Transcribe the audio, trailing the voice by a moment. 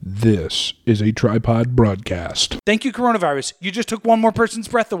This is a tripod broadcast. Thank you, coronavirus. You just took one more person's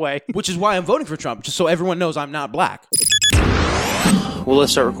breath away. Which is why I'm voting for Trump, just so everyone knows I'm not black. Well,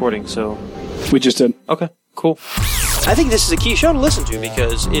 let's start recording, so... We just did. Okay, cool. I think this is a key show to listen to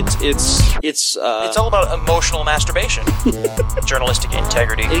because it's all about emotional masturbation. Journalistic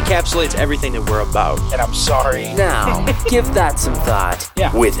integrity. It encapsulates everything that we're about. And I'm sorry. Now, give that some thought.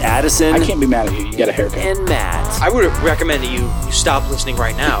 Yeah. With Addison I can't be mad at you. You got a haircut. and Matt. I would recommend that you stop listening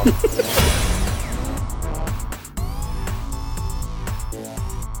right now.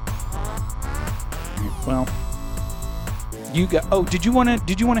 Well, you got. Oh, did you want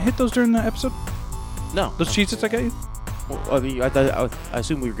to hit those during the episode? No. Those Cheez-Its I got you? Well, I mean, I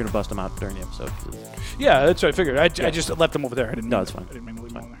assume we were going to bust them out during the episode. Yeah, that's what I figured. I just left them over there. I didn't. No, it's fine. I didn't mean to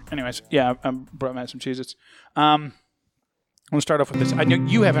leave them over there. Anyways, yeah, I brought Matt some Cheez-Its. I'm gonna start off with this. I know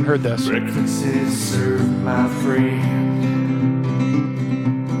you haven't heard this. Breakfast is served, my friend.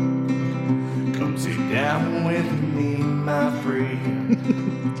 Come sit down with me, my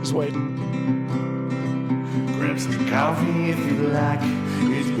friend. Just wait. Grab some coffee if you like.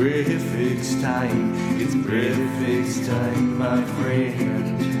 It's breakfast time. It's breakfast time, my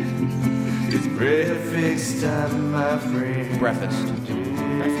friend. It's breakfast time, my friend. Breakfast.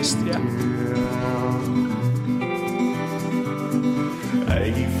 Breakfast, yeah.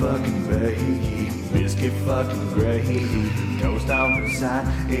 Eggy fucking bacon, biscuit fucking gravy, toast on the side,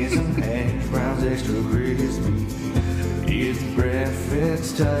 and some hash browns extra crispy. It's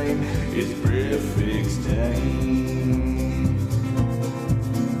breakfast time, it's breakfast time.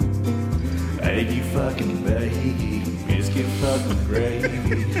 Eggy fucking bacon, biscuit fucking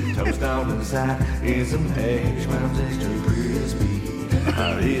gravy, toast on the side, and some hash browns extra crispy.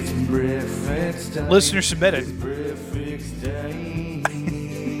 It's breakfast time. Listener submitted. It's breakfast time.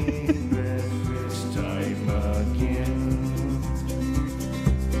 Breakfast time again.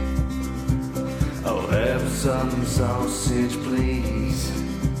 I'll have some sausage, please.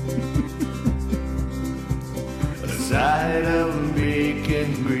 A side of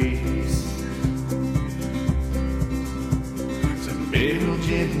bacon grease. Some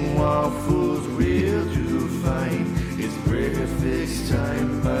Belgian waffles will do fine. It's breakfast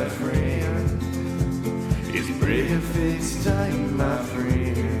time, my friend. It's breakfast time, my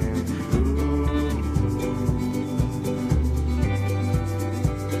friend.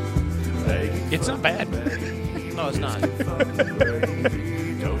 It's not bad. No, it's not.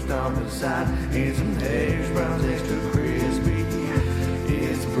 Toast on the side and some hash browns extra crispy.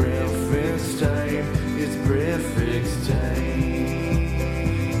 It's breakfast time. It's breakfast time.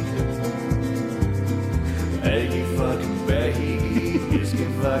 Eggy fucking bacon, biscuit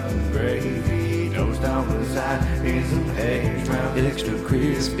fucking gravy, toast on the side, and some hash browns extra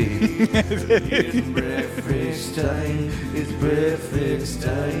crispy. It's breakfast time. It's breakfast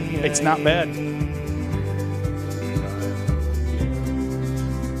time. It's not bad.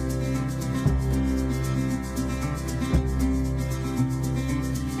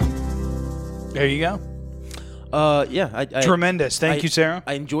 There you go. Yeah. I Tremendous. Thank you, Sarah.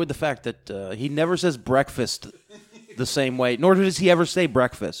 I enjoyed the fact that he never says breakfast the same way, nor does he ever say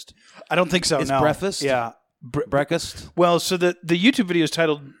breakfast. I don't think so. It's no. breakfast? Yeah. Breakfast? Well, so the YouTube video is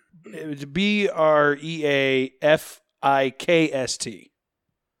titled BREAFIKST.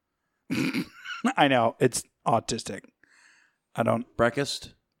 I know it's autistic. I don't.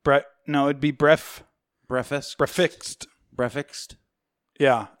 Breakfast? No, it'd be breakfast. Breakfast? Breakfast?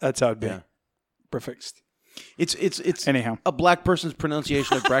 Yeah, that's how it'd be. Yeah. Breakfast. It's Anyhow, a black person's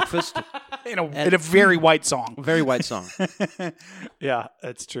pronunciation of breakfast. in a very white song. Very white song. Yeah,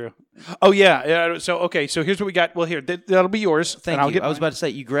 that's true. Oh yeah. So okay. So here's what we got. Well, here that'll be yours. Thank and you. I'll get I was mine. about to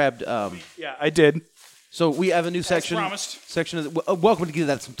say you grabbed. Yeah, I did. So we have a new section. promised. Section of welcome to Give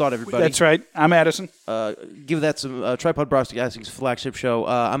That Some Thought, everybody. That's right. I'm Addison. Give That Some Tripod Broadcasting's flagship show.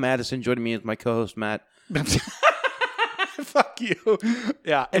 I'm Addison. Joining me is my co-host Matt. Fuck you.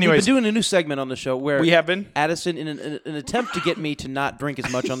 Yeah. We've Anyways, been doing a new segment on the show where we have been. Addison, in an attempt to get me to not drink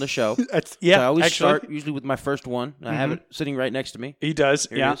as much on the show. That's, yeah. So I always actually, start usually with my first one. I have it sitting right next to me. he does.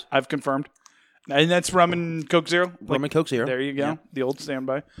 Here Yeah, it is. I've confirmed. And that's rum and Coke Zero. Rum and Coke Zero. There you go. Yeah. The old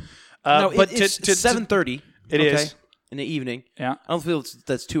standby. No, but it's 7:30. It is. in the evening. Yeah. I don't feel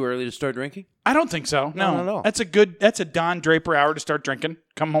that's too early to start drinking. I don't think so. No, not at all. That's a Don Draper hour to start drinking.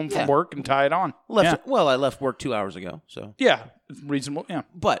 Come home from work and tie it on. Well, I left work 2 hours ago, so. Yeah. It's reasonable. Yeah.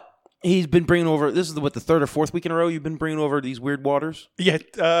 But He's been bringing over. This is the third or fourth week in a row you've been bringing over these weird waters. Yeah,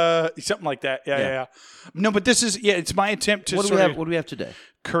 something like that. Yeah. No, but this is it's my attempt to What do we have today?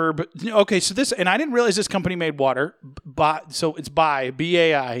 curb. Okay, so this, and I didn't realize this company made water. So it's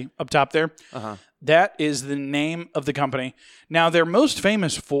BAI up top there. That is the name of the company. Now they're most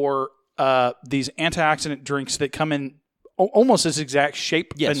famous for these antioxidant drinks that come in almost this exact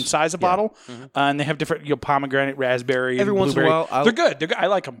shape and size of bottle, and they have different pomegranate, raspberry. Every and once in a blueberry. while, they're good. They're good. I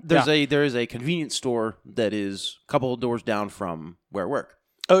like them. There is a convenience store that is a couple of doors down from where I work.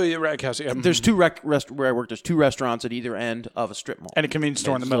 Oh, yeah, right, Cassie. Yeah. There's where I work. There's 2 restaurants at either end of a strip mall And a convenience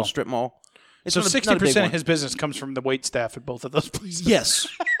store in the middle. Strip mall. It's So not a- not a 60% big of one. his business comes from the wait staff at both of those places. Yes.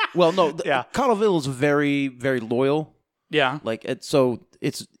 Well, no. Yeah. Cottleville is very, very loyal. Yeah.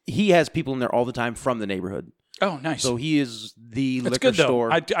 He has people in there all the time from the neighborhood. Oh, nice. So he is the That's liquor good, though.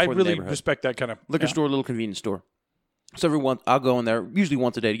 store. I for the really neighborhood. respect that kind of Liquor store, little convenience store. So I'll go in there usually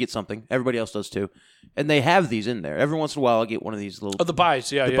once a day to get something. Everybody else does too, and they have these in there. Every once in a while, I'll get one of these little. Oh, the buys,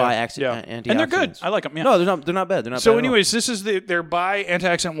 buy antioxidants. and they're good. I like them. Yeah. No, they're not bad. They're not. So, bad anyways, this is their buy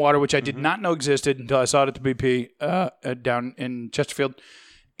antioxidant water, which I did not know existed until I saw it at the BP down in Chesterfield.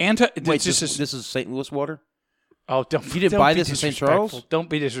 Wait, this is St. Louis water. Oh, don't You didn't don't buy be this in St. disrespectful. Charles? Don't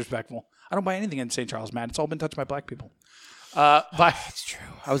be disrespectful. I don't buy anything in St. Charles, man. It's all been touched by black people. That's true.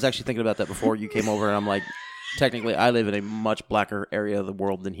 I was actually thinking about that before you came over, and I'm like, technically, I live in a much blacker area of the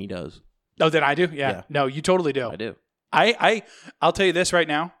world than he does. Oh, then I do. Yeah. Yeah. No, you totally do. I do. I'll tell you this right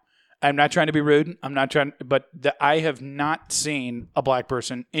now. I'm not trying to be rude. I'm not trying, but I have not seen a black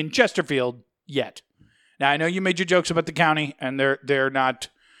person in Chesterfield yet. Now I know you made your jokes about the county, and they're not,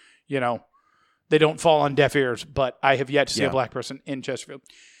 they don't fall on deaf ears. But I have yet to see a black person in Chesterfield.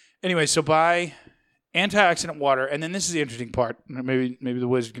 Anyway, so buy antioxidant water, and then this is the interesting part. Maybe the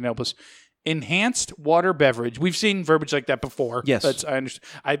wizard can help us. Enhanced water beverage. We've seen verbiage like that before. Yes. I understand.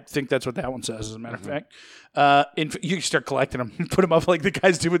 I think that's what that one says, as a matter of fact. You can start collecting them and put them up like the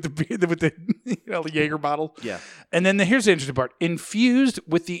guys do with the the Jaeger bottle. Yeah. And then here's the interesting part. Infused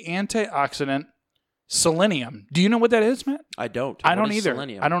with the antioxidant selenium. Do you know what that is, Matt? I don't. I What don't is either.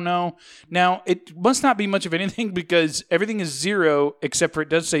 selenium? I don't know. Now, it must not be much of anything because everything is 0 except for it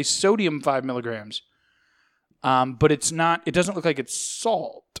does say sodium 5 milligrams. But it's not. It doesn't look like it's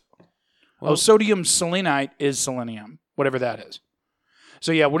salt. Sodium selenite is selenium, whatever that is.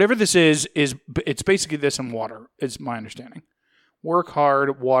 So yeah, whatever this is it's basically this in water. Is my understanding. Work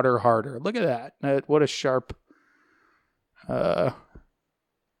hard, water harder. Look at that. What a sharp. And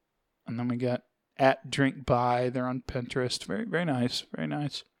then we got @drinkby. They're on Pinterest. Very, very nice. Very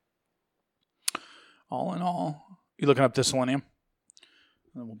nice. All in all, you looking up the selenium?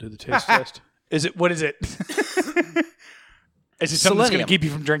 And then we'll do the taste test. What is it? Is it something that's going to keep you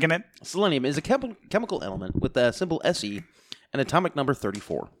from drinking it? Selenium is a chemical element with the symbol Se and atomic number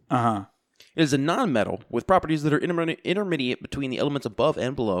 34. Uh-huh. It is a non-metal with properties that are intermediate between the elements above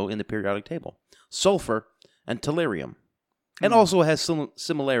and below in the periodic table, sulfur and tellurium, and also has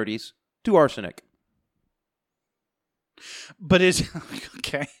similarities to arsenic. But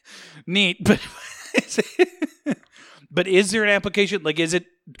okay, neat. But is there an application? Like, is it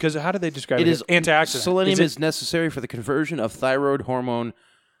because how do they describe it? It is antioxidant. Selenium is necessary for the conversion of thyroid hormone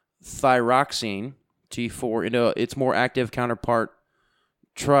thyroxine T4 into its more active counterpart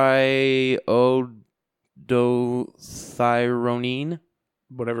triiodothyronine,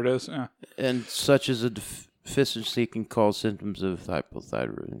 whatever it is. Yeah. and such as a deficiency can cause symptoms of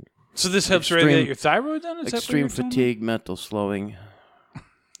hypothyroidism. So this helps regulate your thyroid. Then is Extreme that what you're fatigue, mental slowing,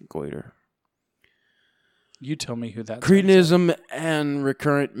 goiter. You tell me who that. Cretinism and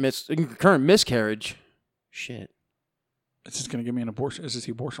recurrent miscarriage. Shit. Is this going to give me an abortion? Is this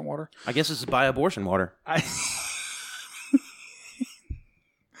the abortion water? I guess this is by abortion water. I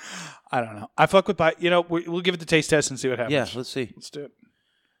don't know. I fuck with we'll give it the taste test and see what happens. Yeah, let's see. Let's do it.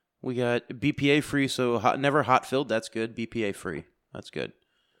 We got BPA free, so never hot filled. That's good. BPA free. That's good.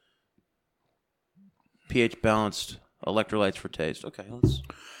 pH balanced. Electrolytes for taste. Okay, let's.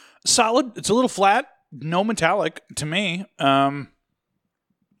 Solid. It's a little flat. No metallic to me.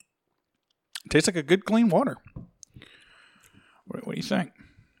 Tastes like a good clean water. What do you think?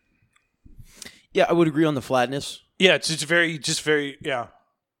 Yeah, I would agree on the flatness. Yeah, it's very yeah.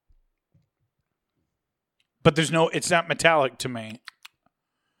 But it's not metallic to me.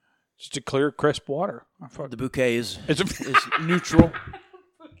 Just a clear, crisp water. The bouquet is It's neutral.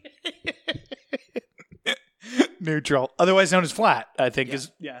 neutral, otherwise known as flat. I think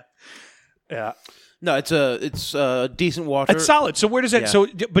is yeah. No, it's a decent water. It's solid. So where does that? Yeah. So,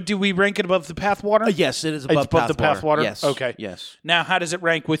 but do we rank it above the path water? Yes, it is It's above the path water. Yes. Okay. Yes. Now, how does it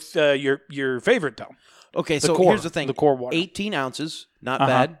rank with your favorite though? Okay, The so core. here's the thing. The core water. 18 ounces, not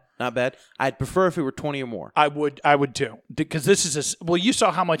bad. Not bad. I'd prefer if it were 20 or more. I would too. Because this is well, you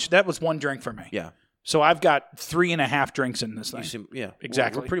saw how much that was one drink for me. Yeah. So I've got 3.5 drinks in this thing. Yeah.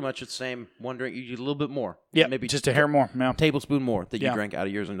 Exactly. We're pretty much the same. One drink, you get a little bit more. Yeah, Maybe just a hair more. Yeah. tablespoon more that you Yeah. drank out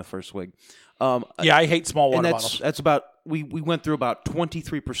of yours in the first swig. Yeah, I hate small water and bottles. that's about, we went through about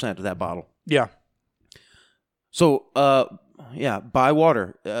 23% of that bottle. Yeah. So, buy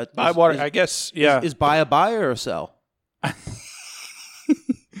water. Buy water, I guess. Yeah. Is buy a buy or a sell?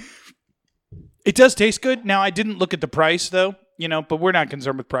 It does taste good. Now, I didn't look at the price, though, but we're not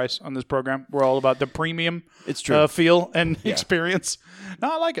concerned with price on this program. We're all about the premium It's true. feel and experience.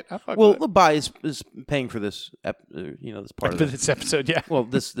 No, I like it. I fuck Well, with the buy is paying for this, this part it. of For this episode, yeah. Well,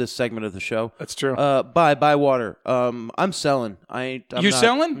 this segment of the show. That's true. Buy water. I'm selling. I'm You're not,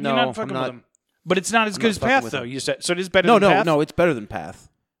 selling? No, You're not fucking I'm not. with them. But it's not as good as fucking Path, with though, them. you said. So it is better than Path? No, it's better than Path.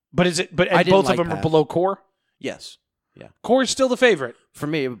 But is it? But I and didn't both like of them are Path. below Core? Yes. Yeah. Core is still the favorite. For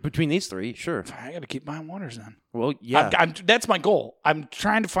me, between these three, sure. I got to keep buying waters then. Well, yeah. That's my goal. I'm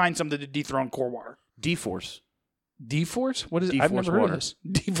trying to find something to dethrone Core water. D-Force. D-Force? What is it? D-Force I've never heard water. of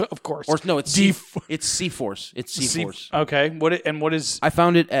this. Of course. Or no, it's D- it's C-Force. It's C-Force. Okay. What is? I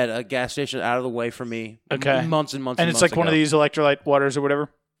found it at a gas station out of the way from me. Okay. Months and months. And and it's months like one of ago. these electrolyte waters or whatever.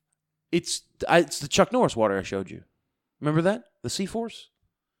 It's the Chuck Norris water I showed you. Remember that? The C-Force.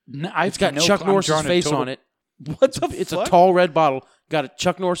 No, It's got Chuck Norris's face on it. What the It's fuck? a tall red bottle. Got a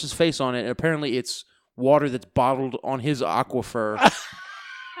Chuck Norris's face on it, and apparently it's water that's bottled on his aquifer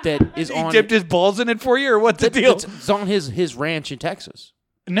that is He on. dipped his balls in it for you, or what's the deal? It's on his ranch in Texas.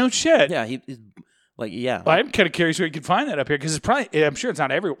 No shit. Yeah, he's like yeah. Well, I'm kind of curious where you could find that up here because it's probably. I'm sure it's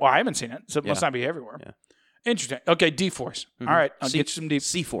not everywhere. Well, I haven't seen it, so it must Yeah. not be everywhere. Yeah. Interesting. Okay, D-Force. All right, I'll C- get you some D.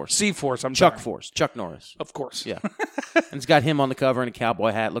 C-Force. C-Force. I'm Chuck sorry. Force. Chuck Norris. Of course. Yeah. And it's got him on the cover in a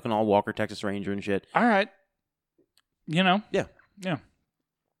cowboy hat, looking all Walker Texas Ranger and shit. All right. Yeah. Yeah.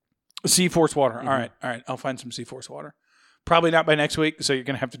 C-Force water. All right. I'll find some C-Force water. Probably not by next week, so you're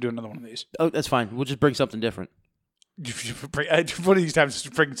going to have to do another one of these. Oh, that's fine. We'll just bring something different. One of these times,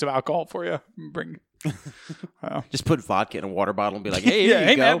 just bring some alcohol for you. Bring. Just put vodka in a water bottle and be like, hey, Yeah, here you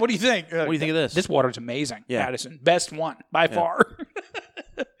hey go. man, what do you think? What do you think of this? This water's amazing. Yeah. Addison, best one by far.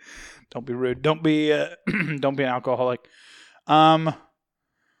 Don't be rude. Don't be don't be an alcoholic.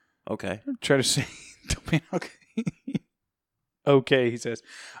 Okay. Try to say don't be an alcoholic. Okay, he says.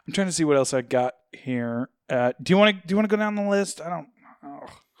 I'm trying to see what else I got here. Do you want to go down the list? I don't. Oh.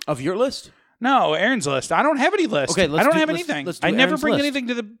 Of your list? No, Aaron's list. I don't have any list. Okay, I don't have let's anything. do I never Aaron's bring list. anything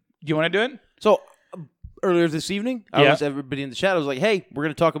to the. You want to do it? So earlier this evening, Yeah. everybody in the chat. I was like, hey, we're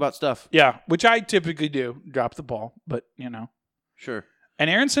going to talk about stuff. Yeah, which I typically do. Drop the ball, but Sure. And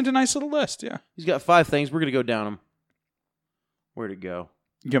Aaron sent a nice little list. Yeah. He's got 5 things. We're going to go down them. Where'd it go?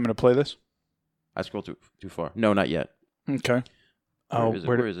 You want me to play this? I scrolled too far. No, not yet. Okay.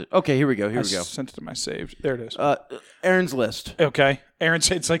 Where is it? Okay, here we go. I Here we go. sent it to my saved. There it is. Aaron's list. Okay. Aaron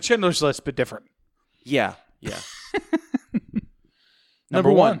said it's like Schindler's List, but different. Yeah.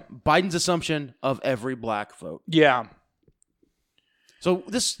 Number one. Biden's assumption of every black vote. Yeah. So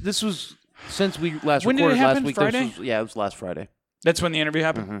this was since we last When did it recorded happen? last week. Friday? It was last Friday. That's when the interview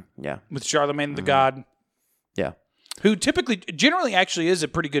happened Yeah. with Charlemagne the God, Yeah. who generally actually is a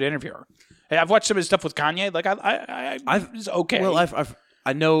pretty good interviewer. Hey, I've watched some of his stuff with Kanye. Like it's okay. Well,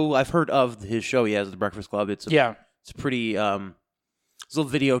 I've heard of his show he has at the Breakfast Club. It's a pretty it's a little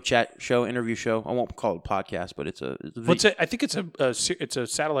video chat show, interview show. I won't call it a podcast, but it's a What's it? I think it's a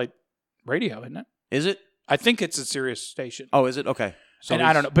satellite radio, isn't it? Is it? I think it's a Sirius station. Oh, is it? Okay. So and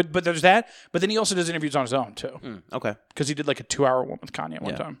I don't know, but there's that. But then he also does interviews on his own too, Okay. because he did like a 2-hour one with Kanye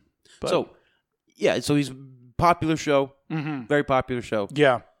one time. But, So he's a popular show, very popular show,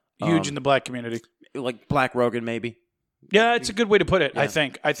 yeah, huge in the black community. like Black Rogan maybe. Yeah, it's a good way to put it. Yeah. I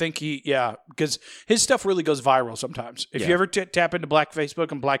think because his stuff really goes viral sometimes. If you ever tap into Black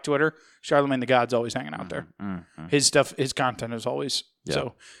Facebook and Black Twitter, Charlemagne the God's always hanging out there. His stuff, his content is always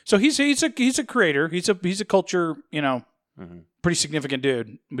so he's a creator. He's a culture, pretty significant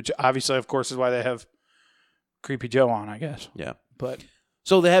dude. Which obviously, of course, is why they have Creepy Joe on, I guess. Yeah. But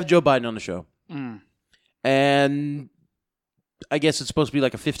So they have Joe Biden on the show, and I guess it's supposed to be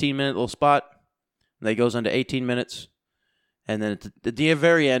like a 15-minute little spot. And that goes on to 18 minutes. And then at the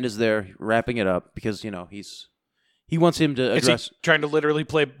very end is there wrapping it up because, he wants him to address. is he trying to literally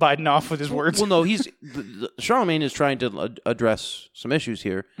play Biden off with his words? Well, no, Charlemagne is trying to address some issues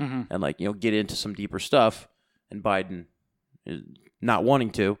here and get into some deeper stuff. And Biden is not wanting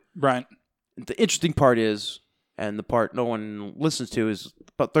to. Right. The interesting part is, and the part no one listens to, is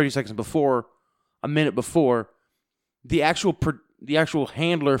about 30 seconds before, a minute before, the actual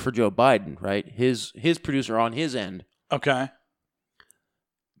handler for Joe Biden, right? His producer on his end, Okay.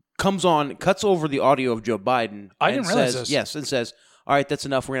 comes on, cuts over the audio of Joe Biden. I and didn't realize says, this. Yes, and says, "All right, that's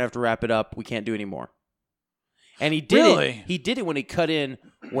enough. We're gonna have to wrap it up. We can't do any more." And he did Really? it. He did it when he cut in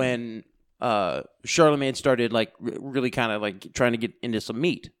when Charlemagne started like really kind of like trying to get into some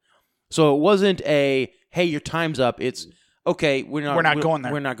meat. So it wasn't a "Hey, your time's up." It's okay. We're not going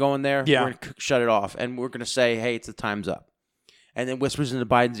there. We're not going there. Yeah. We're gonna shut it off, and we're gonna say, "Hey, it's the time's up." And then whispers into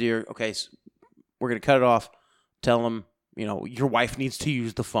Biden's ear, "Okay, so we're gonna cut it off. Tell him, your wife needs to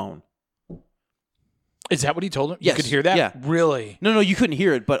use the phone." Is that what he told him? Yes. You could hear that? Yeah. Really? No, you couldn't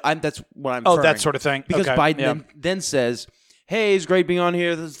hear it, but that's what I'm. Oh, inferring. that sort of thing. Because Okay. Biden then says, "Hey, it's great being on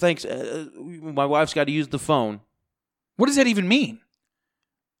here. Thanks. My wife's got to use the phone." What does that even mean?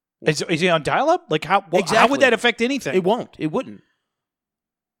 Is he on dial-up? Like how would Exactly. that affect anything? It won't. It wouldn't.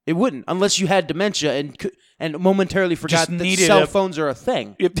 It wouldn't unless you had dementia and momentarily forgot that needed cell phones are a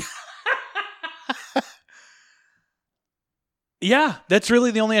thing. Yeah, that's really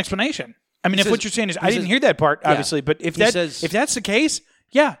the only explanation. I mean, He if says- what you're saying is, he I didn't says- hear that part, Yeah. obviously, but if He says- that's the case,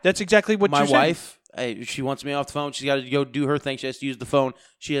 yeah, that's exactly what My you're saying. wife, she wants me off the phone. She's got to go do her thing. She has to use the phone.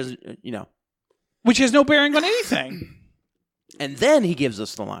 She has, Which has no bearing on anything. And then he gives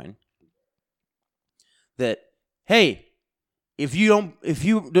us the line that, "Hey, if you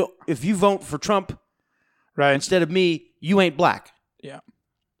vote for Trump Right. instead of me, you ain't black," Yeah.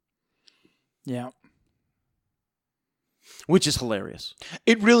 Yeah. which is hilarious.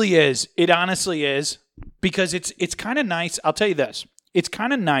 It really is. It honestly is, because it's kind of nice. I'll tell you this. It's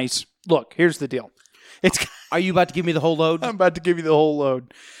kind of nice. Look, here's the deal. Are you about to give me the whole load? I'm about to give you the whole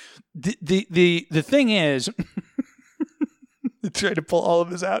load. The thing is, trying to pull all of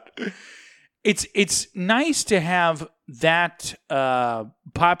this out. It's nice to have that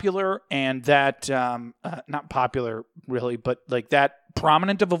popular and that not popular really, but like that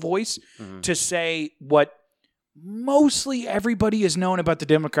prominent of a voice to say what mostly everybody has known about the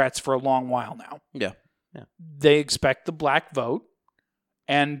Democrats for a long while now. Yeah. They expect the black vote,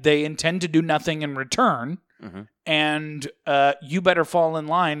 and they intend to do nothing in return. And you better fall in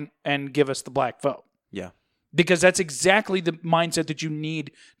line and give us the black vote. Yeah. Because that's exactly the mindset that you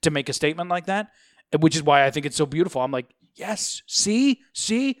need to make a statement like that, which is why I think it's so beautiful. I'm like, yes, see,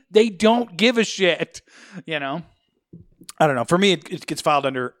 they don't give a shit. I don't know. For me, it gets filed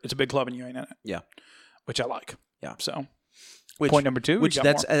under it's a big club and you ain't in it. Yeah. Which I like. Yeah. So, point number 2. Which you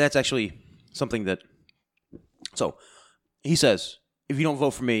got that's actually something that. So, he says, if you don't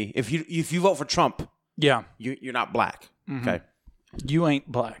vote for me, if you vote for Trump, yeah, you're not black. Okay. you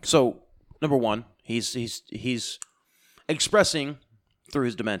ain't black. So, number one, he's expressing through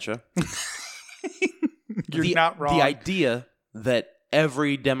his dementia. You're not wrong. The idea that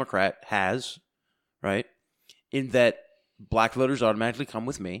every Democrat has, right, in that black voters automatically come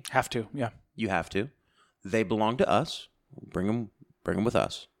with me. Have to, yeah. You have to. They belong to us. Bring them with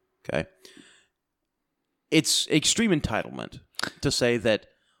us. Okay. It's extreme entitlement to say that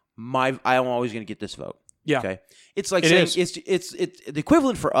I'm always going to get this vote. Yeah. Okay. It's like It saying it's the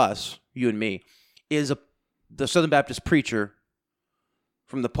equivalent for us, you and me, is the Southern Baptist preacher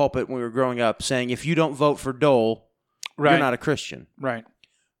from the pulpit when we were growing up saying, if you don't vote for Dole, Right. you're not a Christian. Right.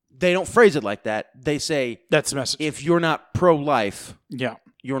 They don't phrase it like that. They say, That's the message. if you're not pro-life, Yeah.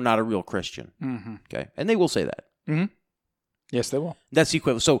 you're not a real Christian. Mm-hmm. Okay. And they will say that. Mm-hmm. Yes, they will. That's the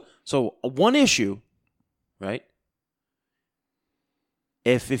equivalent. So one issue, right?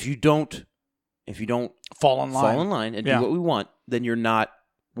 If you don't Fall in line. and Yeah. do what we want, then you're not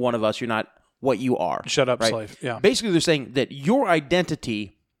one of us. You're not what you are. Shut up, right? slave. Yeah. Basically, they're saying that your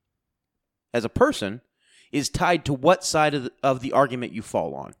identity as a person is tied to what side of the argument you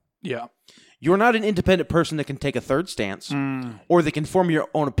fall on. Yeah. You're not an independent person that can take a third stance or that can form your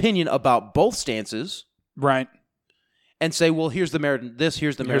own opinion about both stances Right. and say, well, here's the merit in this,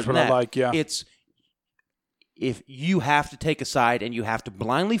 here's the merit Here's in what I that. like, yeah. It's if you have to take a side and you have to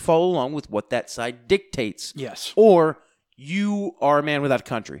blindly follow along with what that side dictates. Yes. Or you are a man without a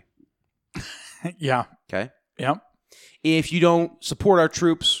country. Yeah. Okay? Yeah. If you don't support our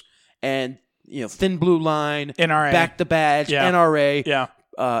troops and, thin blue line, NRA. back the badge, Yeah. NRA,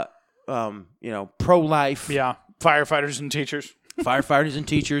 Yeah. pro-life, Yeah. Firefighters and teachers. firefighters and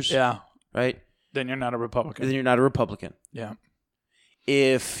teachers, Yeah. right? Then you're not a Republican. Then you're not a Republican. Yeah.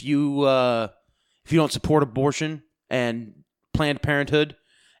 If you don't support abortion and Planned Parenthood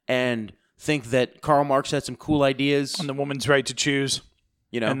and think that Karl Marx had some cool ideas, And the woman's right to choose.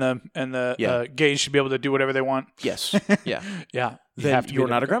 And the Yeah. gays should be able to do whatever they want. yes, yeah, Yeah. You then have to be you're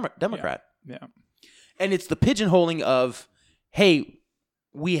not a Democrat. Democrat. Yeah. And it's the pigeonholing of, hey,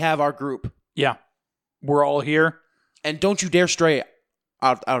 we have our group, Yeah. We're all here. and don't you dare stray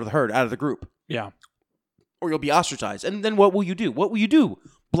out of the herd, out of the group, Yeah. or you'll be ostracized. And then what will you do? What will you do?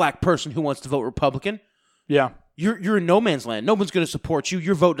 black person who wants to vote Republican, Yeah. you're in no man's land. No one's going to support you.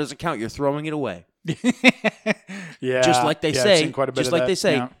 Your vote doesn't count. You're throwing it away. Yeah. Just like they I've say. seen quite a bit Just of like that. they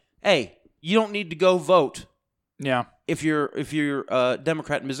say. Yeah. Hey, you don't need to go vote Yeah. if you're a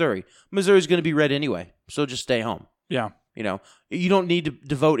Democrat in Missouri. Missouri's going to be red anyway, so just stay home. Yeah. You know, you don't need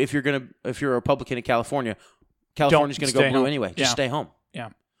to vote if you're a Republican in California. California's going to go stay blue home. anyway. Just Yeah. stay home. Yeah.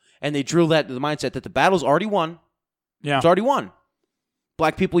 And they drill that to the mindset that the battle's already won. Yeah. It's already won.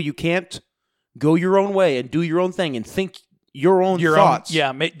 Black people, you can't go your own way and do your own thing and think your own thoughts.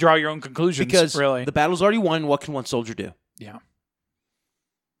 Draw your own conclusions. Because really. the battle's already won. What can one soldier do? Yeah.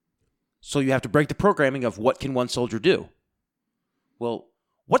 So you have to break the programming of what can one soldier do. Well,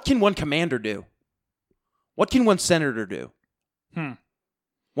 what can one commander do? What can one senator do?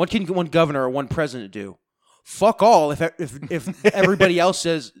 What can one governor or one president do? Fuck all. If everybody else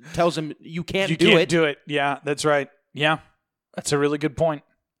tells him you can't do it. Yeah, that's right. Yeah, that's a really good point.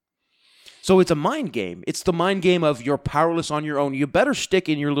 So it's a mind game. It's the mind game of you're powerless on your own. You better stick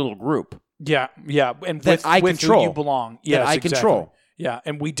in your little group. Yeah, and That I with control. who you belong. That Yes, I exactly. control. Yeah,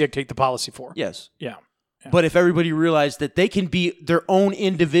 and we dictate the policy for. Yes. Yeah. But if everybody realized that they can be their own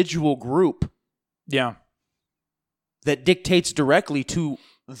individual group Yeah. that dictates directly to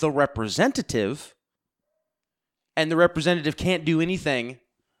the representative, and the representative can't do anything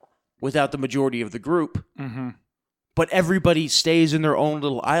without the majority of the group, but everybody stays in their own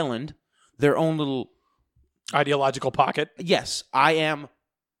little island, their own little... Ideological pocket. Yes, I am...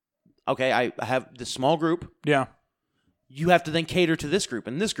 Okay, I have this small group. Yeah. You have to then cater to this group,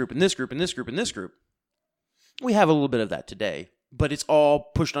 and this group, and this group, and this group, and this group. We have a little bit of that today, but it's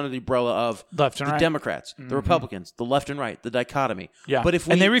all pushed under the umbrella of Left and the right. Democrats, the Republicans, the left and right, the dichotomy. Yeah. But if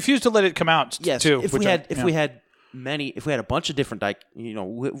we, and they refuse to let it come out. yes, too. if we had a bunch of different,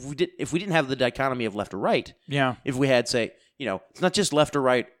 if we didn't have the dichotomy of left or right, Yeah. if we had, say, it's not just left or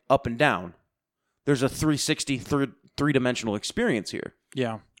right, up and down. There's a 360, three-dimensional experience here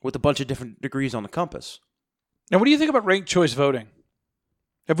Yeah. with a bunch of different degrees on the compass. Now, what do you think about ranked choice voting?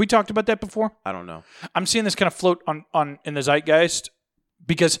 Have we talked about that before? I don't know. I'm seeing this kind of float on in the zeitgeist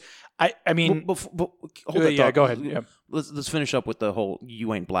because I mean, Hold that yeah, thought. go ahead. Yeah. Let's finish up with the whole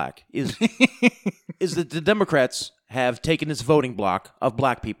 "you ain't black." Is that the Democrats have taken this voting block of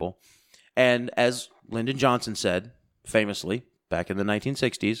black people, and as Lyndon Johnson said famously back in the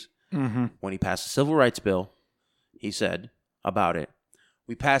 1960s, when he passed the Civil Rights Bill, he said about it,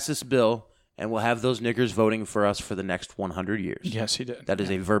 "We pass this bill, and we'll have those niggers voting for us for the next 100 years." Yes, he did. That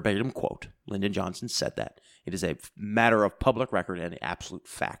is a verbatim quote. Lyndon Johnson said that. It is a matter of public record and absolute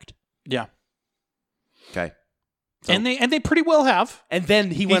fact. Yeah. Okay. So- And they pretty well have. And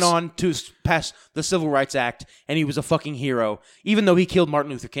then he went on to pass the Civil Rights Act, and he was a fucking hero, even though he killed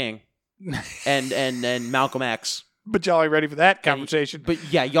Martin Luther King and Malcolm X. But y'all ain't ready for that conversation. But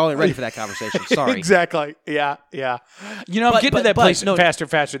yeah, y'all ain't ready for that conversation. Sorry. Exactly. Yeah. Yeah. I'm getting to that place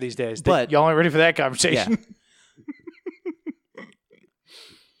faster these days. But- y'all ain't ready for that conversation.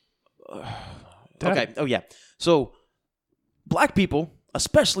 Okay. Oh, yeah. So, black people,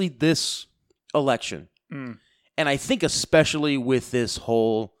 especially this election, and I think especially with this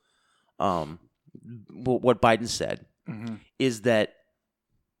whole, what Biden said, is that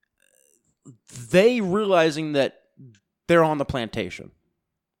they realizing that they're on the plantation.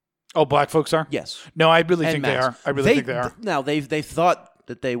 Oh, black folks are? Yes. No, I really En think they masse. are. I really think they are. Now, they thought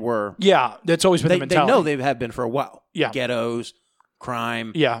that they were. Yeah, that's always been the They mentality. know they have been for a while. Yeah. Ghettos,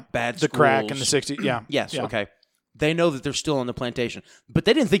 crime, Yeah. bad The schools. crack in the 60s. Yeah. Yes, Yeah. okay. They know that they're still on the plantation. But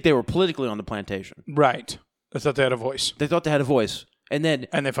they didn't think they were politically on the plantation. Right. I thought they had a voice. They thought they had a voice. And then,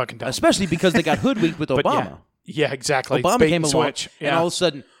 And they fucking don't. especially because they got hoodwinked with But Obama. Yeah, exactly. Obama Bait came and along, switch. and Yeah. all of a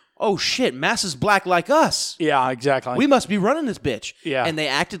sudden, oh shit, masses black like us. Yeah, exactly. We must be running this bitch. Yeah. And they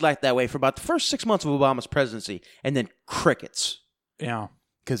acted like that way for about the first 6 months of Obama's presidency. And then crickets. yeah.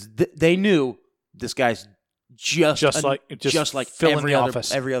 Because they knew this guy's just like filling every the other,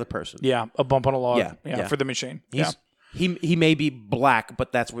 office. every other person. Yeah, a bump on a log. Yeah, yeah. For the machine. Yeah. He may be black,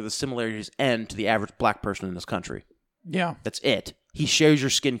 but that's where the similarities end to the average black person in this country. Yeah. That's it. He shares your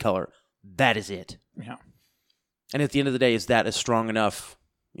skin color. That is it. Yeah. And at the end of the day, is that a strong enough,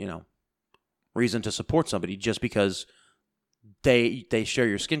 reason to support somebody just because they share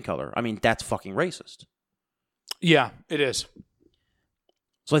your skin color? I mean, that's fucking racist. Yeah, it is.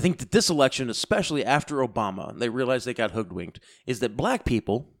 So I think that this election, especially after Obama, they realized they got hoodwinked, is that black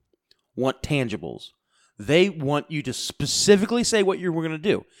people want tangibles. They want you to specifically say what you're going to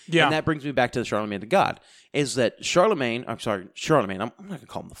do. Yeah. And that brings me back to the Charlemagne the God, is that Charlemagne, I'm not going to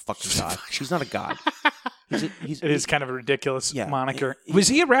call him the fucking God. He's not a god. It is kind of a ridiculous Yeah. moniker. Was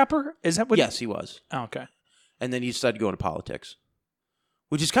he a rapper? Is that what? Yes, he was. Oh, okay. And then he decided to go into politics,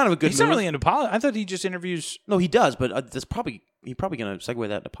 which is kind of a good He's move. not really into politics. I thought he just interviews. No, he does, but he's probably going to segue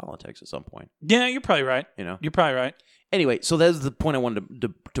that into politics at some point. Yeah, you're probably right. You know, You're probably right. Anyway, so that's the point I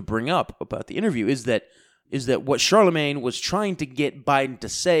wanted to bring up about the interview is that what Charlemagne was trying to get Biden to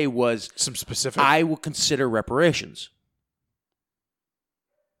say was Some specific. I will consider reparations.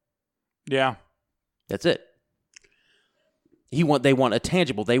 Yeah. That's it. They want a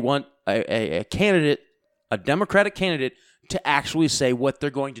tangible. They want a candidate, a Democratic candidate, to actually say what they're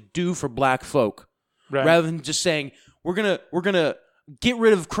going to do for black folk, Right. rather than just saying we're gonna get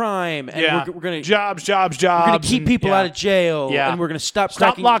rid of crime and we're gonna jobs. we're gonna keep people out of jail Yeah. and we're gonna stop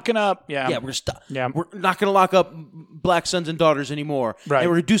locking up. Yeah. Yeah, we're gonna stop. Yeah. We're not gonna lock up black sons and daughters anymore. Right. And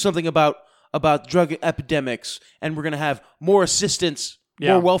we're gonna do something about drug epidemics, and we're gonna have more assistance.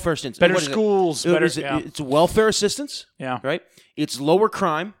 Yeah. More welfare assistance. Better What is it? schools. What Better. is it? Yeah. It's welfare assistance. Yeah. Right? It's lower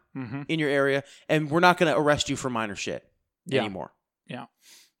crime Mm-hmm. in your area, and we're not going to arrest you for minor shit anymore. Yeah.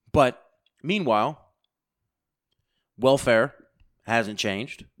 But meanwhile, welfare hasn't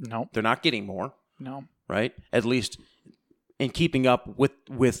changed. No. They're not getting more, No. right? At least in keeping up with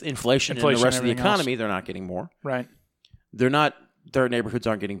inflation and the Inflation rest of the and everything economy, they're not getting more. Right. They're not. Their neighborhoods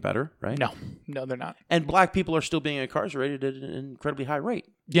aren't getting better, right? No. No, they're not. And black people are still being incarcerated at an incredibly high rate.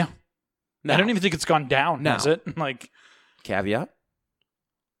 Yeah. Now, I don't even think it's gone down, Now. has it? Like, caveat.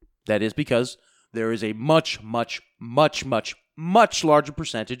 That is because there is a much, much, much, much, much larger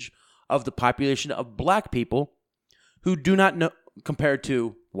percentage of the population of black people who do not know, compared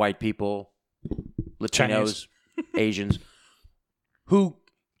to white people, Latinos, Asians, who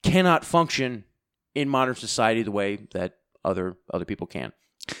cannot function in modern society the way that other people can.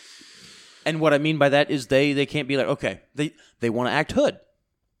 And what I mean by that is they can't be like, okay, they want to act hood,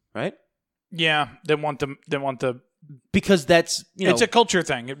 right? yeah, they want the. Because that's, It's a culture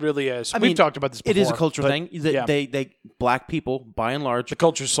thing. It really is. I We've mean, talked about this before. it is a cultural but thing. yeah. They black people, by and large, The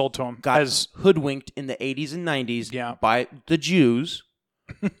culture's sold to them got as hoodwinked in the 80s and 90s Yeah. by the Jews,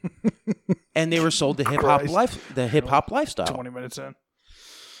 and they were sold the hip hop lifestyle. 20 minutes in.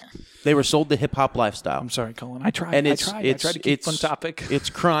 They were sold the hip hop lifestyle, I'm sorry, Colin. I tried. and I it's tried to keep fun topic. It's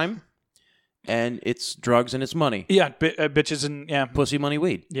crime, and it's drugs, and it's money, Yeah, bitches and pussy, money,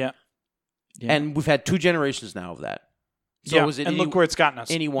 weed, yeah. Yeah. and we've had 2 generations now of that. So yeah. is it and any, look where it's gotten us.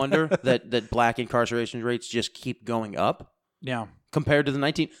 any wonder that black incarceration rates just keep going up? Yeah. Compared to the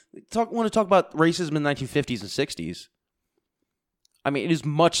want to talk about racism in the 1950s and 60s. I mean, it is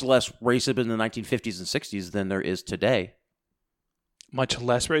much less racism in the 1950s and 60s than there is today. Much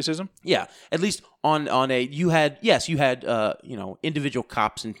less racism. Yeah, at least on a you had individual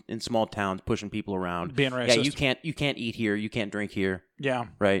cops in small towns pushing people around, Being racist. Yeah, you can't eat here, you can't drink here, Yeah.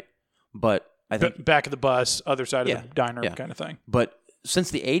 right? But I think Back of the bus, other side Yeah, of the diner, yeah. kind of thing. but since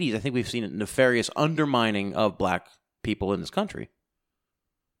the 80s, I think we've seen a nefarious undermining of black people in this country.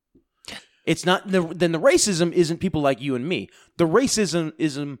 It's not then the racism isn't people like you and me. The racism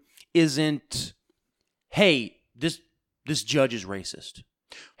isn't, hey, this judge is racist.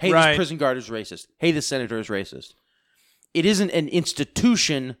 Hey, Right. this prison guard is racist. Hey, this senator is racist. It isn't an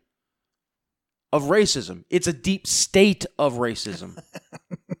institution of racism. It's a deep state of racism.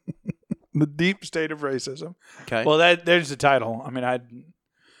 The deep state of racism. Okay. Well, there's the title. I mean,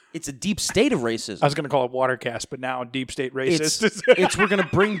 It's a deep state of racism. I was going to call it Watercast, but now deep state racist. It's we're going to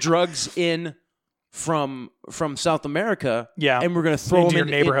bring drugs in from South America, Yeah. and we're going to throw Into them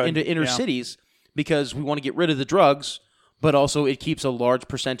your neighborhood. into inner Yeah. cities because we want to get rid of the drugs, but also it keeps a large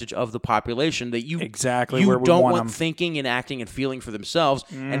percentage of the population that Exactly you where we don't want want 'em. thinking and acting and feeling for themselves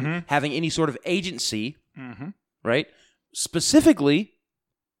and having any sort of agency, right? Specifically,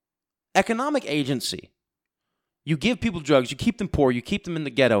 economic agency. You give people drugs, you keep them poor, you keep them in the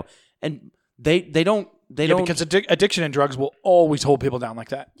ghetto, and they don't. because addiction and drugs will always hold people down like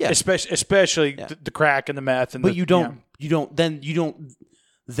that. Yeah. Especially the crack and the meth. And But you don't. Then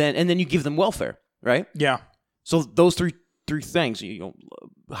you give them welfare, right? Yeah. So those three things,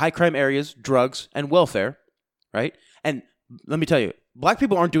 high crime areas, drugs, and welfare, right? And let me tell you, black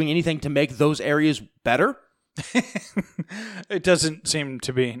people aren't doing anything to make those areas better, It doesn't seem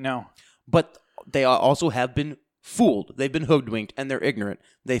to be, no. but they also have been fooled. They've been hoodwinked, and they're ignorant.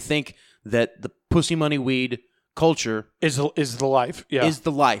 They think that the pussy, money, weed culture Is the life. Yeah. is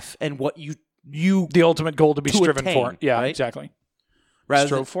the life and what you the ultimate goal to be to striven attain, for. Yeah, right? exactly. rather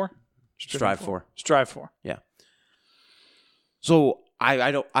Strove than for? strive for. Strive for. Yeah. So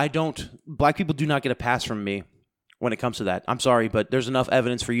I don't. Black people do not get a pass from me when it comes to that. I'm sorry, but there's enough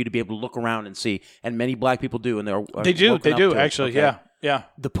evidence for you to be able to look around and see, and many black people do, and They do actually. okay? Yeah.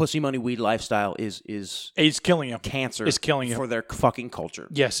 The pussy money weed lifestyle is It's killing you. cancer. It's killing you. for their fucking culture.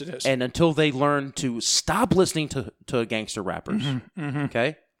 Yes, it is. And until they learn to stop listening to gangster rappers,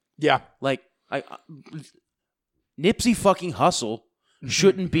 okay, yeah. like Nipsey fucking Hussle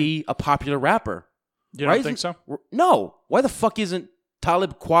shouldn't be a popular rapper. You Why don't think so? No. Why the fuck isn't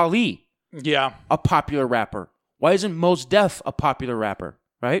Talib Kweli Yeah. a popular rapper? Why isn't Mos Def a popular rapper?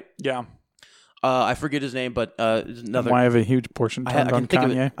 Right? Yeah. I forget his name, but another. Why have a huge portion I turned can on think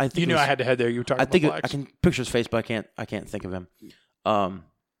of Kanye? it. I think You it knew was- I had to head there. You were talking I think about I blacks. can picture his face, but I can't think of him.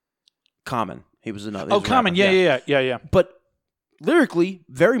 Common. He was another. he was a Common. rapper, Yeah. But lyrically,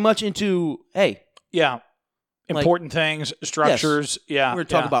 very much into Yeah. Important things, structures. Yeah. we're going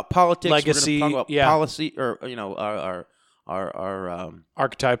to talk about politics, Legacy, we're going to talk about yeah. policy, or our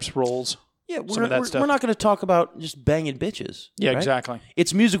Archetypes, roles. yeah. some of that stuff. We're not going to talk about just banging bitches. Yeah, right? exactly.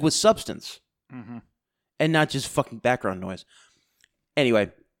 It's music with substance, Mm-hmm. and not just fucking background noise.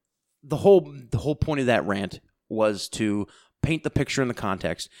 Anyway, the whole point of that rant was to paint the picture in the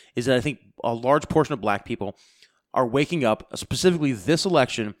context. Is that I think a large portion of black people are waking up, specifically this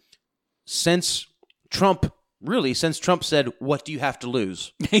election, since Trump said, "What do you have to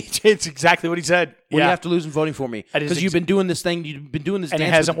lose? It's exactly what he said. What do you have to lose in voting for me? That is Because you've been doing this thing, you've been doing this And it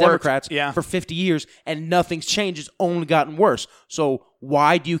dance hasn't with the worked. Democrats Yeah. for 50 years, and nothing's changed. It's only gotten worse. So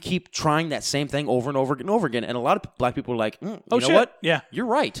why do you keep trying that same thing over and over and over again?" And a lot of black people are like, you know shit. what? Yeah. You're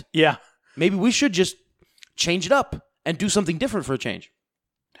right. Yeah. Maybe we should just change it up and do something different for a change.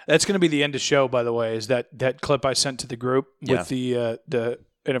 That's going to be the end of show, by the way, is that clip I sent to the group with the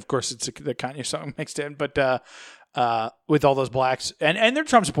and of course it's the Kanye song mixed in, but with all those blacks and they're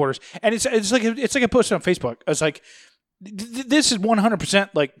Trump supporters, and it's like I posted on Facebook. I was like, this is 100%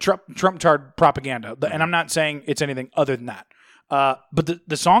 like Trump-tard propaganda, and I'm not saying it's anything other than that. But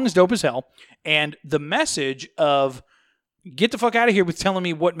the song is dope as hell, and the message of get the fuck out of here with telling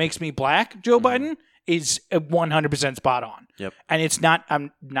me what makes me black, Joe Biden, is 100% spot on. Yep. And it's not.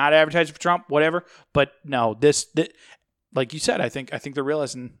 I'm not advertising for Trump, whatever. But no, this like you said, I think they're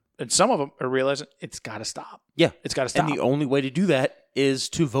realizing, and some of them are realizing it's got to stop. Yeah. It's got to stop. And the only way to do that is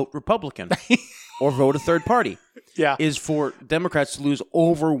to vote Republican or vote a third party. Yeah. Is for Democrats to lose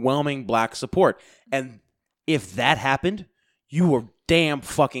overwhelming black support. And if that happened, you were damn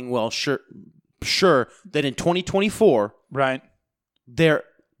fucking well sure that in 2024, right,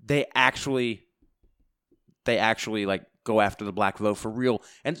 they actually like go after the black vote for real.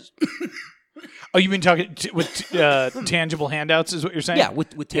 And oh, you've been talking with tangible handouts, is what you're saying? yeah,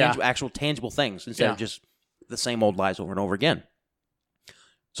 with actual tangible things instead of just the same old lies over and over again.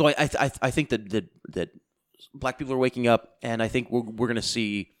 So I think that black people are waking up, and I think we're going to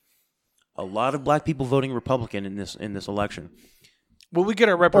see a lot of black people voting Republican in this election. Will we get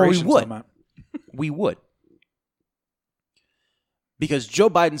our reparations? would. on that? We would, because Joe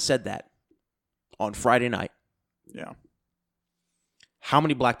Biden said that on Friday night. Yeah. How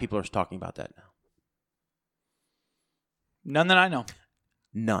many black people are talking about that now? None that I know.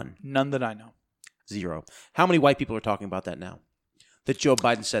 None. None that I know. Zero. How many white people are talking about that now? That Joe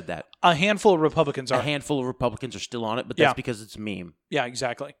Biden said that. A handful of Republicans are. A handful of Republicans are still on it, but that's Yeah. because it's a meme. Yeah,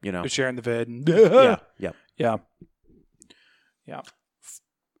 exactly. You know. They're sharing the vid. And Yeah. Yeah. Yeah. Yeah.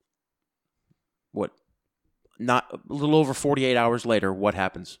 What? Not a little over 48 hours later, what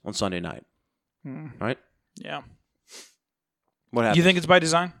happens on Sunday night? Right? Yeah. What happens? You think it's by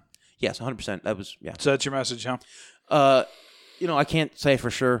design? Yes, 100%. That was, yeah. So that's your message, huh? I can't say for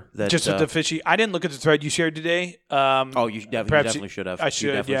sure that. Just with the fishy. I didn't look at the thread you shared today. You definitely should have. I You should.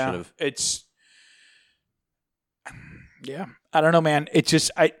 definitely Yeah. should have. It's. Yeah. I don't know, man. It's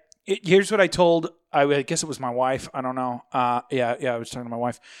just here's what I told. I guess it was my wife. I don't know. Yeah. I was talking to my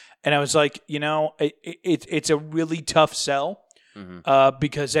wife, and I was like, it's a really tough sell,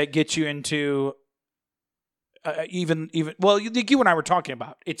 because that gets you into. Even well, you and I were talking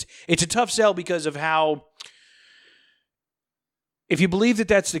about it's a tough sell because of how. If you believe that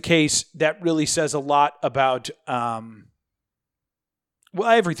that's the case, that really says a lot about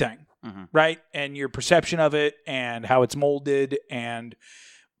everything, right? And your perception of it and how it's molded.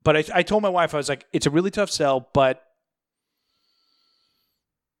 But I told my wife, I was like, it's a really tough sell, but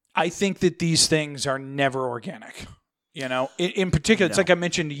I think that these things are never organic. In particular, it's like I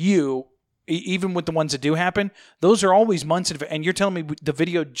mentioned to you. Even with the ones that do happen, those are always months of, and you're telling me the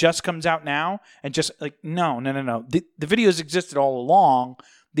video just comes out now and just like, no. The videos existed all along.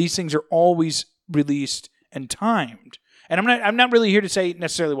 These things are always released and timed. And I'm not really here to say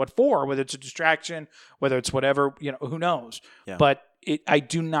necessarily what for, whether it's a distraction, whether it's whatever, who knows. Yeah. But I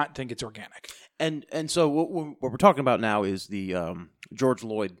do not think it's organic. And so what we're talking about now is the George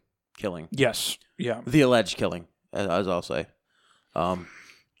Floyd killing. Yes. Yeah. The alleged killing, as I'll say.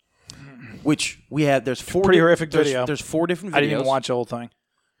 Which we have, there's four... Pretty horrific video. There's 4 different videos. I didn't even watch the whole thing.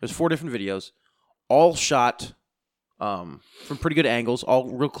 There's 4 different videos, all shot from pretty good angles, all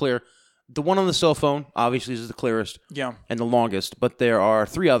real clear. The one on the cell phone, obviously, is the clearest and the longest, but there are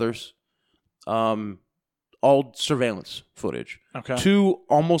 3 others, all surveillance footage. Okay. 2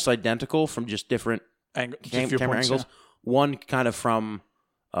 almost identical from just different camera angles. Yeah. One kind of from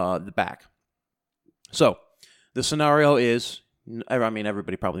the back. So the scenario is, I mean,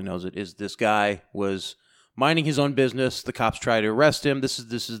 everybody probably knows it, is this guy was minding his own business. The cops try to arrest him. This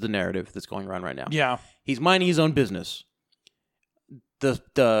is the narrative that's going around right now. Yeah. He's minding his own business.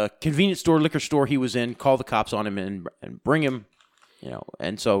 The convenience store, liquor store he was in, call the cops on him and bring him,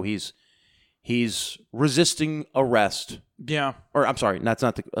 and so he's resisting arrest. Yeah. Or I'm sorry, that's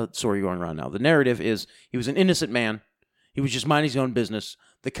not the story going around now. The narrative is he was an innocent man. He was just minding his own business.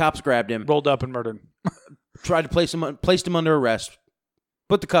 The cops grabbed him, rolled up and murdered him. Tried to placed him under arrest,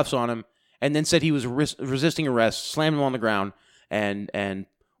 put the cuffs on him, and then said he was resisting arrest, slammed him on the ground, and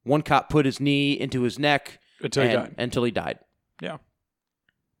one cop put his knee into his neck until he died. Yeah.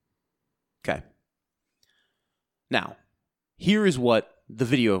 Okay. Now, here is what the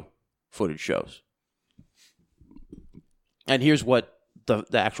video footage shows. And here's what the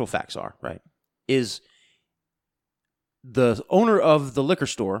actual facts are, right? Is the owner of the liquor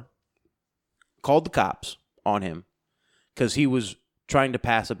store called the cops on him because he was trying to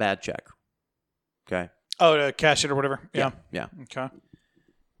pass a bad check. Okay. Oh, to cash it or whatever? Yeah. Okay.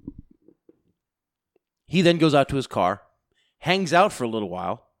 He then goes out to his car, hangs out for a little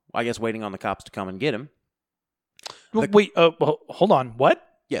while, I guess waiting on the cops to come and get him. Wait, hold on. What?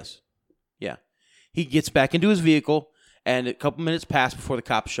 Yes. Yeah. He gets back into his vehicle, and a couple minutes pass before the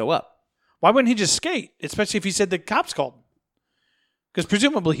cops show up. Why wouldn't he just skate? Especially if he said the cops called. Because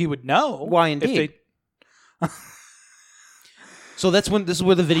presumably he would know. Why indeed? So this is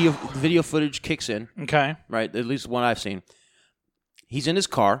where the video footage kicks in. Okay. Right? At least one I've seen. He's in his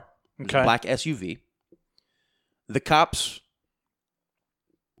car. Okay. Black SUV. The cops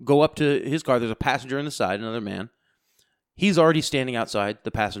go up to his car. There's a passenger in the side, another man. He's already standing outside,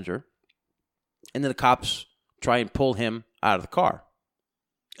 the passenger. And then the cops try and pull him out of the car.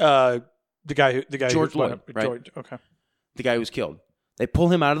 The guy George who Floyd, right? George, okay. The guy who was killed. They pull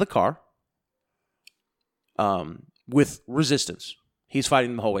him out of the car with resistance. He's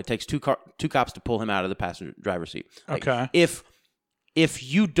fighting the whole way. It takes two cops to pull him out of the passenger driver's seat. Like, okay. If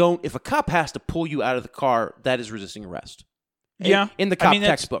a cop has to pull you out of the car, that is resisting arrest. Yeah. In the cop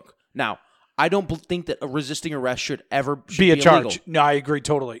textbook. Now, I don't think that a resisting arrest should be a charge. Illegal. No, I agree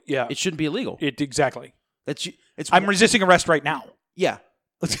totally. Yeah. It shouldn't be illegal. Exactly. I'm resisting arrest right now. Yeah.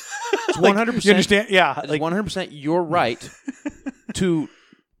 It's 100%. You understand? Yeah. It's 100% your right to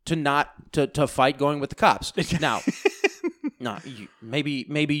fight going with the cops. Now,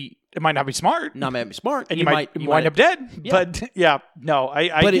 maybe it might not be smart. Not maybe smart, and you might wind up dead. Yeah. But yeah, no,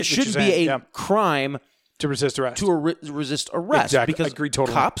 I. But it shouldn't be a crime to resist arrest. Resist arrest, exactly. Because I agree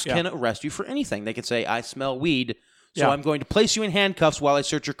totally. Cops can arrest you for anything. They can say, "I smell weed, so I'm going to place you in handcuffs while I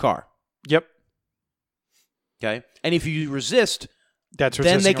search your car." Yep. Okay, and if you resist,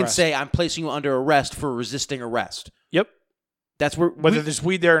 then they can say, "I'm placing you under arrest for resisting arrest." Yep. That's whether there's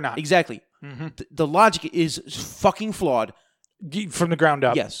weed there or not. Exactly. Mm-hmm. The logic is fucking flawed. From the ground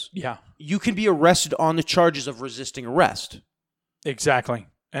up. Yes. Yeah. You can be arrested on the charges of resisting arrest. Exactly.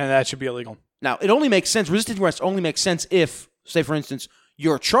 And that should be illegal. Now, it only makes sense. Resisting arrest only makes sense if, say, for instance,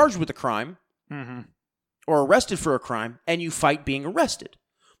 you're charged with a crime or arrested for a crime and you fight being arrested.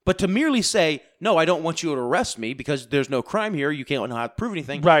 But to merely say, no, I don't want you to arrest me because there's no crime here, you can't know how to prove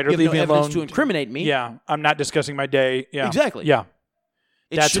anything. Right, or you have leave no me evidence alone to incriminate me. Yeah, I'm not discussing my day. Yeah. Exactly. Yeah.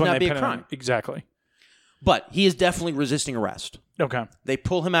 It should not be a crime. Exactly. But he is definitely resisting arrest. Okay. They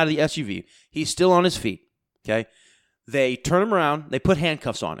pull him out of the SUV. He's still on his feet. Okay. They turn him around. They put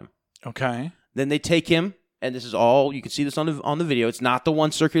handcuffs on him. Okay. Then they take him, and this is all you can see this on the video. It's not the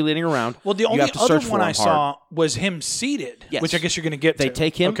one circulating around. Well, the only other one I saw was him seated, which I guess you're going to get to. They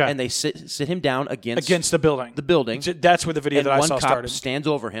take him and they sit him down against the building. The building. That's where the video that I saw started. One cop stands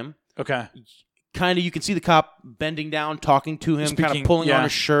over him. Okay. Kind of, you can see the cop bending down, talking to him, kind of pulling on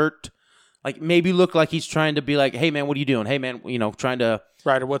his shirt. Like, maybe look like he's trying to be like, hey, man, what are you doing? Hey, man, trying to...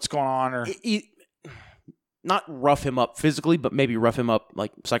 Right, or what's going on, or... Not rough him up physically, but maybe rough him up,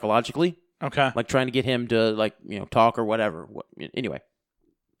 like, psychologically. Okay. Like, trying to get him to, like, talk or whatever. Anyway.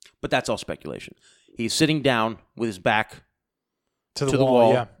 But that's all speculation. He's sitting down with his back to the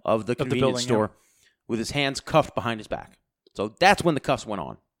wall of the convenience store with his hands cuffed behind his back. So that's when the cuffs went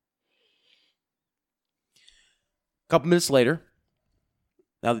on. couple minutes later,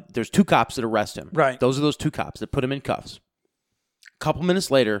 now there's 2 cops that arrest him. Right. Those are those 2 cops that put him in cuffs. A couple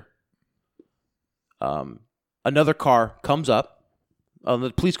minutes later, another car comes up.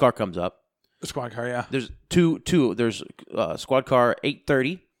 The police car comes up. The squad car, yeah. There's two. There's squad car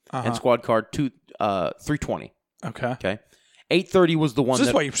 830 and squad car 320. Okay. Okay. 830 was the one. So this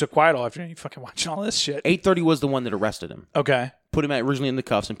is why you're so quiet all afternoon. You fucking watching all this shit. 830 was the one that arrested him. Okay. Put him originally in the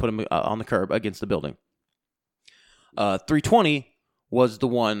cuffs and put him on the curb against the building. 320 was the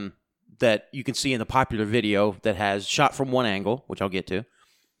one that you can see in the popular video that has shot from one angle, which I'll get to,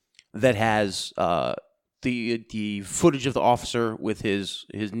 that has the footage of the officer with his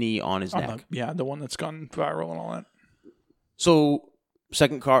knee on his neck. The one that's gone viral and all that. So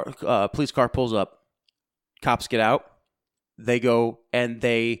second car, police car pulls up. Cops get out. They go and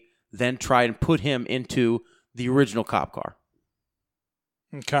they then try and put him into the original cop car.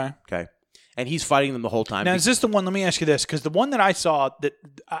 Okay. Okay. And he's fighting them the whole time. Now, is this the one? Let me ask you this, because the one that I saw that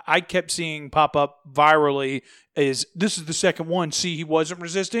I kept seeing pop up virally is this is the second one. See, he wasn't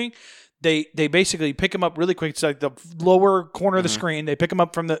resisting. They basically pick him up really quick. It's like the lower corner of the screen. They pick him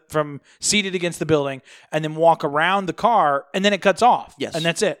up from seated against the building and then walk around the car, and then it cuts off. Yes. And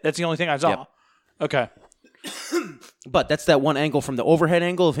that's it. That's the only thing I saw. Yep. Okay. But that's that one angle from the overhead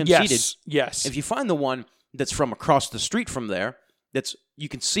angle of him seated. Yes. If you find the one that's from across the street from there, you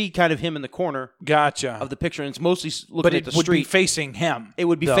can see kind of him in the corner Gotcha. of the picture, and it's mostly looking But at it the would street. be facing him. It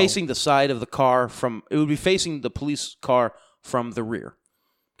would be though. facing the side of the car it would be facing the police car from the rear.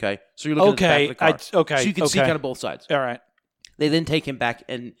 Okay? So you're looking at the back of the car. Okay. So you can see kind of both sides. All right. They then take him back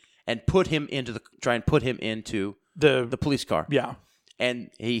and put him into the police car. Yeah.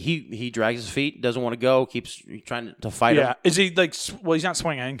 And he drags his feet, doesn't want to go, keeps trying to fight him. Yeah. Is he like? Well, he's not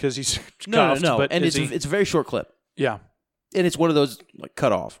swinging because he's No. cuffed, But and is it's a very short clip. Yeah. And it's one of those like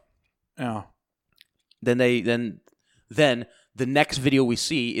cut off. Yeah. Then the next video we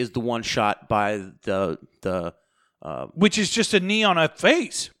see is the one shot by the Which is just a knee on a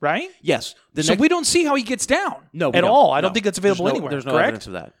face, right? yes. So we don't see how he gets down. No, we at don't. all. I No. don't think that's available anywhere. There's no correct? evidence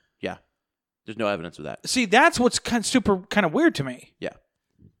of that. Yeah. There's no evidence of that. See, that's what's kind of weird to me. Yeah.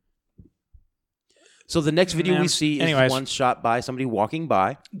 So the next video Yeah. we see is Anyways. the one shot by somebody walking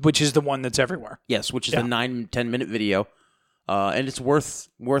by. Which is the one that's everywhere. Yes, which is Yeah. the 9-10 minute video. And it's worth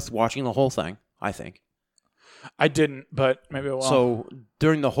watching the whole thing, I think. I didn't, but maybe I will. So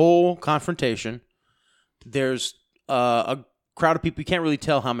during the whole confrontation, there's a crowd of people. You can't really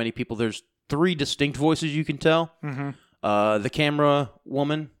tell how many people. There's 3 distinct voices you can tell. The camera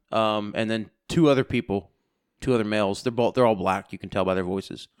woman, and then 2 other people, 2 other males. They're all black. You can tell by their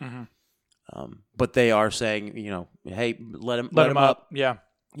voices. But they are saying, hey, let him up. Yeah.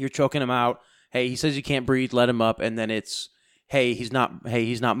 You're choking him out. Hey, he says he can't breathe. Let him up. And then it's, hey, he's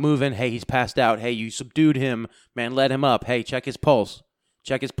not moving. Hey, he's passed out. Hey, you subdued him. Man, let him up. Hey, check his pulse.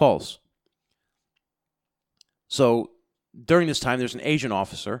 Check his pulse. So during this time, there's an Asian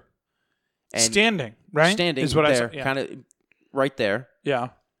officer. And Standing, right? Standing is what there, I saw. Yeah. kind of right there. Yeah.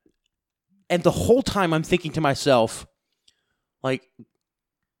 And the whole time I'm thinking to myself, like,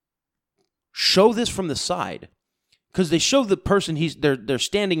 show this from the side. Because they show the person they're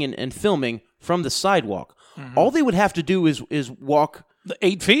standing and filming from the sidewalk. All they would have to do is walk The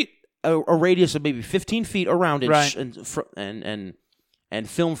 8 feet. a radius of maybe 15 feet around it Right. and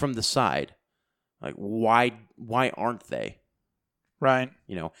film from the side. Like, why aren't they? Right.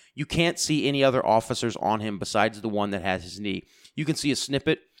 You can't see any other officers on him besides the one that has his knee. You can see a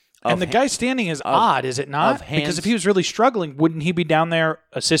snippet of And the guy standing is odd, is it not? of hands- Because if he was really struggling, wouldn't he be down there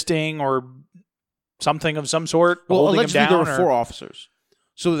assisting or something of some sort? Well, holding him allegedly down, there were or- 4 officers.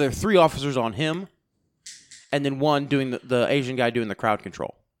 So there are 3 officers on him, and then one doing the Asian guy doing the crowd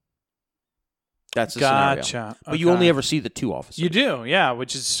control. That's the scenario. Gotcha. But you Okay. only ever see the 2 officers. You do, yeah,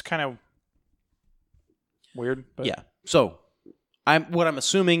 which is kind of weird. But Yeah. So what I'm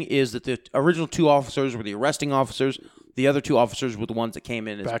assuming is that the original 2 officers were the arresting officers. The other 2 officers were the ones that came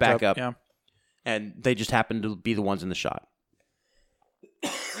in as backup. Yeah. And they just happened to be the ones in the shot.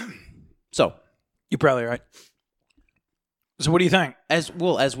 So You're probably right. So what do you think? as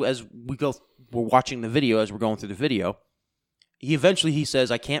we're watching the video, as we're going through the video, he says,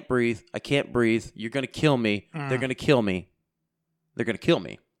 I can't breathe. You're going to kill me. They're going to kill me. They're going to kill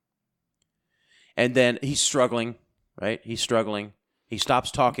me. And then he's struggling, right? He's struggling. He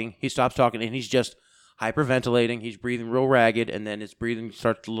stops talking, and he's just hyperventilating. He's breathing real ragged, and then his breathing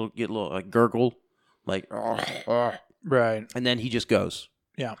starts to get a little like gurgle, like, Right. and then he just goes.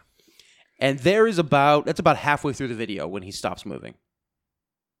 Yeah. And that's about halfway through the video when he stops moving.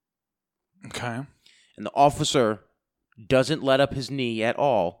 Okay. And the officer doesn't let up his knee at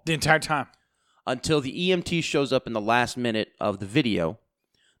all The entire time. until the EMT shows up in the last minute of the video.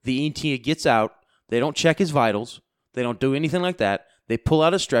 The EMT gets out. They don't check his vitals. They don't do anything like that. They pull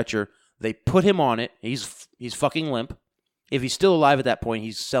out a stretcher. They put him on it. He's fucking limp. If he's still alive at that point,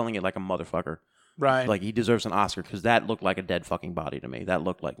 he's selling it like a motherfucker. Right. Like, he deserves an Oscar because that looked like a dead fucking body to me. That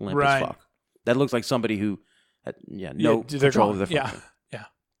looked like limp Right. as fuck. That looks like somebody who had no they're control gone. of their Yeah. function. Yeah.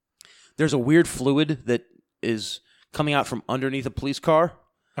 There's a weird fluid that is coming out from underneath a police car.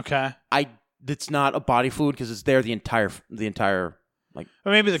 Okay. It's not a body fluid because it's there the entire like.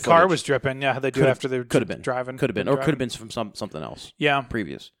 Or maybe the car footage. was dripping. Yeah, how they do Could've- after they're could have been driving. Could have been, or could have been from something else. Yeah.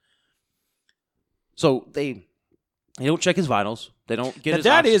 Previous. So they don't check his vitals. They don't get Now, his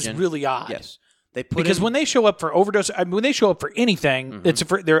that oxygen. is really odd. Yes. They put Because him, when they show up for overdose, when they show up for anything, it's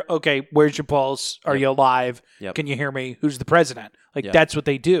for they're okay. Where's your pulse? Are you alive? Yep. Can you hear me? Who's the president? Like Yep. that's what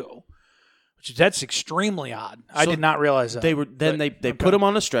they do. That's extremely odd. I So did not realize that. they were then they okay. put him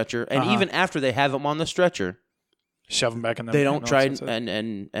on a stretcher, and Uh-huh. even after they have him on the stretcher, shove him back in the. they don't try ambulance, that's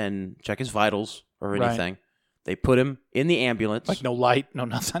it. and check his vitals or Right. anything. They put him in the ambulance. Like no light, no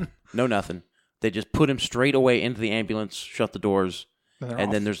nothing. No nothing. They just put him straight away into the ambulance, shut the doors, They're and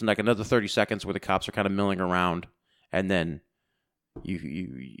off. then there's like another 30 seconds where the cops are kind of milling around, and then I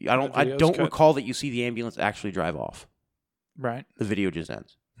video's don't cut. recall that you see the ambulance actually drive off. Right. The video just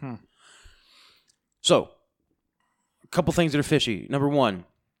ends. Hmm. So, a couple things that are fishy. Number one,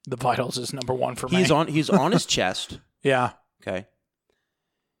 The vitals is number one for me. he's on his chest. Yeah. Okay.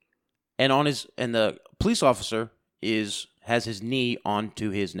 And the police officer has his knee onto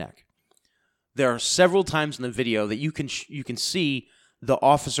his neck. There are several times in the video that you can see the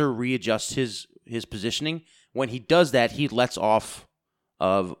officer readjust his positioning. When he does that, he lets off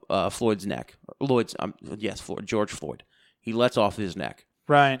of Floyd's neck. George Floyd. He lets off his neck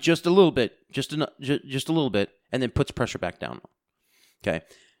Right. just a little bit, just a little bit, and then puts pressure back down. Okay.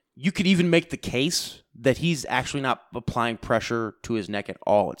 You could even make the case that he's actually not applying pressure to his neck at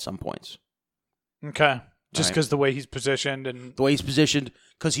all at some points. Okay. Just Right. because the way he's positioned and The way he's positioned,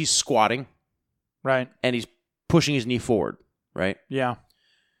 because he's squatting right. and he's pushing his knee forward, right? Yeah.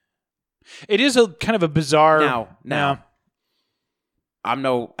 It is a kind of a bizarre. Now, Yeah. I'm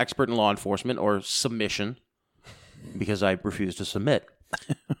no expert in law enforcement or submission because I refuse to submit.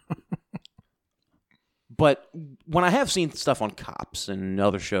 But when I have seen stuff on cops and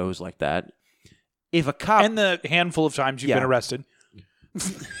other shows like that, if a cop... And the handful of times you've Yeah. been arrested.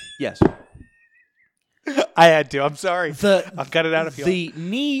 yes. I had to. I'm sorry. I'll cut it out if you want. The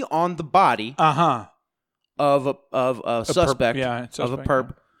knee on the body Uh-huh. of a suspect, yeah, of a suspect,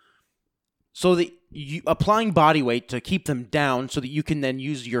 perp, so that you applying body weight to keep them down so that you can then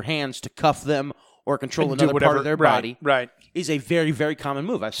use your hands to cuff them or control And do another part whatever- of their right, body Right. is a very, very common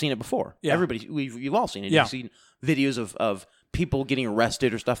move. I've seen it before. Yeah. You've all seen it. Yeah. You've seen videos of people getting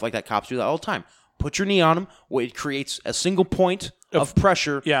arrested or stuff like that. Cops do that all the time. Put your knee on them. Well, it creates a single point of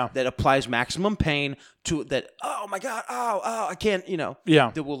pressure Yeah. that applies maximum pain to that. Oh my God! Oh! I can't.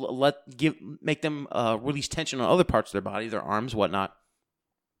 Yeah. That will make them release tension on other parts of their body, their arms, whatnot.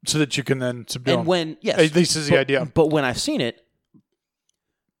 So that you can then subdue And him. when yes, At least is the idea. But when I've seen it,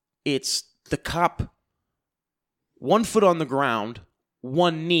 it's the cop, 1 foot on the ground,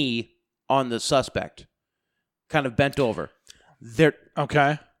 one knee on the suspect, kind of bent over. They're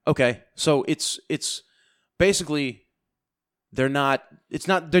Okay. okay. So it's basically they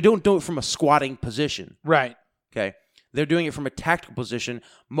don't do it from a squatting position. Right. Okay. They're doing it from a tactical position,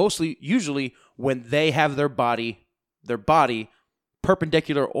 usually when they have their body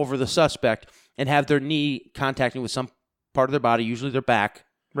perpendicular over the suspect and have their knee contacting with some part of their body, usually their back.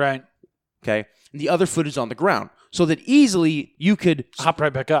 Right. Okay. And the other foot is on the ground. So that easily you could Hop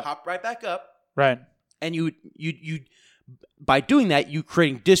right back up. hop right back up, Right. and you by doing that, you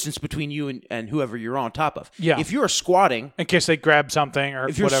creating distance between you and whoever you're on top of. Yeah. If you're squatting, In case they grab something or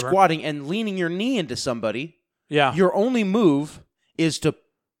if you're whatever. squatting and leaning your knee into somebody, Yeah. your only move is to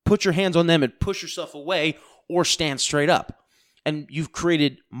put your hands on them and push yourself away or stand straight up. And you've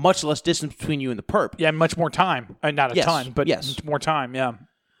created much less distance between you and the perp. Yeah, much more time. Not a Yes, ton, but yes. more time, yeah.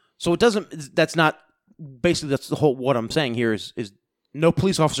 So that's the whole, what I'm saying here is no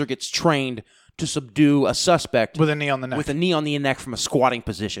police officer gets trained to subdue a suspect With a knee on the neck. with a knee on the neck from a squatting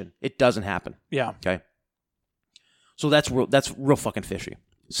position. It doesn't happen. yeah. Okay. So that's real fucking fishy.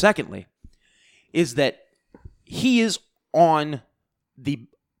 Secondly, is that he is on the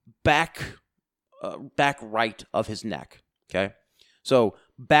back right of his neck. Okay. So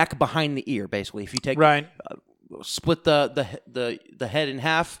back behind the ear, basically. If you take Right. split the head in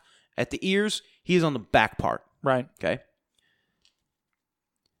half at the ears, he's on the back part. Right. Okay.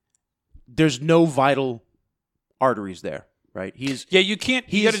 There's no vital arteries there. right? You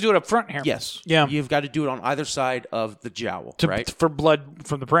can't. You got to do it up front here. Yes. Yeah. You've got to do it on either side of the jowl, right? For blood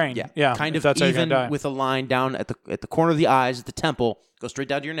from the brain. Yeah. Yeah. Kind if of that's how you're even gonna die. with a line down at the corner of the eyes, at the temple, go straight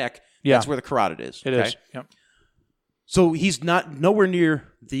down to your neck. Yeah. That's where the carotid is. It is. Yep. So he's nowhere near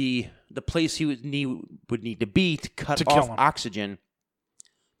the place he would need to be to cut To kill off him. oxygen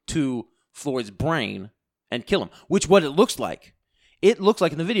to Floyd's brain and kill him, which what it looks like. It looks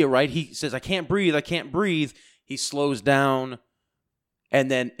like in the video, right? He says, I can't breathe. He slows down, and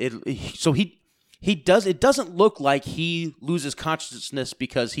then it doesn't look like he loses consciousness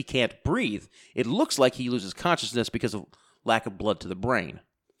because he can't breathe. It looks like he loses consciousness because of lack of blood to the brain.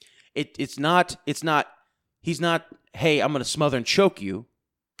 He's not, hey, I'm going to smother and choke you.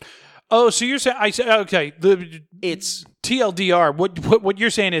 Oh, so you're saying okay? It's TLDR. What you're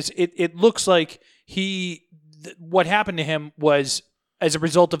saying is it looks like what happened to him was as a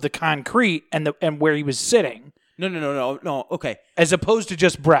result of the concrete and where he was sitting. No. Okay, as opposed to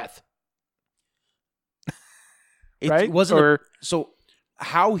just breath. It right? wasn't so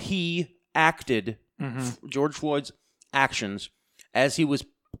how he acted. Mm-hmm. George Floyd's actions as he was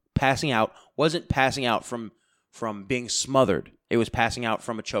passing out wasn't passing out from being smothered. It was passing out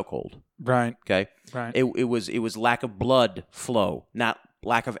from a chokehold. Right. Okay. Right. It was lack of blood flow, not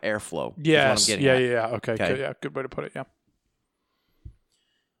lack of airflow. Yes. Is what I'm getting at. Yeah. Okay. Okay. Good, yeah. Good way to put it. Yeah.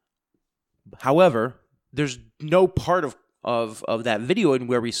 However, there's no part of that video in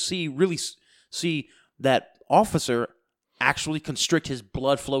where we really see that officer actually constrict his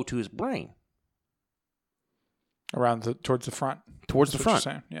blood flow to his brain. Towards the front. Towards That's the what front.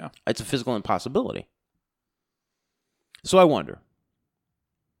 you're saying. Yeah. It's a physical impossibility. So I wonder.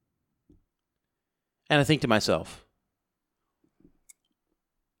 And I think to myself,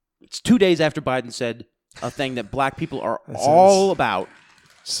 it's 2 days after Biden said a thing that black people are all about.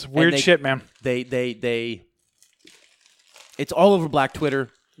 It's weird shit, man. It's all over black Twitter.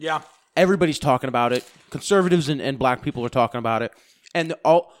 Yeah. Everybody's talking about it. Conservatives and black people are talking about it. And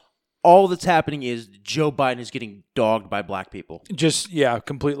all that's happening is Joe Biden is getting dogged by black people. Just,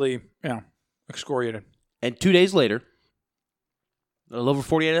 completely, excoriated. And 2 days later, a little over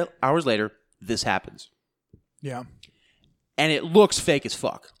 48 hours later, this happens. Yeah. And it looks fake as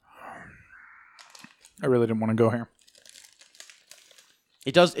fuck. I really didn't want to go here.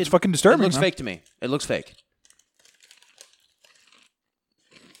 It does. It's fucking disturbing. It looks huh? fake to me. It looks fake.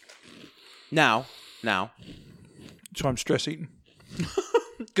 Now. So I'm stress eating.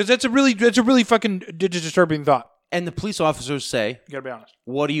 Because that's a really fucking disturbing thought. And the police officers say, You gotta be honest.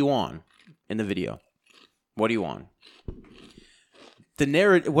 "What are you on?" in the video. What are you on? The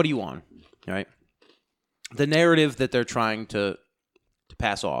narrative. What are you on? All right. The narrative that they're trying to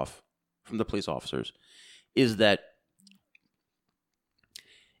pass off from the police officers is that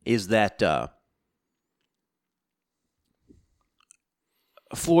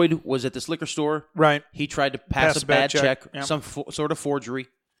Floyd was at this liquor store. Right. He tried to pass a bad check, Yep. some sort of forgery.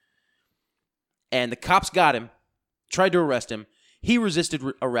 And the cops got him, tried to arrest him. He resisted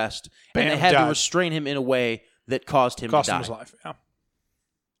arrest, Bam, and they had died. to restrain him in a way that caused him to die. his life. Yeah.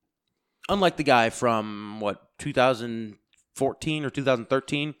 Unlike the guy from, 2014 or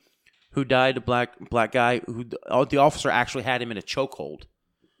 2013, who died, a black guy, who the officer actually had him in a chokehold,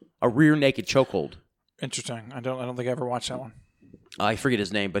 a rear naked chokehold. Interesting. I don't think I ever watched that one. I forget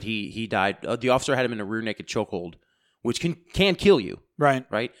his name, but he died. The officer had him in a rear naked chokehold, which can kill you. Right.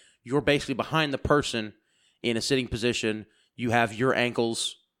 Right? You're basically behind the person in a sitting position. You have your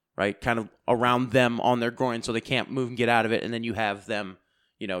ankles, right, kind of around them on their groin so they can't move and get out of it. And then you have them,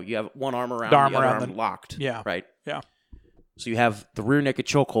 you have one arm around the other arm locked. Yeah. Right? Yeah. So you have the rear naked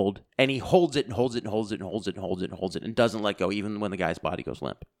chokehold, and he holds it and holds it and holds it and holds it and holds it and holds it and doesn't let go even when the guy's body goes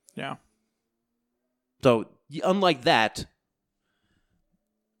limp. Yeah. So unlike that,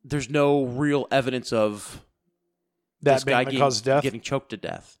 there's no real evidence of That being the cause of death? getting choked to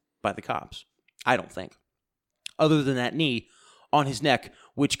death by the cops. I don't think. Other than that knee on his neck,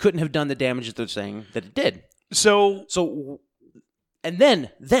 which couldn't have done the damage that they're saying that it did. So and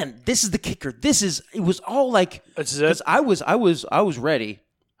then this is the kicker. It was all like, This is it? because I was ready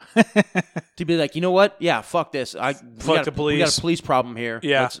to be like, you know what? Yeah, fuck this. Fuck the police. We got a police problem here.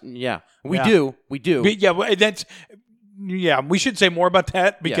 Yeah. We Yeah. do. We do. Yeah, well, we should say more about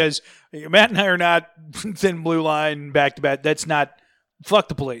that because Matt and I are not thin blue line back to back. That's not fuck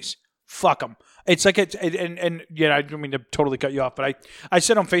the police. Fuck them. It's like I don't mean to totally cut you off, but I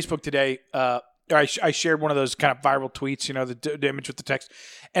said on Facebook today, I shared one of those kind of viral tweets, the image with the text,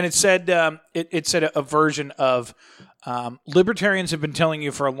 and it said it said a version of libertarians have been telling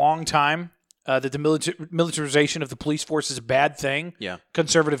you for a long time that the militarization of the police force is a bad thing. Yeah.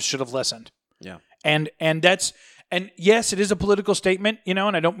 Conservatives should have listened. Yeah. And that's And yes, it is a political statement, and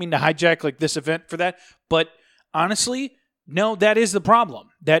I don't mean to hijack like this event for that, but honestly, no, that is the problem.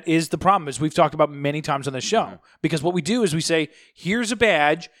 That is the problem, as we've talked about many times on the show. Because what we do is we say, here's a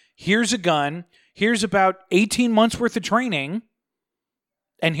badge, here's a gun, here's about 18 months worth of training,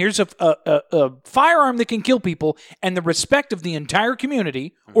 and here's a firearm that can kill people, and the respect of the entire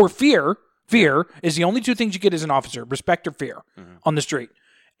community, or fear. Fear is the only two things you get as an officer, respect or fear on the street.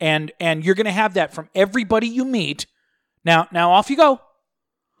 And you're going to have that from everybody you meet. Now off you go.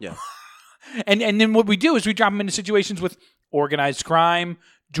 Yeah. And then what we do is we drop them into situations with organized crime,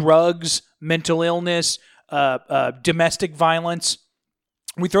 drugs, mental illness, domestic violence.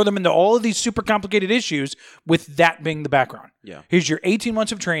 We throw them into all of these super complicated issues with that being the background. Yeah. Here's your 18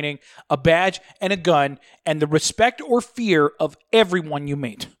 months of training, a badge, and a gun, and the respect or fear of everyone you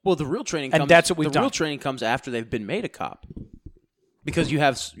meet. Well, the real training And comes, that's what we've the done. real training comes after they've been made a cop, because you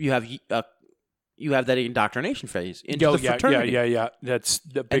have that indoctrination phase into the fraternity. Yeah. That's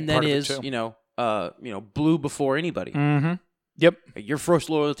the big And then part is of it too. blue before anybody. Mm-hmm. Yep. Your first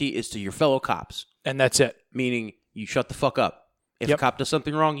loyalty is to your fellow cops, And that's it. meaning you shut the fuck up. If Yep. a cop does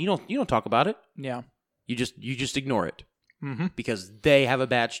something wrong, you don't talk about it. Yeah. You just ignore it, Mm-hmm. because they have a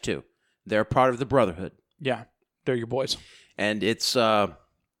badge too. They're part of the brotherhood, Yeah. They're your boys. and it's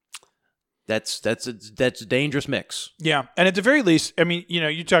that's a dangerous mix. Yeah. And at the very least, I mean,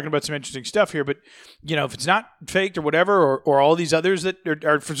 you're talking about some interesting stuff here, but, if it's not faked or whatever, or all these others that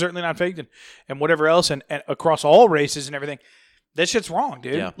are certainly not faked and whatever else, and across all races and everything, that shit's wrong,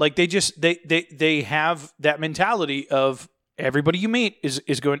 dude. Yeah. Like they have that mentality of everybody you meet is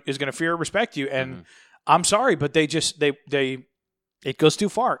going to fear or respect you. And I'm sorry, but they it goes too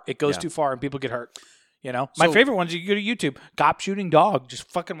far. It goes Yeah. too far and people get hurt. My So- favorite ones, you go to YouTube, cop shooting dog, just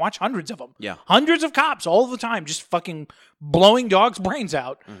fucking watch hundreds of them. Yeah. Hundreds of cops all the time, just fucking blowing dogs' brains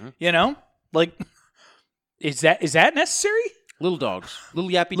out. Like, is that necessary? Little dogs, little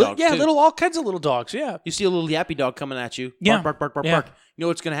yappy dogs. Yeah, too. all kinds of little dogs. Yeah. You see a little yappy dog coming at you. Yeah. Bark, bark, bark, bark, Yeah. bark. You know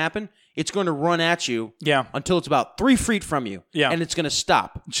what's going to happen? It's going to run at you. Yeah. Until it's about 3 feet from you. Yeah. And it's going to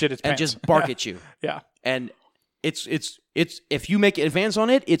stop. Shit its and pants. just bark at you. Yeah. And it's if you make an advance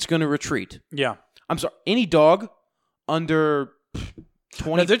on it, it's going to retreat. Yeah. I'm sorry. Any dog under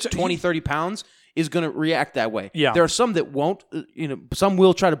 20, No, there's- 30 pounds is going to react that way. Yeah. There are some that won't. Some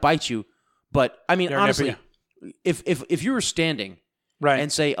will try to bite you. But, I mean, They're honestly, never- if you were standing Right.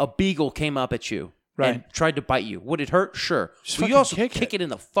 and say a beagle came up at you and Right. tried to bite you, would it hurt? Sure. Just But you fucking also kick kick it in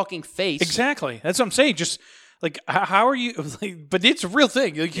the fucking face. Exactly. That's what I'm saying. Just like, how are you? Like, but it's a real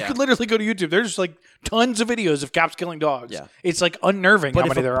thing. Like, you Yeah. could literally go to YouTube. There's like tons of videos of cops killing dogs. Yeah. It's like unnerving how But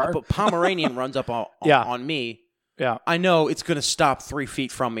if many there are. a Pomeranian runs up on, Yeah. on me, Yeah. I know it's going to stop 3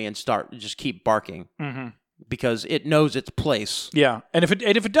 feet from me and just keep barking because it knows its place. Yeah. And if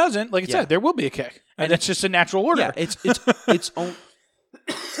it doesn't, like I Yeah. said, there will be a kick. And that's just a natural order. Yeah, it's own.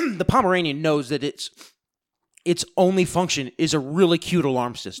 The Pomeranian knows that its only function is a really cute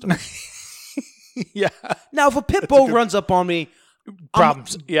alarm system. Yeah. Now, if a pit bull runs up on me,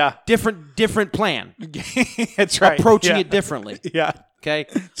 Problems. Yeah. different plan. That's right. Approaching Yeah. it differently. Yeah. Okay,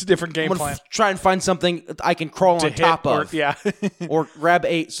 It's a different game I'm gonna plan. try and find something that I can crawl To on hit top or- of. yeah. Or grab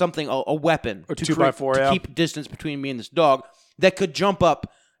a weapon Or to 2x4, to yeah. keep distance between me and this dog that could jump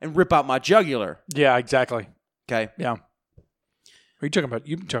up and rip out my jugular. Yeah, exactly. Okay, Yeah. Are you talking about?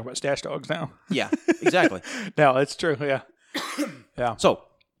 You've been talking about stash dogs now. yeah, exactly. No, it's true. Yeah. Yeah. So,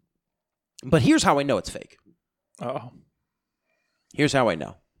 but here's how I know it's fake. Oh. Here's how I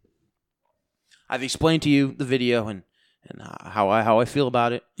know. I've explained to you the video and how I feel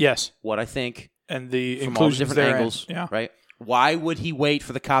about it, Yes. what I think And the from all the inclusions different therein. angles. Yeah. Right? Why would he wait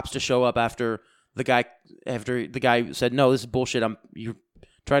for the cops to show up after the guy said, "No, this is bullshit. You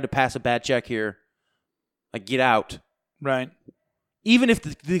tried to pass a bad check here. Like, get out." Right. Even if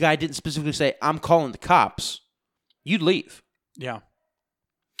the guy didn't specifically say, "I'm calling the cops," you'd leave. Yeah.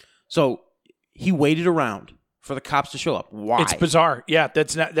 So he waited around for the cops to show up. Why? It's bizarre. Yeah.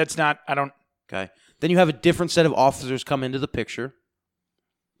 That's not, I don't, Okay. Then you have a different set of officers come into the picture,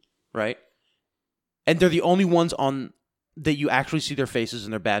 right? And they're the only ones that you actually see their faces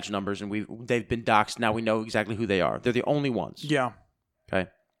and their badge numbers, and they've been doxxed. Now we know exactly who they are. They're the only ones. yeah. Okay.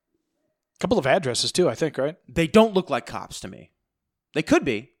 Couple of addresses too, I think, right? They don't look like cops to me. They could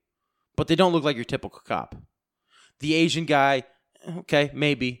be, but they don't look like your typical cop. The Asian guy, okay,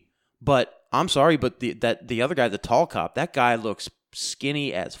 maybe, but I'm sorry, but the other guy, the tall cop, that guy looks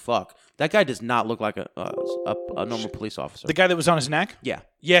skinny as fuck. That guy does not look like a normal police officer. The guy that was on his neck? Yeah.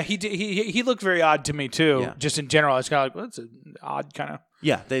 Yeah, he did. He looked very odd to me too. Yeah. Just in general, I was kind of like, well, that's an odd kind of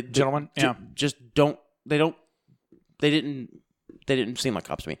Yeah, gentleman. Yeah. Just they didn't seem like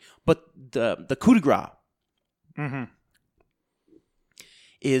cops to me. But the coup de grace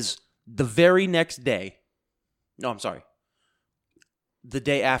is the very next day. No, I'm sorry. The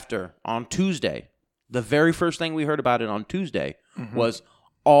day after, on Tuesday, the very first thing we heard about it on Tuesday was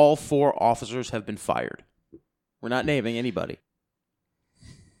all 4 officers have been fired. We're not naming anybody.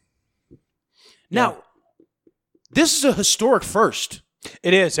 Now, this is a historic first.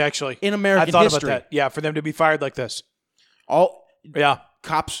 It is, actually. In American I thought history. about that. Yeah, for them to be fired like this. Yeah.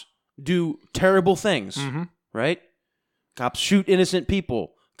 Cops do terrible things, right? Cops shoot innocent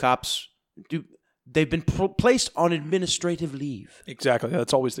people. Cops do... They've been placed on administrative leave. Exactly.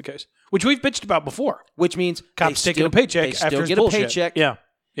 That's always the case. Which we've bitched about before. Which means cops taking a paycheck after get bullshit. a paycheck. Yeah.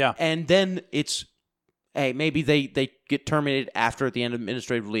 Yeah. And then it's, hey, maybe they get terminated after at the end of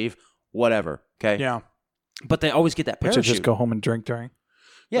administrative leave, whatever. Okay. Yeah. But they always get that parachute. Just go home and drink during.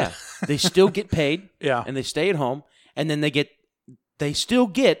 Yeah. They still get paid. Yeah. And they stay at home. And then they still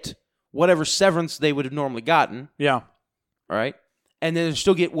get whatever severance they would have normally gotten. Yeah. All right. And then they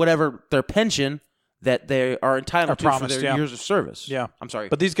still get whatever their pension that they are entitled to for their years of service. Yeah. I'm sorry.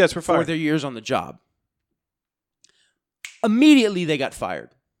 But these guys were fired. For their years on the job. Immediately they got fired.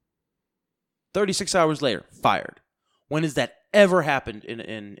 36 hours later, fired. When has that ever happened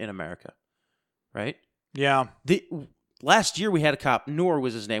in America? Right? Yeah. Last year we had a cop, Noor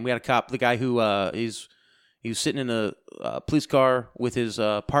was his name. We had a cop, the guy who he was sitting in a police car with his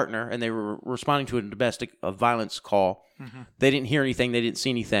partner, and they were responding to a domestic violence call. They didn't hear anything. They didn't see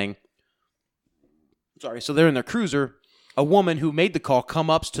anything. Sorry. So they're in their cruiser. A woman who made the call comes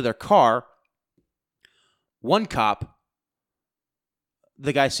up to their car. One cop,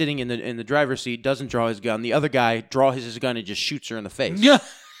 the guy sitting in the driver's seat, doesn't draw his gun. The other guy draws his gun and just shoots her in the face. Yeah.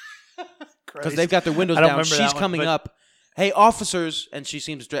 Because they've got their windows down. She's coming up. Hey, officers! And she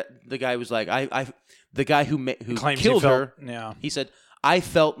seems. The guy was like, the guy who killed her. Yeah. He said, I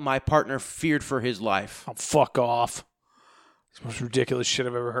felt my partner feared for his life. Oh, fuck off! It's the most ridiculous shit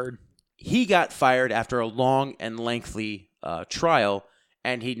I've ever heard. He got fired after a long and lengthy trial,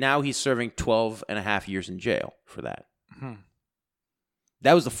 and he's serving 12 and a half years in jail for that.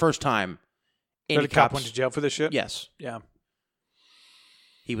 That was the first time any cop went to jail for this shit? Yes. Yeah.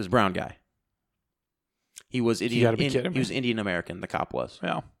 He was a brown guy. He was Indian. You gotta be kidding me. He was Indian American. The cop was.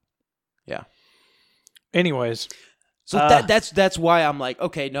 Yeah. Yeah. Anyways, so that's why I'm like,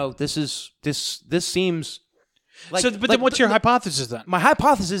 okay, no, this seems like. So, but then what's your hypothesis then? My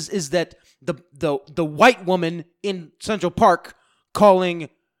hypothesis is that the white woman in Central Park calling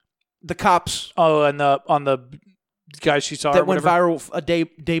the cops. Oh, and on the guy she saw that went viral a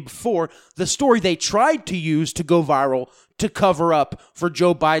day before, the story they tried to use to go viral to cover up for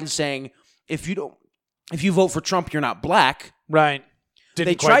Joe Biden saying, if you vote for Trump, you're not black. Right.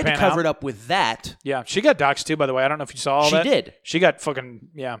 They tried to cover it up with that. Yeah. She got doxxed too, by the way. I don't know if you saw all that. She did. She got fucking,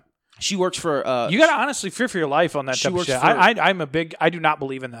 yeah. She works for... you got to honestly fear for your life on that type of shit. I do not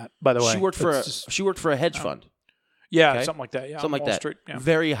believe in that, by the way. She worked for a hedge fund. Yeah, okay? something like that. Yeah, something like Wall that. Street, yeah.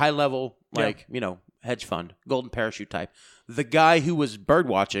 Very high level, hedge fund, golden parachute type. The guy who was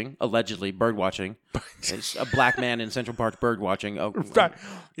allegedly birdwatching, is a black man in Central Park birdwatching. Oh,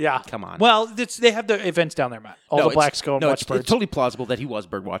 yeah. Come on. Well, they have the events down there, Matt. All the blacks go and watch birds. It's totally plausible that he was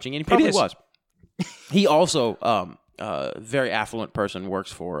birdwatching, and he probably was. He also, very affluent person, works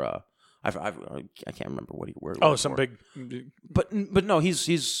for. I can't remember what he works. Oh, some for. big. But no, he's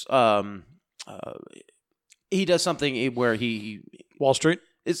he does something where he Wall Street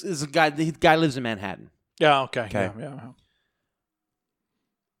is a guy. The guy lives in Manhattan. Yeah. Okay. Yeah.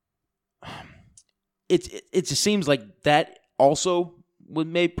 It just seems like that also was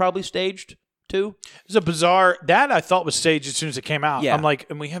probably staged too. It's a bizarre that I thought was staged as soon as it came out. Yeah. I'm like,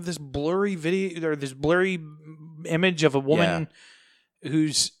 and we have this blurry video or this blurry image of a woman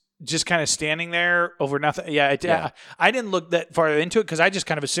who's just kind of standing there over nothing. Yeah. I didn't look that far into it because I just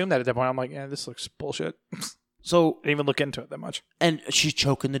kind of assumed that at that point. I'm like, yeah, this looks bullshit. So I didn't even look into it that much. And she's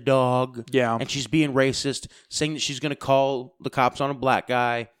choking the dog. Yeah. And she's being racist, saying that she's going to call the cops on a black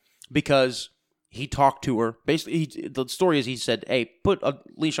guy because he talked to her. Basically, the story is he said, hey, put a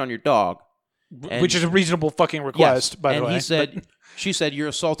leash on your dog. Which is a reasonable fucking request, by the way. And she said, you're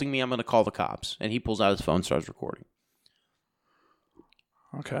assaulting me. I'm going to call the cops. And he pulls out his phone and starts recording.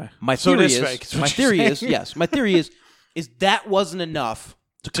 Okay. My theory is that wasn't enough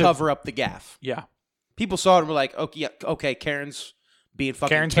to cover up the gaffe. Yeah. People saw it and were like, okay, Karen's being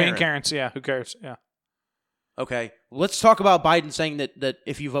fucking Karen. Being Karen's, yeah. Who cares? Yeah. Okay. Let's talk about Biden saying that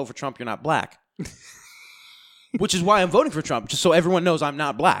if you vote for Trump, you're not black. Which is why I'm voting for Trump, just so everyone knows I'm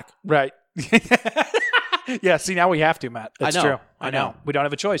not black. Right. Yeah, see, now we have to, Matt. That's true. I know. We don't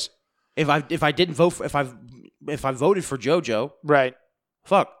have a choice. If I didn't vote for, if I voted for JoJo, right,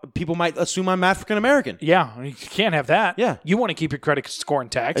 fuck, people might assume I'm African American. Yeah, you can't have that. Yeah. You want to keep your credit score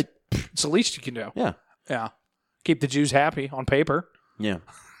intact. It's the least you can do. Yeah. Yeah. Keep the Jews happy on paper. Yeah.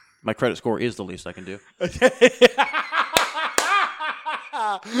 My credit score is the least I can do.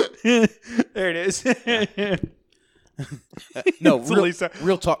 There it is. No, It's the least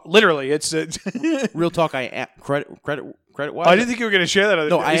real talk. Literally, it's. Real talk. I am credit wise. I didn't think you were going to share that.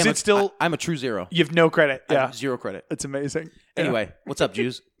 No, I is am. it still? I'm a true zero. You have no credit. I Yeah, have zero credit. it's amazing. Anyway, what's up,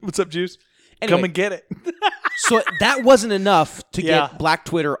 Jews? What's up, Jews? Anyway. Come and get it. So that wasn't enough to Yeah. get Black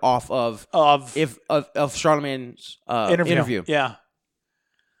Twitter off of Charlemagne's interview. Yeah,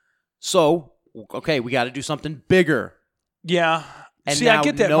 So we got to do something bigger. yeah. And See, now I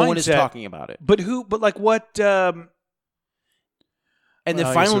get that no mindset. one is talking about it. But who? But like what? And the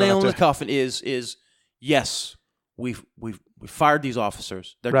Well, I guess final we don't nail in have the to- coffin is yes, we've fired these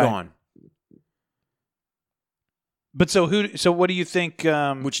officers. They're Right. gone, But so who? So what do you think?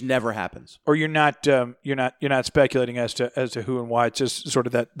 which never happens. Or you're not speculating as to who and why. It's just sort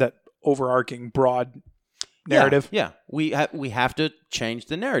of that overarching broad narrative. Yeah. We have to change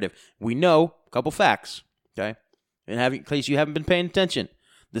the narrative. We know a couple facts. Okay, and in case you haven't been paying attention,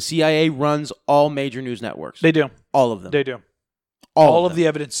 the CIA runs all major news networks. They do. All of them. They do. all All of of them. the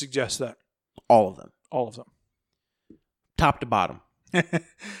evidence suggests that. All of them, All of them. top to bottom.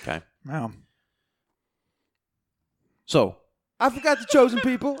 Okay. Wow. So I forgot the chosen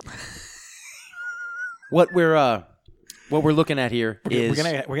people. What we're looking at here is We're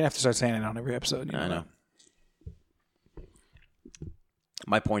gonna have to start saying it on every episode. You I know. know.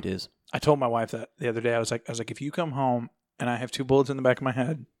 My point is, I told my wife that the other day. I was like, if you come home and I have two bullets in the back of my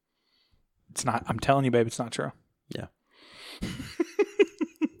head, it's not. I'm telling you, babe, it's not true. yeah,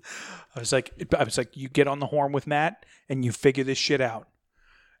 I was like, you get on the horn with Matt and you figure this shit out.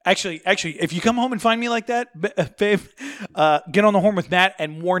 Actually, if you come home and find me like that, babe, get on the horn with Matt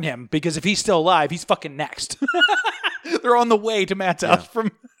and warn him, because if he's still alive, he's fucking next. They're on the way to Matt's house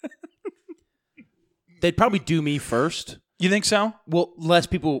from. they'd probably do me first. You think so? Well, less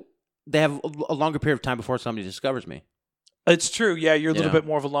people. They have a longer period of time before somebody discovers me. It's true. Yeah, you're a little Yeah. bit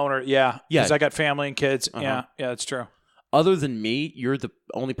more of a loner. Yeah, Yeah. because I got family and kids. Uh-huh. Yeah, that's true. Other than me, you're the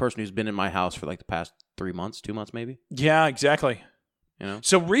only person who's been in my house for like the past 3 months, 2 months, maybe. Yeah, exactly. You know.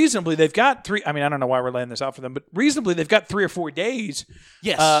 So reasonably, they've got three. I mean, I don't know why we're laying this out for them, but reasonably, they've got 3 or 4 days.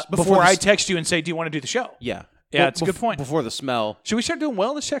 Yes. Before I text you and say, "Do you want to do the show?" Yeah. Yeah, it's a good point. Before the smell. Should we start doing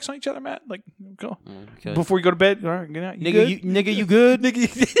wellness checks on each other, Matt? Like, go Okay. before you go to bed. All right, good night. Nigga, you good?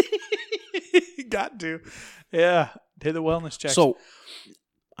 Nigga, you got to. Yeah, do the wellness checks. So,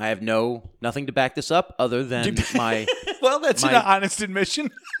 I have nothing to back this up other than my. well, that's an honest admission.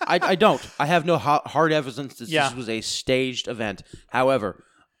 I don't. I have no hard evidence that Yeah. this was a staged event. However,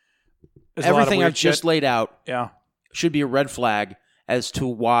 There's a lot of everything weird I've just shit. laid out Yeah. should be a red flag as to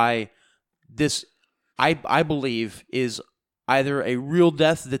why this, I believe, is either a real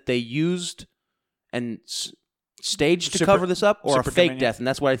death that they used and staged to Super- cover this up, or a Super fake Dominion. death, and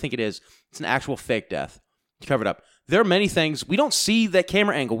that's what I think it is. It's an actual fake death to cover it up. There are many things we don't see that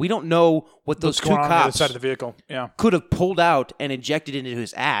camera angle. We don't know what those What's two going on the other cops side of the vehicle? Yeah. could have pulled out and injected into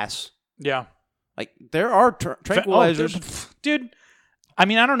his ass. Yeah. Like there are tranquilizers. Dude. I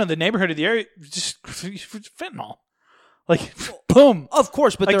mean, I don't know the neighborhood of the area. Just fentanyl. Like, boom. Of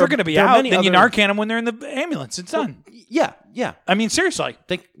course, but Like, they're going to be there are out. many Then you other- Narcan them when they're in the ambulance. It's done. Yeah. I mean, seriously.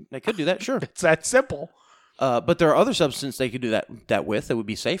 They could do that, sure. It's that simple. But there are other substances they could do that with that would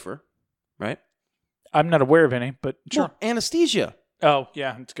be safer, right? I'm not aware of any, but sure. Well, anesthesia. Oh,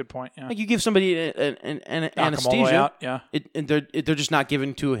 yeah. That's a good point. Yeah. Like you give somebody an Knock 'em all the way anesthesia, out. Yeah. and they're just not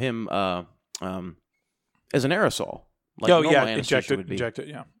giving to him as an aerosol. Like Oh, normal yeah. anesthesia would be. Inject it.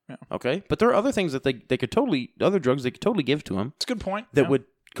 Yeah. Yeah. Okay, but there are other things that they could totally, other drugs they could totally give to him It's a good point. that yeah. would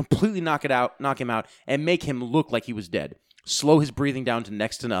completely knock him out, and make him look like he was dead. Slow his breathing down to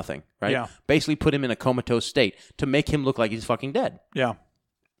next to nothing, right? Yeah. Basically put him in a comatose state to make him look like he's fucking dead. Yeah.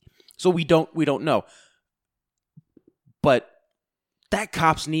 So we don't know. But that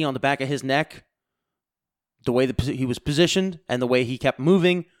cop's knee on the back of his neck, the way he was positioned and the way he kept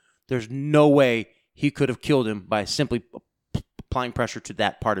moving, there's no way he could have killed him by simply applying pressure to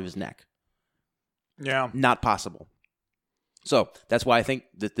that part of his neck. Yeah. Not possible. So that's why I think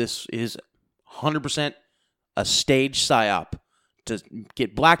that this is 100% a stage psyop to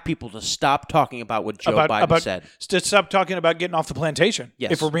get black people to stop talking about what Joe Biden said. To stop talking about getting off the plantation.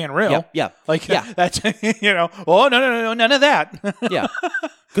 Yes. If we're being real. Yep, yeah. Like, Yeah. that's, oh, no, none of that. Yeah.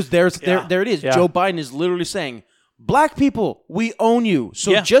 Because there it is. Yeah. Joe Biden is literally saying, black people, we own you.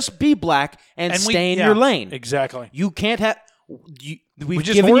 So Yeah. just be black and we- stay in yeah, your lane. Exactly. You can't have... We've Which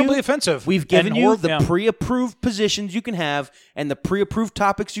is given horribly you, offensive. We've given and you the yeah. pre-approved positions you can have and the pre-approved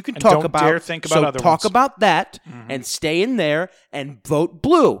topics you can And talk don't about. dare think about so other talk ones. about that and stay in there and vote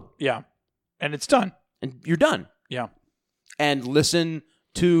blue. Yeah. And it's done. And you're done. Yeah. And listen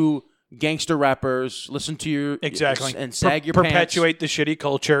to gangster rappers. Listen to your Exactly. and sag your pants. Perpetuate the shitty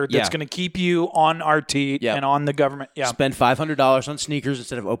culture that's Yeah. going to keep you on our teat Yeah. and on the government. Yeah. Spend $500 on sneakers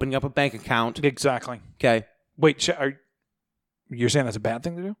instead of opening up a bank account. Exactly. Okay. Wait, you're saying that's a bad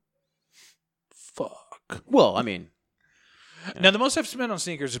thing to do? Fuck. Well, I mean, Now, the most I've spent on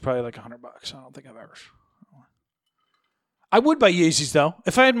sneakers is probably like $100. I don't think I've ever. I would buy Yeezys though.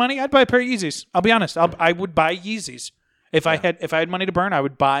 If I had money, I'd buy a pair of Yeezys. I'll be honest. I would buy Yeezys. If I had money to burn, I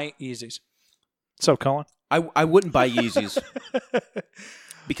would buy Yeezys. So, Colin, I wouldn't buy Yeezys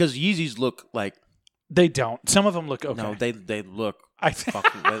because Yeezys look like they don't. Some of them look okay. no, they look I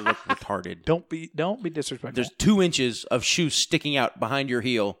fucking they look retarded. don't be disrespectful. There's 2 inches of shoe sticking out behind your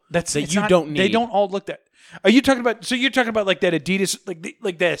heel It's that you not- don't need. They don't all look that. Are you talking about? So you're talking about like that Adidas,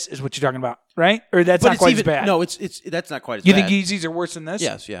 like this is what you're talking about, right? Or that's But not it's quite even, as bad. No, it's that's not quite as You bad. think Yeezys are worse than this?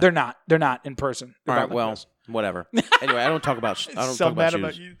 Yes, yeah. They're not. They're not in person. They're All not right, like well, this. whatever. Anyway, I don't talk about So mad shoes.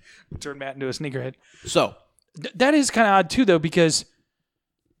 about you. Turn Matt into a sneakerhead. So That is kind of odd too, though, because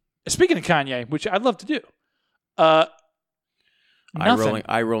speaking of Kanye, which I'd love to do, nothing,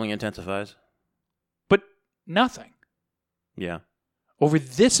 eye rolling intensifies. but nothing Yeah. over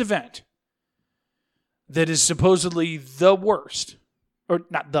this event that is supposedly the worst, or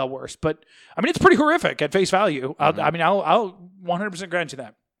not the worst, but I mean it's pretty horrific at face value. I'll 100% grant you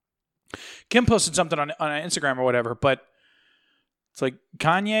that. Kim posted something on Instagram or whatever, but it's like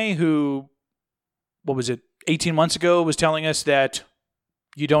Kanye, who, what was it, 18 months ago was telling us that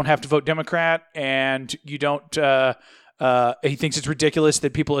you don't have to vote Democrat and you don't, he thinks it's ridiculous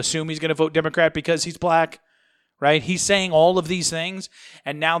that people assume he's going to vote Democrat because he's black, right? He's saying all of these things,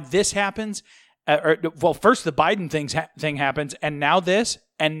 and now this happens. First the Biden thing happens, and now this,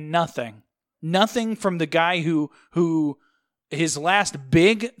 and nothing from the guy who his last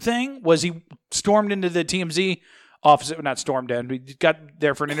big thing was he stormed into the TMZ office, not stormed in, he got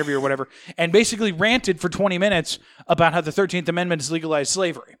there for an interview or whatever, and basically ranted for 20 minutes about how the 13th Amendment has legalized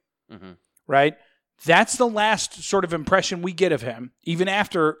slavery, right? That's the last sort of impression we get of him, even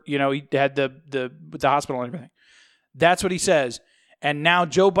after, he had the hospital and everything. That's what he says. And now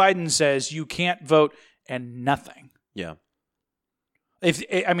Joe Biden says you can't vote and nothing. Yeah. I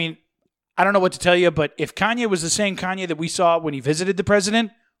don't know what to tell you, but if Kanye was the same Kanye that we saw when he visited the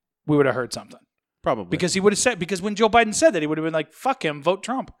president, we would have heard something. Probably. Because he would have said, because when Joe Biden said that, he would have been like, fuck him, vote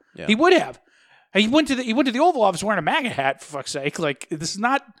Trump. Yeah. He would have. He went to the Oval Office wearing a MAGA hat, for fuck's sake. Like, this is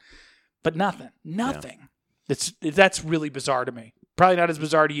not, but nothing. Yeah. That's really bizarre to me. Probably not as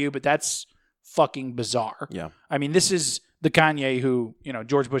bizarre to you, but that's fucking bizarre. Yeah. I mean, this is the Kanye who,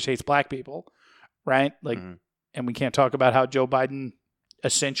 George Bush hates black people, right? Like, and we can't talk about how Joe Biden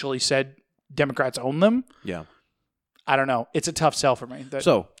essentially said Democrats own them. Yeah. I don't know. It's a tough sell for me.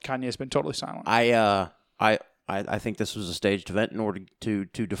 So Kanye's been totally silent. I think this was a staged event in order to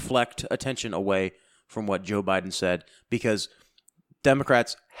deflect attention away from what Joe Biden said, because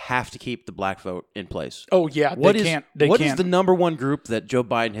Democrats have to keep the black vote in place. Oh yeah, What they is can't. They what can't. is the number one group that Joe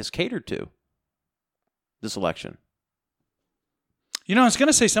Biden has catered to this election? I was going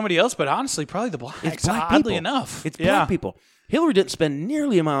to say somebody else, but honestly, probably the blacks. It's black oddly people. enough, It's yeah. black people. Hillary didn't spend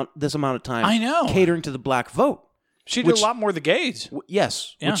nearly this amount of time I know. catering to the black vote. She did a lot more the gays.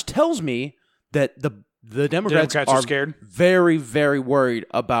 Yes, Yeah. which tells me that the Democrats are scared. very, very worried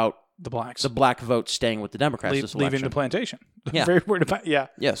about The blacks the black vote staying with the Democrats this election. leaving the plantation. Yeah. Very worried about. Yeah,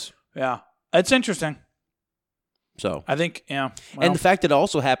 Yes. yeah. It's interesting. So, I think. Yeah, well, and the fact that it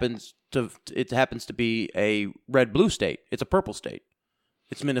also happens to be a red-blue state. It's a purple state.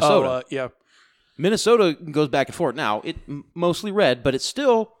 It's Minnesota. yeah. Minnesota goes back and forth. Now it mostly red, but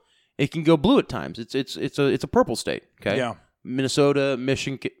it can go blue at times. It's a purple state. Okay. Yeah. Minnesota,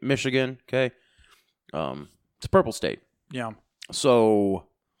 Michigan. Okay. It's a purple state. Yeah. So,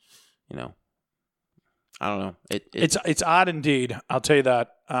 I don't know. It's odd indeed. I'll tell you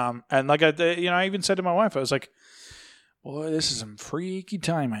that. And like I even said to my wife, I was like, "Boy, this is some freaky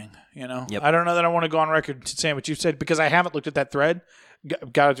timing." Yep. I don't know that I want to go on record saying what you said because I haven't looked at that thread.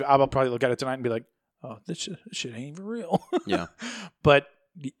 I'll probably look at it tonight and be like, "Oh, this shit ain't even real." Yeah. But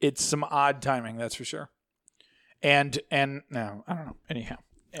it's some odd timing, that's for sure. And no, I don't know. Anyhow.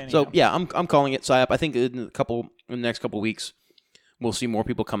 So yeah, I'm calling it PSYOP. I think in the next couple of weeks, we'll see more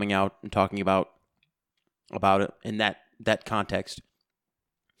people coming out and talking about it in that context.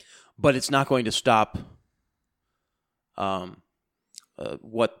 But it's not going to stop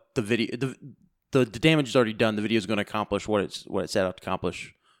what the the damage is already done. The video is going to accomplish what it set out to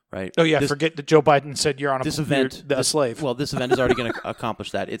accomplish, right? Oh yeah, forget that Joe Biden said you're on this event, a slave. Well, this event is already going to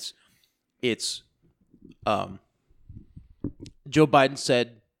accomplish that. Joe Biden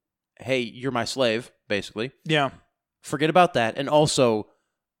said, "Hey, you're my slave," basically. Yeah. Forget about that, and also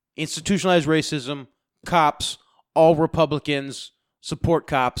institutionalized racism. Cops, all Republicans support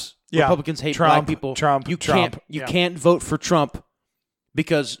cops. Yeah. Republicans hate Trump, black people. Trump. You can't vote for Trump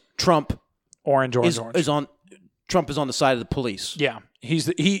because Trump Orange. Trump is on the side of the police. Yeah.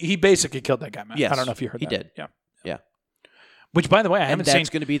 He basically killed that guy, man. Yes, I don't know if you heard he that. did. Yeah. Yeah. Which, by the way, I And haven't that's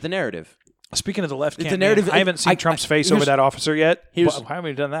seen. going to be the narrative. Speaking of the left, The narrative. I haven't seen Trump's face over that officer yet. Why haven't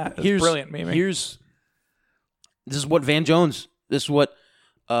we done that? That's brilliant, Mimi. This is what Van Jones. This is what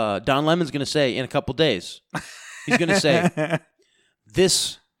Don Lemon's going to say in a couple days. He's going to say,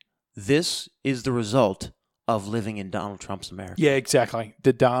 "This is the result of living in Donald Trump's America." Yeah, exactly.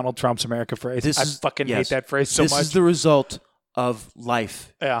 The Donald Trump's America phrase. I fucking hate that phrase so much. This is the result of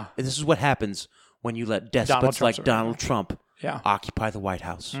life. Yeah. And this is what happens when you let Donald despots Trump's like America. Donald Trump occupy the White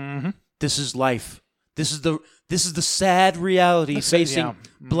House. Mm-hmm. This is life. This is the sad reality facing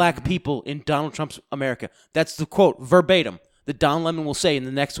black people in Donald Trump's America. That's the quote verbatim that Don Lemon will say in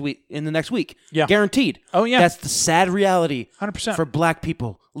the next week. Yeah. Guaranteed. Oh, yeah. That's the sad reality 100%. for black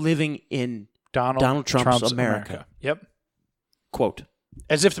people living in Donald Trump's America. Yep. Quote.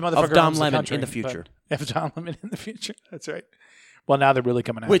 As if the motherfucker Of Don owns the Lemon country, in the future. If Don Lemon in the future. That's right. Well, now they're really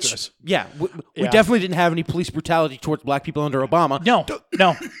coming after us. Yeah, we definitely didn't have any police brutality towards black people under Obama. No.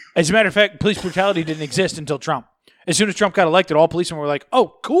 As a matter of fact, police brutality didn't exist until Trump. As soon as Trump got elected, all policemen were like,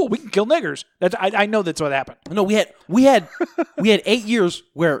 "Oh, cool, we can kill niggers." I know that's what happened. No, we had 8 years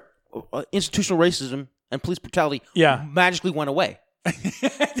where institutional racism and police brutality magically went away.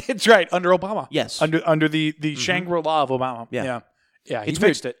 That's right, under Obama. Yes. Under the Shangri-La of Obama. Yeah. Yeah, he It's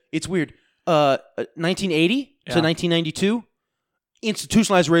fixed weird. it. It's weird. 1980 to 1992,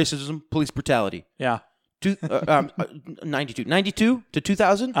 institutionalized racism, police brutality. Yeah. 92 to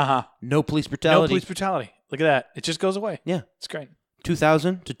 2000, no police brutality. No police brutality. Look at that. It just goes away. Yeah. It's great.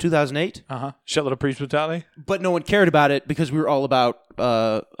 2000 to 2008. Shitload of police brutality. But no one cared about it because we were all about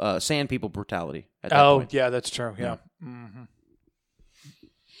sand people brutality at that point. Yeah, that's true. Yeah. Mm-hmm.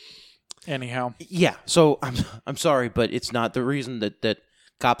 Anyhow. Yeah. So I'm sorry, but it's not the reason that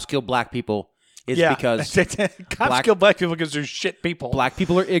cops kill black people. It's because cops kill black people because they're shit people. Black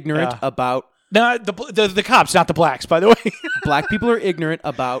people are ignorant about... No, the cops, not the blacks, by the way. Black people are ignorant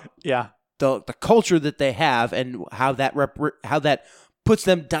about the culture that they have and how that puts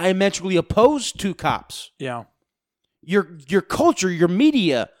them diametrically opposed to cops. Yeah. Your culture, your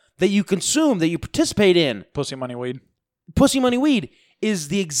media that you consume, that you participate in. Pussy, money, weed. Pussy, money, weed is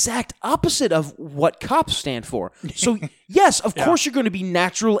the exact opposite of what cops stand for. So, yes, of course you're going to be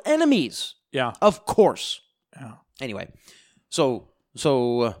natural enemies. Yeah. Of course. Yeah. Anyway, so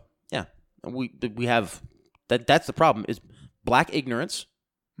we have that's the problem is black ignorance,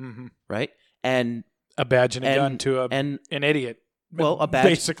 right? And a badge and a gun to an idiot. Well,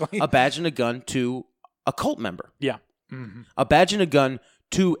 basically a badge and a gun to a cult member. Yeah. A badge and a gun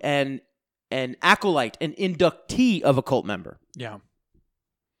to an acolyte, an inductee of a cult member. Yeah.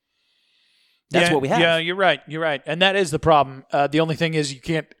 That's what we have. Yeah, you're right. And that is the problem. The only thing is you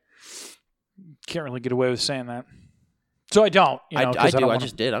can't really get away with saying that. So I don't. I do. I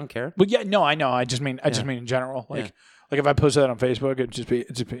just did. I don't care. But yeah, no, I know. I just mean in general. Like if I posted that on Facebook, it'd just be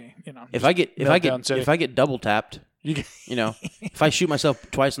if I get double tapped, if I shoot myself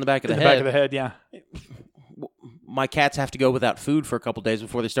twice in the back of the head. Back of the head, yeah. My cats have to go without food for a couple days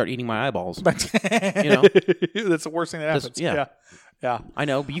before they start eating my eyeballs. That's the worst thing that happens. Yeah. I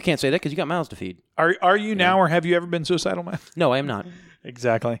know, but you can't say that because you got mouths to feed. Are you now, or have you ever been suicidal, man? No, I am not.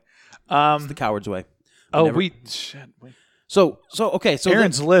 Exactly. It's the coward's way. So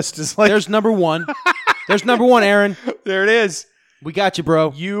Aaron's list is like there's number one. There's number one, Aaron. There it is. We got you,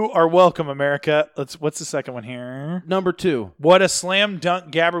 bro. You are welcome, America. What's the second one here? Number two. What a slam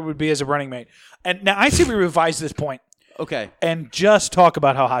dunk Gabbard would be as a running mate. And now I say we revise this point. Okay. And just talk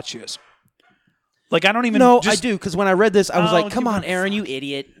about how hot she is. Like, I don't even know. I do, because when I read this, I was like, come on, me Aaron, you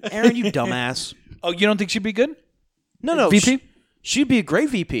idiot. Aaron, you dumbass. Oh, you don't think she'd be good? No. VP? She'd be a great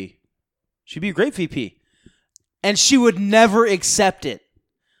VP. And she would never accept it.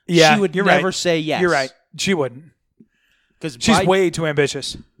 Yeah, she would never say yes. You're right. She wouldn't. Because she's way too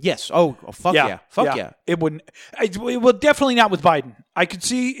ambitious. Yes. Oh, fuck yeah. Fuck yeah. It wouldn't. Well, definitely not with Biden. I could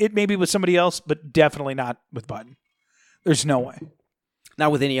see it maybe with somebody else, but definitely not with Biden. There's no way.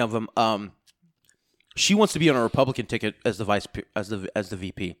 Not with any of them. She wants to be on a Republican ticket as the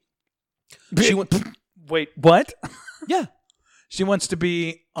VP. Wait, what? Yeah. She wants to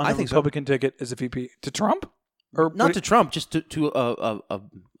be on I a think so. Republican ticket as a VP to Trump, or Not to Trump, just to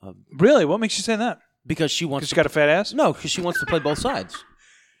really? What makes you say that? because she wants. Because she got a fat ass. No, because she wants to play both sides.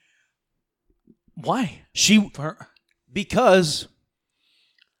 Why? Because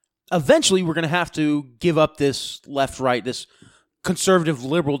eventually we're going to have to give up this left-right, this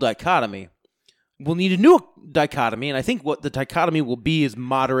conservative-liberal dichotomy. We'll need a new dichotomy, and I think what the dichotomy will be is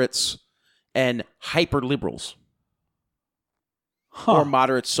moderates and hyper-liberals or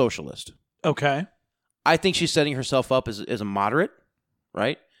moderate socialist. Okay. I think she's setting herself up as a moderate,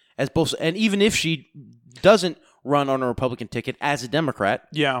 right? As both, and even if she doesn't run on a Republican ticket as a Democrat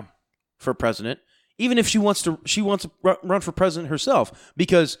Yeah. for president, even if she wants to run for president herself,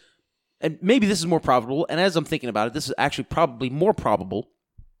 because, and maybe this is more probable, and as I'm thinking about it, this is actually probably more probable,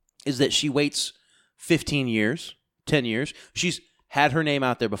 is that she waits 15 years, 10 years. She's had her name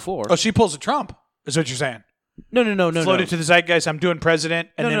out there before. Oh, she pulls a Trump. Is what you're saying? No. Float it to the zeitgeist. I'm doing president,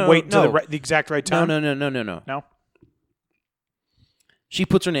 and then wait until the exact right time. No. No. She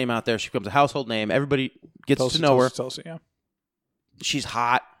puts her name out there. She becomes a household name. Everybody gets to know her. Tulsi, yeah. She's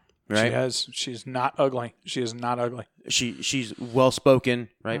hot, right? She's not ugly. She is not ugly. She's well spoken,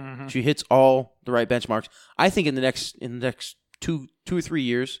 right? Mm-hmm. She hits all the right benchmarks. I think in the next 2 or 3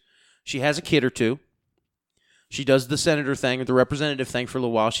 years, she has a kid or two. She does the senator thing or the representative thing for a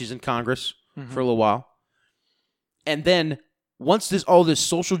little while. She's in Congress for a little while. And then once all this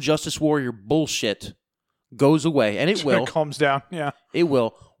social justice warrior bullshit goes away, and it will. It calms down, yeah. It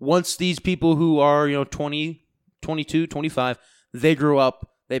will. Once these people who are, 20, 22, 25, they grow up,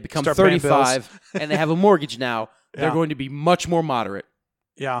 they become Start paying 35, and they have a mortgage now, they're Yeah. going to be much more moderate.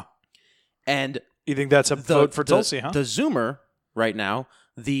 Yeah. And You think that's a vote for Tulsi, huh? The Zoomer right now,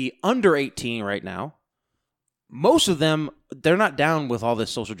 the under 18 right now, most of them, they're not down with all this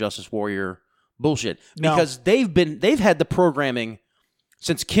social justice warrior bullshit No. because they've had the programming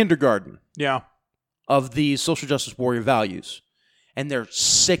since kindergarten Yeah. of these social justice warrior values, and they're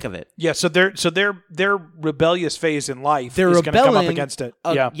sick of it. Yeah, so their rebellious phase in life They're is going to come up rebelling against it.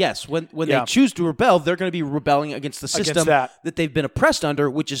 Yes, when Yeah. they choose to rebel, they're going to be rebelling against the system that. they've been oppressed under,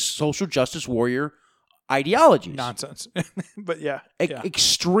 which is social justice warrior ideologies. Nonsense. But yeah.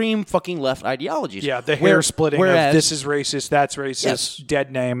 Extreme fucking left ideologies. Yeah, the hair splitting whereas, of this is racist, that's racist, Yes.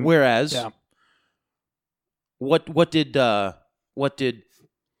 dead name. Whereas, Yeah. what did the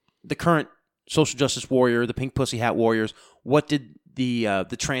current social justice warrior, the pink pussy hat warriors, what did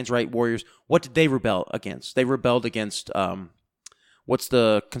the trans right warriors, what did they rebel against? They rebelled against what's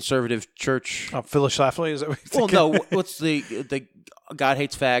the conservative church? Phyllis Schlafly, is that what you're Well, thinking? no, what's the God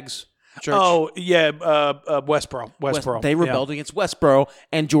hates fags church? Oh, yeah, Westboro. They rebelled against Westboro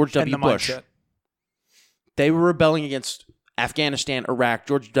and George W. And the Bush. mindset. They were rebelling against Afghanistan, Iraq,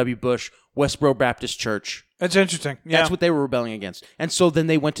 George W. Bush, Westboro Baptist Church. That's interesting. Yeah. That's what they were rebelling against. And so then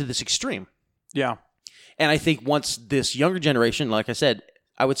they went to this extreme. Yeah. And I think once this younger generation, like I said,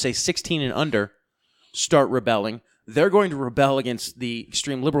 I would say 16 and under, start rebelling, they're going to rebel against the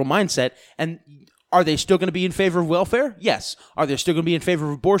extreme liberal mindset. And are they still going to be in favor of welfare? Yes. Are they still going to be in favor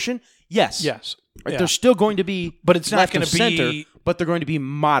of abortion? Yes. Yes. Right? Yeah. They're still going to be, But it's not left going of to be center, but they're going to be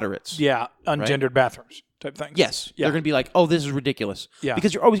moderates. Yeah, ungendered bathrooms type thing. Yes. Yeah. They're going to be like, oh, this is ridiculous. Yeah.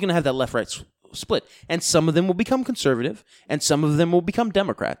 Because you're always going to have that left-right split. And some of them will become conservative, and some of them will become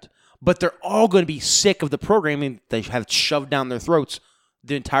Democrat. But they're all going to be sick of the programming they have shoved down their throats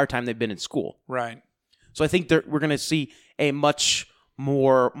the entire time they've been in school. Right. So I think we're going to see a much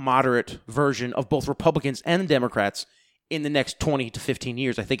more moderate version of both Republicans and Democrats in the next 20 to 15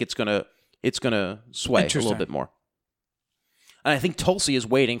 years. I think it's going to sway a little bit more. And I think Tulsi is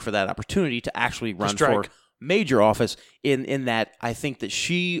waiting for that opportunity to actually run for major office in that I think that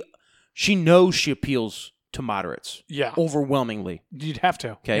she knows she appeals to moderates. Yeah. Overwhelmingly. You'd have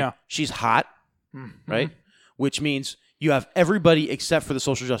to. Okay. Yeah. She's hot, right? Which means you have everybody except for the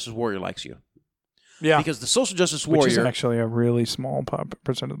social justice warrior likes you. Yeah. Because the social justice Which is warrior, actually a really small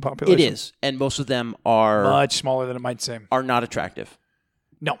percent of the population. it is, and most of them are Much smaller than it might seem. are not attractive.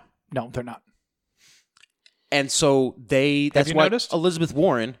 No, they're not. And so that's you why noticed? Elizabeth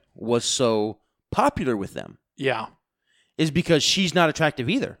Warren was so popular with them, Yeah. is because she's not attractive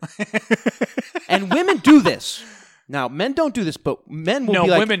either. And women do this. Now, men don't do this, but men will be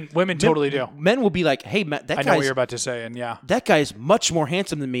like... women totally do. Men will be like, hey, that I know what you're about to say, and yeah. that guy is much more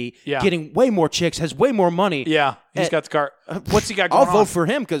handsome than me, Yeah. getting way more chicks, has way more money. Yeah, he's got the car. What's he got I'll going on? vote for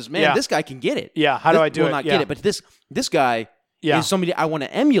him because, man, Yeah. this guy can get it. Yeah, how do I do it? Not Yeah. get it, but this guy Yeah. is somebody I want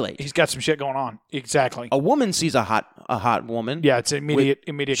to emulate. He's got some shit going on. Exactly. A woman sees a hot woman. Yeah, it's immediate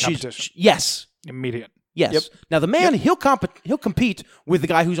She's- competition. Yes. Immediate. Yes. Yep. Now the man he'll compete with the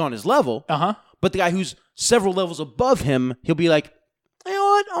guy who's on his level, Uh-huh. but the guy who's several levels above him, he'll be like, you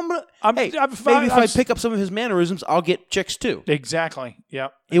know what? Maybe if I pick up some of his mannerisms, I'll get chicks too. Exactly.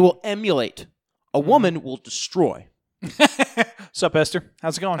 Yep. It will emulate. A woman will destroy. What's up, Esther?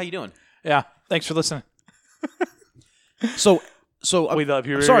 How's it going? How you doing? Yeah. Thanks for listening. So We love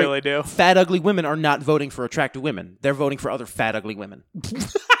you. I'm We sorry, really do. Fat, ugly women are not voting for attractive women. They're voting for other fat, ugly women.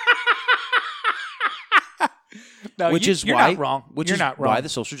 No, Which is you're why not wrong. Which you're is not wrong. why the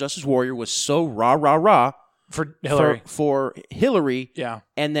social justice warrior was so rah for Hillary. for Hillary. Yeah.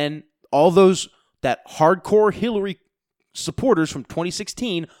 And then all those that hardcore Hillary supporters from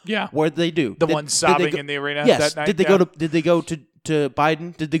 2016. Yeah. What did they do? The ones sobbing in the arena Yes. that night. Did they go to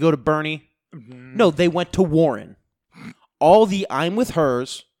Biden? Did they go to Bernie? Mm-hmm. No, they went to Warren. All the I'm with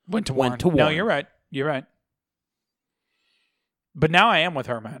hers Went to went Warren. to No, Warren. you're right. You're right. But now I am with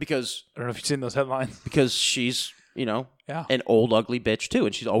her, man. because I don't know if you've seen those headlines. she's, Yeah. an old ugly bitch too,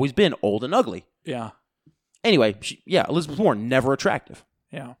 and she's always been old and ugly. Yeah. Anyway, Elizabeth Warren, never attractive.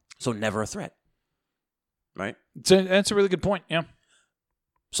 Yeah. So never a threat. Right? That's a really good point. Yeah.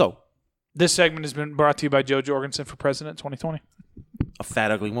 So, This segment has been brought to you by Joe Jorgensen for President 2020. a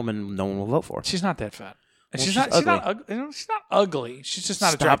fat, ugly woman no one will vote for. She's not that fat. Well, she's she's not ugly. ugly. She's not ugly. She's just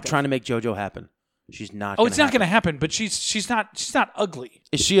not Stop attractive. trying to make JoJo happen. She's not. Oh, it's not going to happen. But she's not ugly.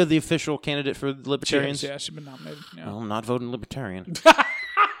 Is she the official candidate for the Libertarians? Yeah, she's been nominated. Yeah. Well, I'm not voting Libertarian.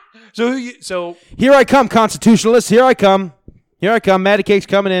 So Here I come, constitutionalists. Here I come. Matty Cake's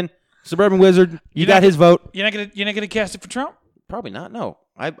coming in. Suburban Wizard. You got his vote. you're not gonna cast it for Trump. Probably not. No.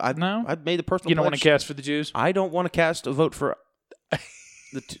 I've No? made the personal. You don't want pledge. to cast for the Jews. I don't want to cast a vote for.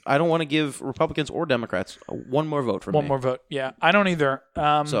 I don't want to give Republicans or Democrats one more vote for me. One more vote. Yeah, I don't either.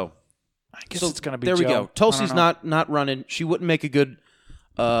 So I guess it's gonna be. there we Joe. go. I don't Tulsi's know. not running. She wouldn't make a good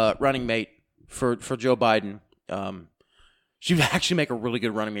running mate for Joe Biden. She would actually make a really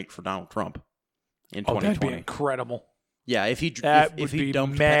good running mate for Donald Trump in Oh, that'd be 2020. incredible. Yeah, if he That if would he be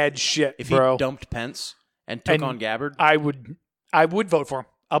dumped mad shit, if bro. he dumped Pence and took And on Gabbard, I would vote for him.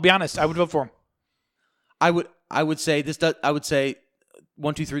 I'll be honest. I would vote for him. I would say this does. I would say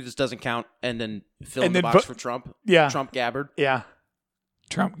 1, 2, 3. This doesn't count, and then fill in And the then box for Trump. Yeah. Trump Gabbard. Yeah.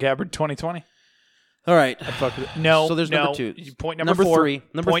 Trump Gabbard 2020. All right. Fuck with it. No. So there's no. number 2. Point Number number 4. 3.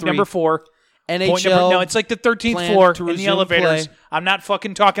 Point number 4. NHL. Point number, no, it's like the 13th plan floor to in the resume elevators. play. I'm not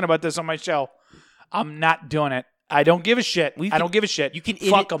fucking talking about this on my show. I'm not doing it. I don't give a shit. Well, you I can- don't give a shit. you can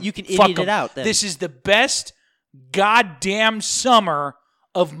Fuck idiot- 'em. you can Fuck idiot it 'em. out then. This is the best goddamn summer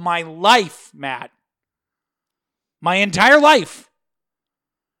of my life, Matt. My entire life.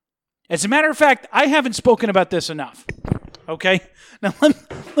 As a matter of fact, I haven't spoken about this enough. Okay? Now,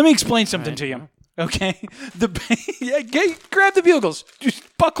 let me explain something to you. Okay? Grab the bugles. Just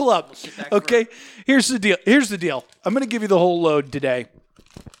buckle up. Okay? Here's the deal. I'm going to give you the whole load today.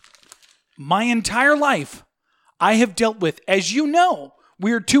 My entire life, I have dealt with, as you know,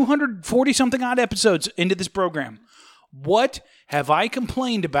 we're 240-something odd episodes into this program. What have I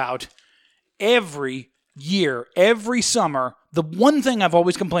complained about every year, every summer? The one thing I've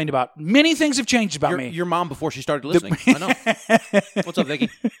always complained about. Many things have changed about me. Your mom before she started listening. I know. What's up, Vicky?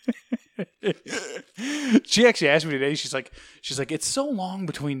 She actually asked me today. She's like, it's so long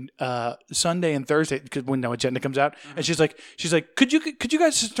between Sunday and Thursday because when No Agenda comes out, and she's like, could you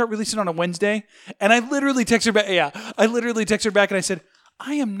guys start releasing on a Wednesday? And I literally text her back. Yeah, I literally text her back, and I said,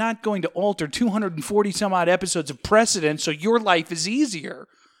 I am not going to alter 240 some odd episodes of precedent so your life is easier.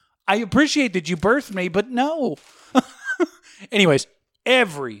 I appreciate that you birthed me, but no. Anyways,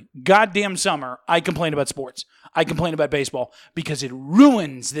 every goddamn summer, I complain about sports. I complain about baseball because it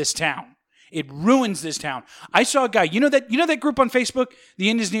ruins this town. It ruins this town. I saw a guy. You know that group on Facebook, the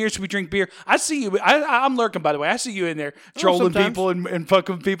Indians Nears We Drink Beer. I see you. I'm lurking, by the way. I see you in there trolling sometimes. people and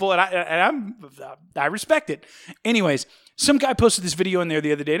fucking with people, and I respect it. Anyways, some guy posted this video in there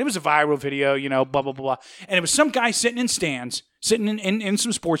the other day, and it was a viral video. Blah blah blah blah. And it was some guy sitting in stands, sitting in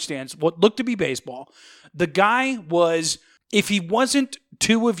some sports stands, what looked to be baseball. The guy was, if he wasn't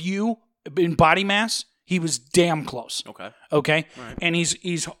two of you in body mass, he was damn close. Okay. Right. And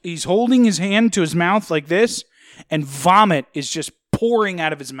he's holding his hand to his mouth like this, and vomit is just pouring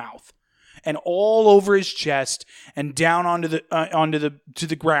out of his mouth, and all over his chest, and down onto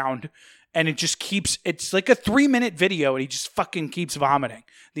the ground, and it just keeps. It's like a 3-minute video, and he just fucking keeps vomiting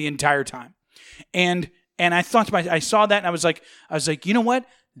the entire time. And I thought to myself, I saw that, and I was like, you know what?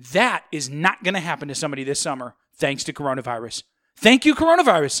 That is not going to happen to somebody this summer, thanks to coronavirus. Thank you,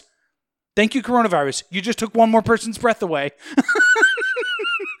 coronavirus. Thank you, coronavirus. You just took one more person's breath away.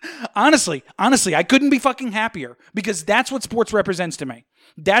 Honestly, I couldn't be fucking happier because that's what sports represents to me.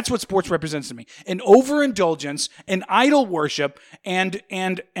 That's what sports represents to me. An overindulgence, an idol worship, and the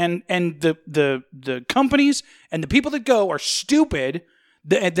companies and the people that go are stupid.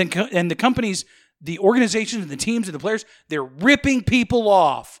 And the companies, the organizations, and the teams and the players, they're ripping people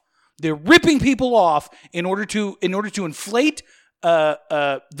off. They're ripping people off in order to inflate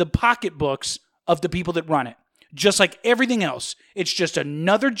the pocketbooks of the people that run it. Just like everything else, it's just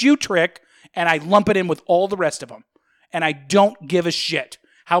another Jew trick, and I lump it in with all the rest of them. And I don't give a shit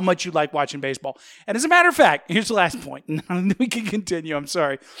how much you like watching baseball. And as a matter of fact, here's the last point. We can continue. I'm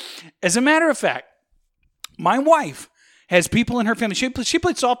sorry. As a matter of fact, my wife has people in her family. She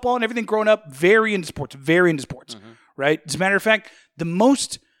played softball and everything growing up, very into sports, right? As a matter of fact, the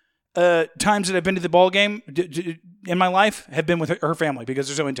most times that I've been to the ball game in my life have been with her family because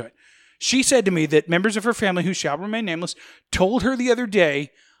they're so into it. She said to me that members of her family, who shall remain nameless, told her the other day,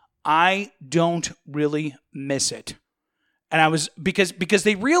 I don't really miss it. And I was, because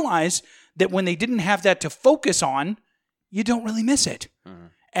they realized that when they didn't have that to focus on, you don't really miss it. Mm-hmm.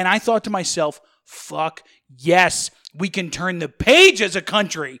 And I thought to myself, fuck yes, we can turn the page as a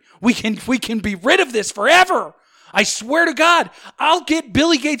country. We can be rid of this forever. I swear to God, I'll get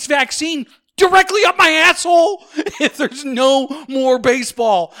Billy Gates' vaccine directly up my asshole if there's no more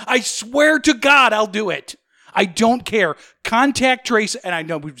baseball. I swear to God, I'll do it. I don't care. Contact trace, and I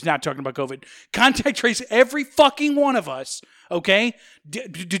know we're not talking about COVID. Contact trace every fucking one of us, okay?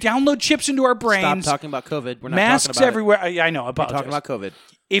 Download chips into our brains. Stop talking about COVID. We're not masks talking about everywhere. I know. I apologize. We're talking about COVID.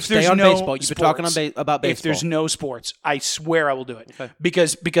 If Stay there's on no baseball. You've been sports, talking about baseball. If there's no sports, I swear I will do it. Okay.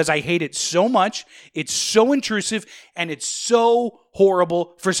 Because I hate it so much. It's so intrusive and it's so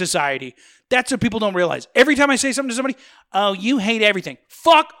horrible for society. That's what people don't realize. Every time I say something to somebody, oh, you hate everything.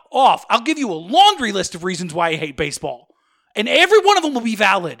 Fuck off. I'll give you a laundry list of reasons why I hate baseball. And every one of them will be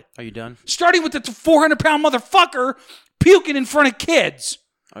valid. Are you done? Starting with the 400-pound motherfucker puking in front of kids.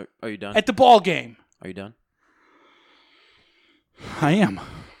 Are you done? At the ball game. Are you done? I am.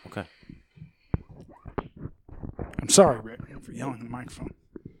 Okay. I'm sorry, Rick, for yelling in the microphone.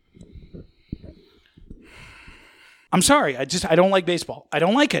 I'm sorry. I don't like baseball. I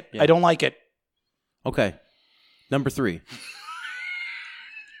don't like it. Yeah. I don't like it. Okay. Number 3.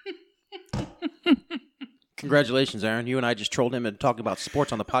 Congratulations, Aaron. You and I just trolled him and talked about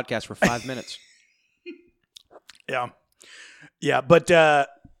sports on the podcast for 5 minutes. Yeah. Yeah, but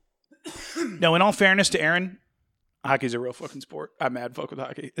no, in all fairness to Aaron, hockey's a real fucking sport. I'm mad fuck with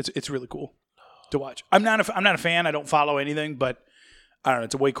hockey. It's really cool to watch. I'm not a fan. I don't follow anything, but I don't know.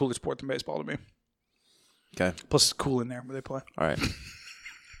 It's a way cooler sport than baseball to me. Okay. Plus, it's cool in there where they play. All right.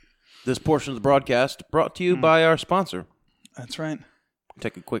 This portion of the broadcast brought to you by our sponsor. That's right.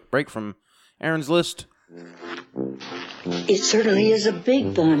 Take a quick break from Aaron's list. It certainly is a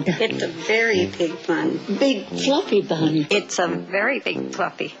big bun. It's a very big bun. Big fluffy bun. It's a very big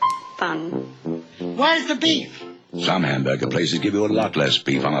fluffy bun. Where's the beef? Some hamburger places give you a lot less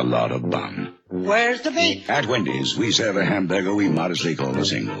beef on a lot of bun. Where's the beef? At Wendy's, we serve a hamburger we modestly call a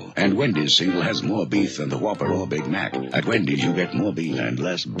single. And Wendy's single has more beef than the Whopper or Big Mac. At Wendy's, you get more beef and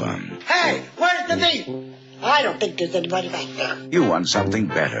less bun. Hey, where's the beef? I don't think there's anybody back there. You want something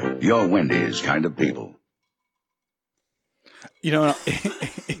better. You're Wendy's kind of people. You know,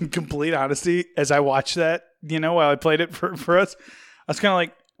 in complete honesty, as I watched that, while I played it for us, I was kind of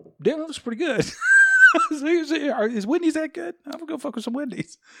like, damn, that looks pretty good. Is Wendy's that good? I'm going to go fuck with some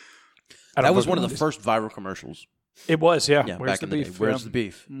Wendy's. That was one of the first viral commercials. It was, yeah. Yeah, Where's back the in the beef? day. Where's the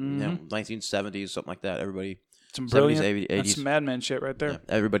beef? Mm-hmm. 1970s, something like that. Everybody, some 70s, brilliant, 80s. That's some Mad Men shit right there. Yeah,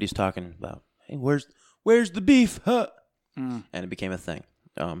 everybody's talking about, hey, where's the beef? Huh? And it became a thing.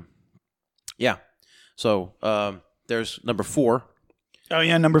 Yeah. So there's number 4. Oh,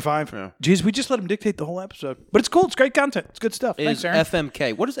 yeah, number 5. Yeah. Jeez, we just let him dictate the whole episode. But it's cool. It's great content. It's good stuff. Thanks, Is Aaron.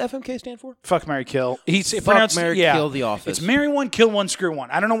 FMK. What does FMK stand for? Fuck, marry, kill. Fuck, marry, kill The Office. It's marry one, kill one, screw one.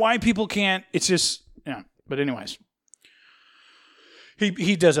 I don't know why people can't. It's just, But anyways.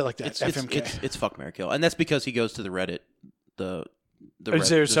 He does it like that, FMK. It's fuck, marry, kill. And that's because he goes to the Reddit. Is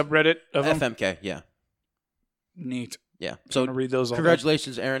there a subreddit of him? FMK, yeah. Neat. Yeah. So read those all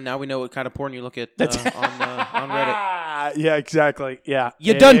congratulations, Aaron. Now we know what kind of porn you look at on Reddit. Yeah, exactly. Yeah.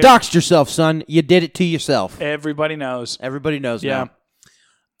 You done doxed yourself, son. You did it to yourself. Everybody knows. Everybody knows Yeah. now.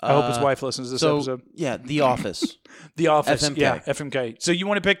 I hope his wife listens to this episode. Yeah, The Office. The Office. FMK. Yeah, FMK. So you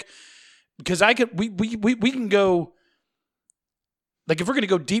want to pick, because we can go, like if we're going to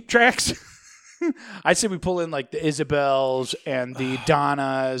go deep tracks, I say we pull in like the Isabels and the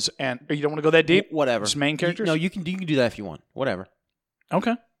Donnas, and or you don't want to go that deep? Whatever. Just main characters? You can do that if you want. Whatever.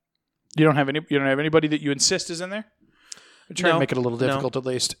 Okay. You don't have anybody that you insist is in there? I'm trying to make it a little difficult at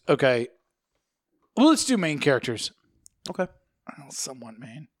least. Okay. Well, let's do main characters. Okay. Oh, somewhat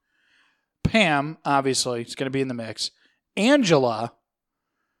main. Pam, obviously, is going to be in the mix. Angela.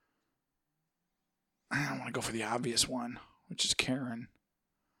 I don't want to go for the obvious one, which is Karen.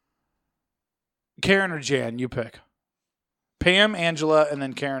 Karen or Jan, you pick. Pam, Angela, and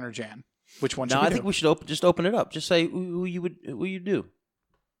then Karen or Jan. Which one should we do? I think we should just open it up. Just say who you do.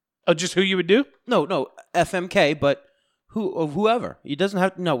 Oh, just who you would do? No, FMK, but whoever. It doesn't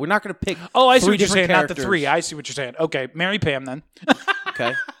have. No, we're not going to pick. Oh, I see three what you're saying. different Not the characters. three. I see what you're saying. Okay, marry Pam then.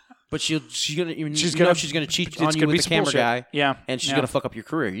 Okay, but she's gonna She's gonna cheat it's on gonna you be with the some camera bullshit. guy. Yeah, and she's yeah. gonna fuck up your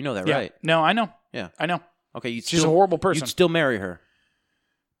career. You know that, Yeah. right? No, I know. Yeah, I know. Okay, She's a horrible person. You'd still marry her.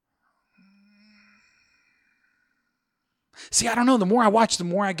 See, I don't know. The more I watch, the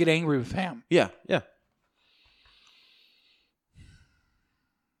more I get angry with Pam. Yeah.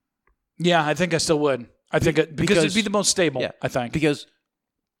 Yeah, I think I still would. I think because it'd be the most stable. Yeah, I think because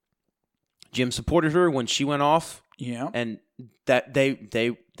Jim supported her when she went off. Yeah, and that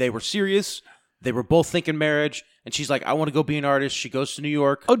they were serious. They were both thinking marriage, and she's like, "I want to go be an artist." She goes to New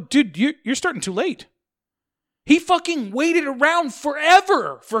York. Oh, dude, you're starting too late. He fucking waited around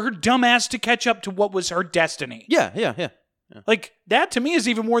forever for her dumbass to catch up to what was her destiny. Yeah. Like, that to me is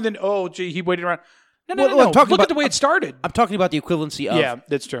even more than, oh, gee, he waited around. No. I'm talking Look about at the way it started. I'm talking about the equivalency of Yeah,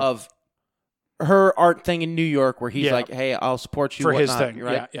 that's true. of her art thing in New York, where he's Yeah. like, "Hey, I'll support you For his whatnot," thing.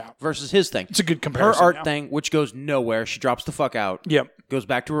 right? Yeah. Versus his thing. It's a good Her comparison. art yeah. thing, which goes nowhere. She drops the fuck out. Yep. Goes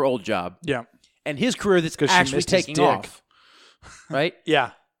back to her old job. Yeah. And his career that's 'Cause she actually missed his taking dick. off. Right?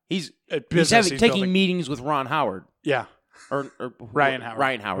 Yeah. He's business he's taking building. meetings with Ron Howard. Yeah. Or Ryan Howard.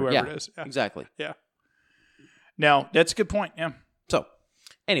 Ryan Howard. Whoever Yeah. it is. Yeah. Exactly. Yeah. No, that's a good point. Yeah. So,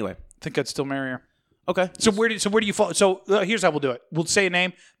 anyway. I think I'd still marry her. Okay. So where do you fall? So here's how we'll do it. We'll say a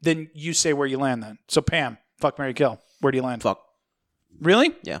name, then you say where you land. Then. So Pam, fuck, marry, kill. Where do you land? Fuck.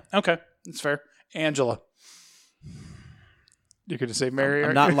 Really? Yeah. Okay, that's fair. Angela, you're gonna say marry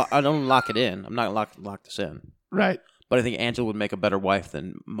her? I don't lock it in. I'm not lock this in. Right. But I think Angela would make a better wife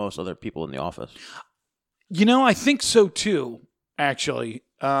than most other people in the office. You know, I think so too. Actually,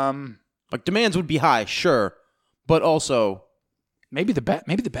 Like demands would be high, sure, but also maybe the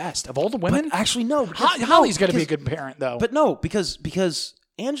best of all the women. But actually, no. Holly's got to be a good parent, though. But no, because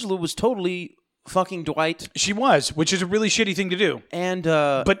Angela was totally fucking Dwight. She was, which is a really shitty thing to do. And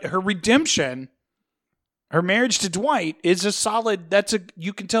but her redemption, her marriage to Dwight is a solid.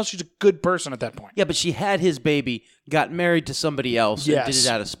 You can tell she's a good person at that point. Yeah, but she had his baby, got married to somebody else, and did it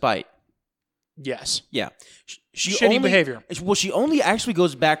out of spite. Yes. Yeah. She Shitty only, behavior. Well, she only actually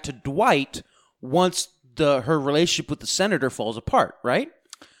goes back to Dwight once her relationship with the senator falls apart, right?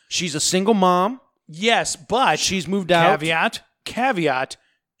 She's a single mom. Yes, but she's moved out. Caveat,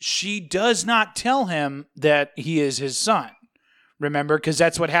 she does not tell him that he is his son. Remember? Because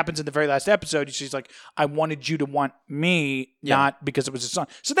that's what happens in the very last episode. She's like, I wanted you to want me, not because it was his son.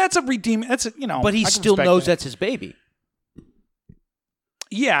 So that's a redeem. That's a, But he still knows that's his baby.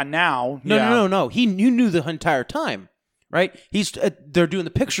 Yeah, now. No. You knew the entire time, right? They're doing the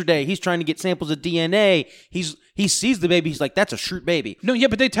picture day. He's trying to get samples of DNA. He sees the baby. He's like, that's a Schrute baby. No, yeah,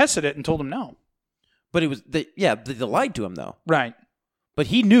 but they tested it and told him no. But it was they lied to him though. Right. But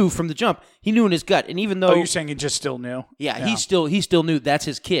he knew from the jump. He knew in his gut, and even though you're saying he just still knew. Yeah, he still knew that's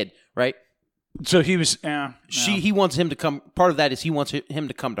his kid, right? So he was. He wants him to come. Part of that is he wants him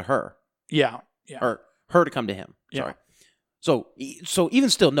to come to her. Yeah. Or her to come to him. Yeah. Sorry. So even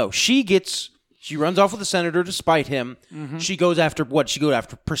still, no. She runs off with the senator to spite him. Mm-hmm. She goes after what? She goes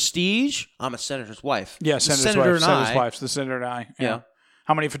after prestige. I'm a senator's wife. Yeah, senator's wife. The senator and I. Yeah.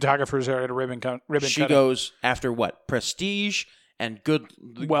 How many photographers are at a ribbon cutting? She goes after what? Prestige and good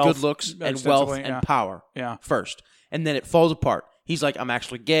looks and wealth and power. Yeah. First, and then it falls apart. He's like, I'm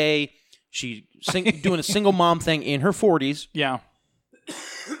actually gay. She's doing a single mom thing in her 40s. Yeah.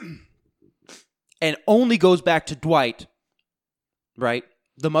 And only goes back to Dwight. Right?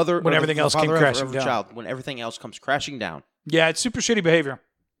 The mother. When everything else came crashing down. Child, when everything else comes crashing down. Yeah, it's super shitty behavior.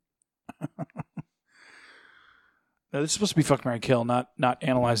 No, this is supposed to be fuck, marry, kill, not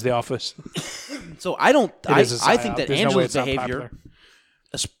analyze The Office. So I don't. I think that There's Angela's behavior,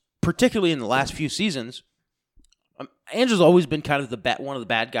 particularly in the last few seasons, Angela's always been kind of one of the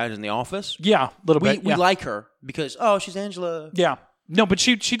bad guys in The Office. Yeah, a little bit. We like her because she's Angela. Yeah. No, but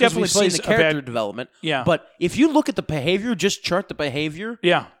she definitely plays the character development. Yeah. But if you look at the behavior, just chart the behavior.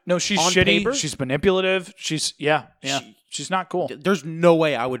 Yeah. No, she's shitty. Paper, she's manipulative. She's she's not cool. There's no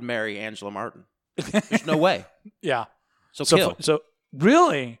way I would marry Angela Martin. There's no way. Yeah. So kill. So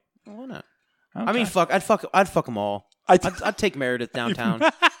really? Why not? Okay. I mean, I'd fuck them all. I'd take Meredith downtown.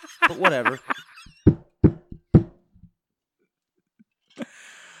 But whatever.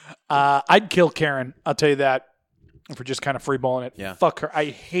 I'd kill Karen. I'll tell you that. If we're just kind of freeballing it. Yeah. Fuck her. I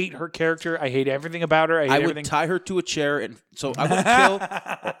hate her character. I hate everything about her. I would tie her to a chair, and so I would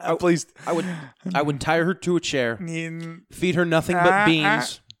kill. Please. I would tie her to a chair, feed her nothing but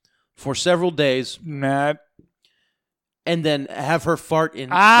beans for several days, Not. and then have her fart in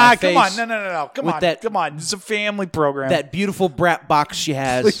my face. Come on. No. Come on. Come on. It's a family program. That beautiful brat box she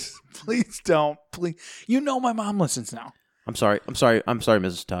has. Please don't. Please. You know my mom listens now. I'm sorry, Mrs. Todd. I'm sorry,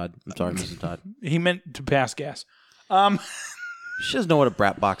 Mrs. Todd. He meant to pass gas. She doesn't know what a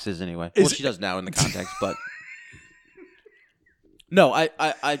brat box is anyway. Well, she does now in the context, but no, I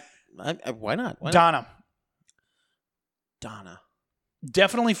why not? Why not? Donna.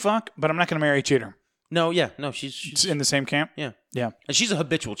 Definitely fuck, but I'm not going to marry a cheater. No, she's It's in the same camp? Yeah. Yeah. And she's a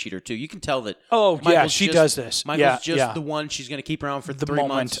habitual cheater, too. You can tell that. Oh, yeah, she does this. Michael's just the one she's going to keep around for the 3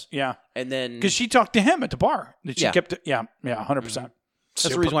 moment. months. Yeah. And then... Because she talked to him at the bar. That she kept it. Yeah, 100%. That's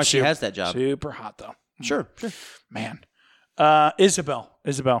the reason why she has that job. Super hot, though. Sure. Man. Isabel,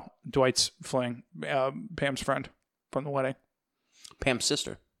 Dwight's fling, Pam's friend from the wedding. Pam's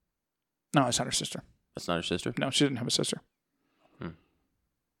sister. No, it's not her sister. That's not her sister? No, she didn't have a sister.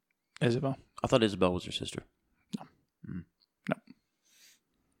 Isabel. I thought Isabel was her sister. No.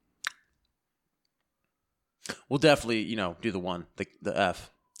 We'll definitely, do the one, the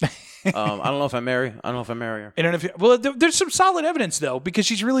F. I don't know if I marry her. And there's some solid evidence though, because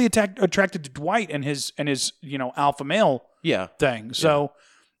she's really attracted to Dwight and his alpha male thing. So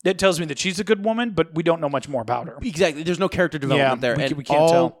that tells me that she's a good woman, but we don't know much more about her. Exactly. There's no character development there. We can't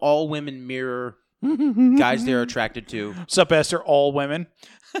tell. All women mirror guys they're attracted to. Sup, Esther? All women.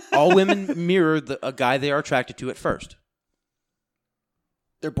 All women mirror a guy they are attracted to at first.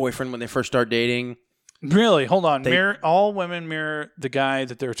 Their boyfriend when they first start dating. Really? Hold on. All women mirror the guy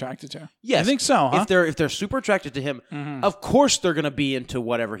that they're attracted to. Yes, I think so. Huh? If they're super attracted to him, of course they're going to be into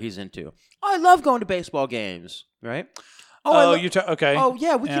whatever he's into. I love going to baseball games, right? Okay. Oh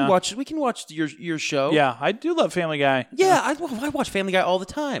yeah, we can watch. We can watch your show. Yeah, I do love Family Guy. Yeah, I watch Family Guy all the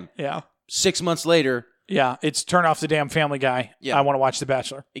time. Yeah. 6 months later. Yeah, it's turn off the damn Family Guy. Yeah. I want to watch The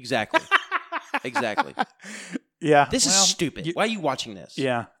Bachelor. Exactly. Exactly. Yeah. This is stupid. Why are you watching this?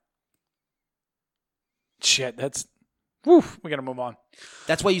 Yeah. Shit, that's. Whew, we gotta move on.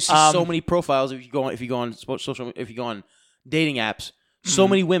 That's why you see so many profiles if you go on social, if you go on dating apps. So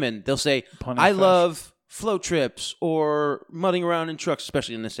many women, they'll say, "I love float trips or mudding around in trucks,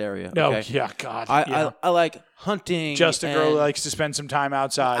 especially in this area." Oh okay? yeah, God. I like hunting. Just a girl who likes to spend some time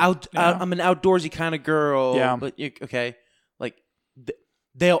outside. I'm an outdoorsy kind of girl. Yeah. But okay, like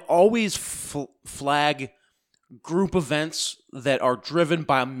they'll always flag group events that are driven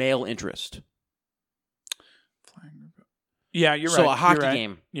by male interest. Yeah, you're right. So a hockey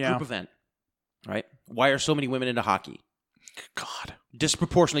game, yeah. group event, right? Why are so many women into hockey? God.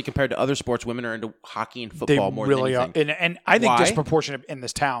 Disproportionately compared to other sports, women are into hockey and football more really than anything. Are. And I think Why? disproportionate in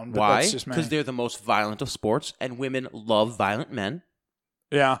this town. But Why? That's just Because they're the most violent of sports, and women love violent men.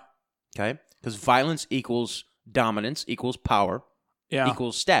 Yeah. Okay? Because violence equals dominance, equals power,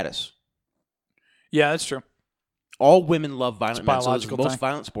 equals status. Yeah, that's true. All women love violent men, so it's the most thing.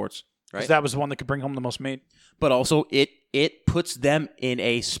 violent sports. Right? Because that was the one that could bring home the most meat. But also, it puts them in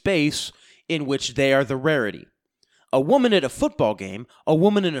a space in which they are the rarity. A woman at a football game, a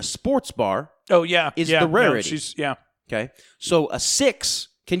woman in a sports bar. Oh yeah, is the rarity. No, okay. So a 6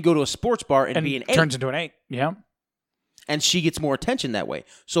 can go to a sports bar and be an 8. Turns into an 8. Yeah. And she gets more attention that way.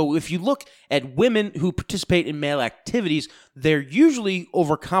 So if you look at women who participate in male activities, they're usually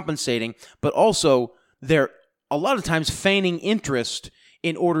overcompensating, but also they're a lot of times feigning interest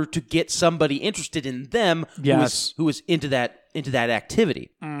in order to get somebody interested in them who is into that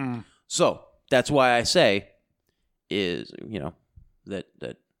activity. So that's why I say is,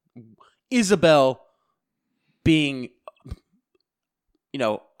 that Isabel being,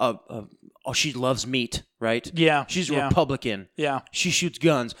 she loves meat, right? Yeah. She's a Republican. Yeah. She shoots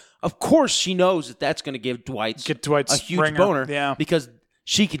guns. Of course she knows that that's going to give Dwight a huge ringer. boner. Yeah. Because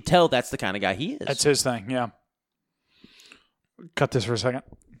she can tell that's the kind of guy he is. That's his thing, yeah. Cut this for a second.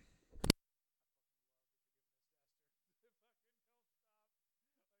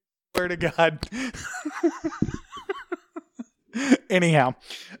 Swear to God. Anyhow,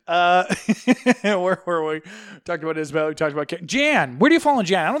 where were we? Talked about Isabel. We talked about Jan. Where do you fall on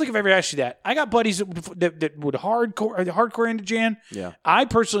Jan? I don't think I've ever asked you that. I got buddies that would hardcore into Jan. Yeah. I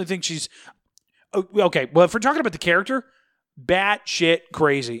personally think she's okay. Well, if we're talking about the character, batshit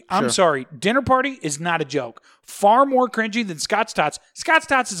crazy. I'm sorry. Dinner Party is not a joke. Far more cringy than Scott's Tots. Scott's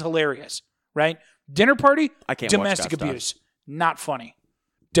Tots is hilarious, right? Dinner Party, I can't domestic watch Scott's abuse. Not funny.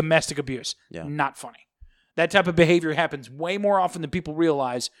 Domestic abuse. Yeah. Not funny. That type of behavior happens way more often than people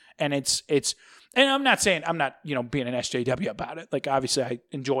realize, and it's. And I'm not saying I'm not being an SJW about it. Like obviously I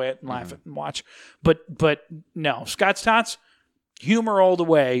enjoy it and laugh at and watch, but no, Scott's Tots, humor all the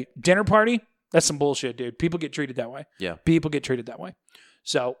way. Dinner party, that's some bullshit, dude. People get treated that way. Yeah, people get treated that way.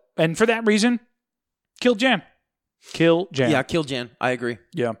 So, and for that reason, kill Jan. Kill Jan. Yeah, kill Jan. I agree.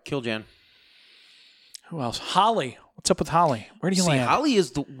 Yeah, kill Jan. Who else? Holly. What's up with Holly? Where do you land? Holly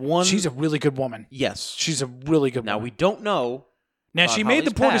is the one. She's a really good woman. Yes. She's a really good woman. Now, we don't know. Now, she made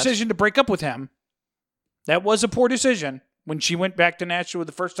the poor decision to break up with him. That was a poor decision when she went back to Nashville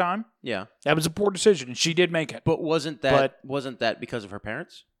the first time. Yeah. That was a poor decision, and she did make it. But wasn't that because of her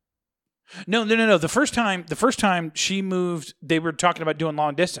parents? No. The first time she moved, they were talking about doing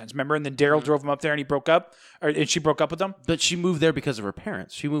long distance. Remember? And then Daryl drove him up there, and he broke up, and she broke up with him. But she moved there because of her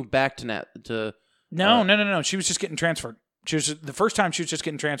parents. She moved back to. No. She was just getting transferred. The first time she was just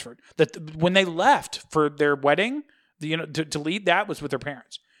getting transferred. When they left for their wedding, to lead, that was with their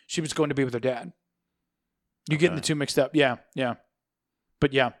parents. She was going to be with her dad. You're getting the two mixed up. Yeah.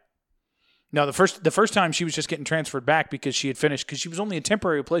 But yeah. No, the first time she was just getting transferred back because she had finished, because she was only a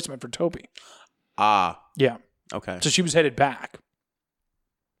temporary replacement for Toby. Ah. Yeah. Okay. So she was headed back.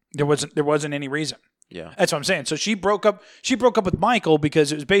 There wasn't any reason. Yeah. That's what I'm saying. So she broke up with Michael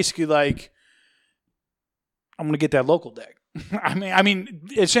because it was basically like, I'm going to get that local dick. I mean,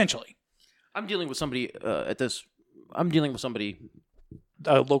 essentially. I'm dealing with somebody I'm dealing with somebody.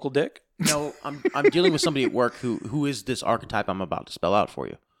 Local dick? No, I'm dealing with somebody at work who is this archetype I'm about to spell out for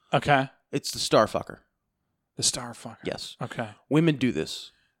you. Okay. It's the star fucker. The star fucker. Yes. Okay. Women do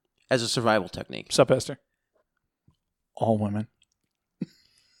this as a survival technique. What's up, Esther? All women.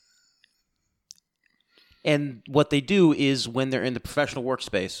 And what they do is when they're in the professional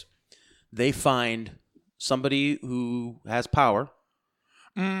workspace, they find somebody who has power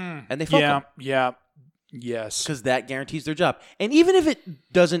and they fuck them. Yeah. Yes. Because that guarantees their job. And even if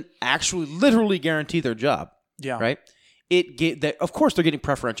it doesn't actually literally guarantee their job, right? Of course, they're getting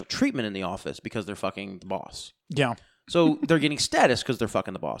preferential treatment in the office because they're fucking the boss. Yeah. So they're getting status because they're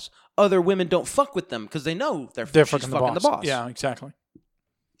fucking the boss. Other women don't fuck with them because they know they're fucking the boss. Yeah, exactly.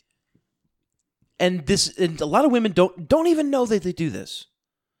 And a lot of women don't even know that they do this.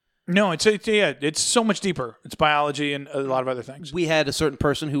 No, it's so much deeper. It's biology and a lot of other things. We had a certain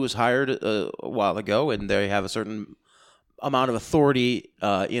person who was hired a while ago, and they have a certain amount of authority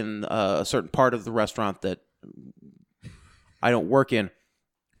in a certain part of the restaurant that I don't work in.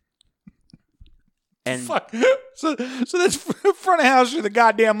 And fuck. So that's front of house. You're the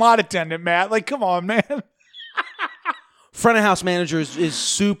goddamn lot attendant, Matt. Like, come on, man. Front of house manager is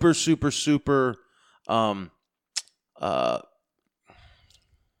super, super, super.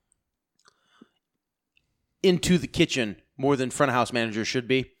 Into the kitchen more than front of house managers should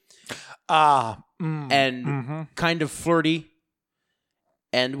be. And kind of flirty.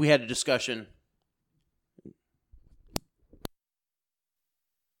 And we had a discussion.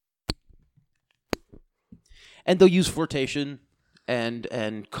 And they'll use flirtation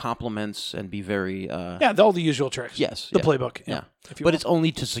and compliments and be very all the usual tricks. Yes. The playbook. Yeah. But it's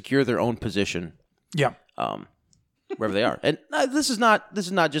only to secure their own position. Yeah. Wherever they are. And this is not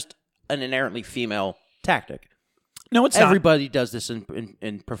just an inherently female tactic. No, it's Everybody does this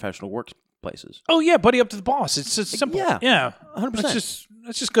in professional workplaces. Oh yeah, buddy up to the boss. It's just simple. Yeah. 100%.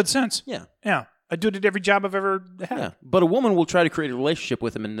 That's just good sense. Yeah. Yeah. I do it at every job I've ever had. Yeah. But a woman will try to create a relationship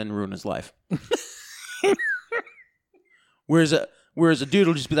with him and then ruin his life. Whereas a dude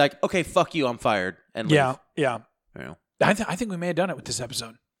will just be like, okay, fuck you, I'm fired, and leave. Yeah. You know? I think we may have done it with this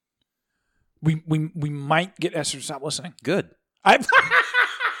episode. We might get Esther to stop listening. Good.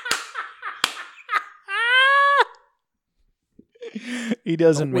 He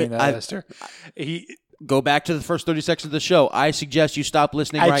doesn't mean that, Esther. Go back to the first 30 seconds of the show. I suggest you stop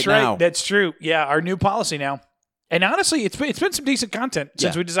listening right now. That's true. Yeah, our new policy now. And honestly, it's been some decent content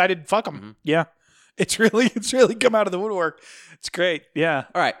since we decided to fuck them. Mm-hmm. Yeah. It's really come out of the woodwork. It's great. Yeah.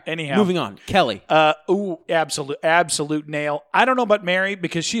 All right. Anyhow. Moving on. Kelly. Absolute nail. I don't know about Mary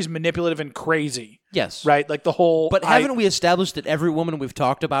because she's manipulative and crazy. Yes. Right? Like the whole... But haven't we established that every woman we've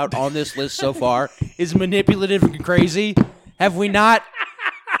talked about on this list so far is manipulative and crazy? Have we not?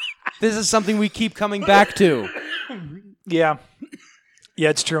 This is something we keep coming back to. Yeah. Yeah,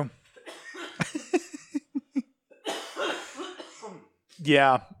 it's true.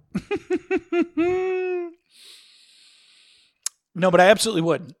 Yeah. No, but I absolutely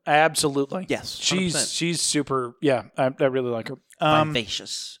would. Absolutely. Yes. 100%. She's super. Yeah, I really like her.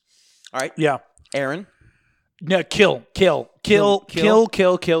 Vivacious. All right. Yeah. Aaron. No, kill. Kill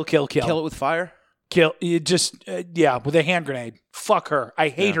it with fire. Kill. You just with a hand grenade. Fuck her. I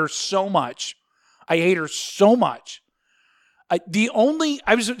hate her so much. I hate her so much. I'm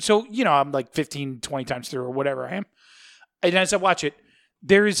like 15, 20 times through or whatever I am. And as I watch it,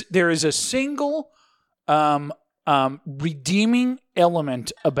 there is a single redeeming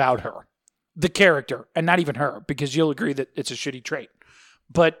element about her, the character, and not even her, because you'll agree that it's a shitty trait.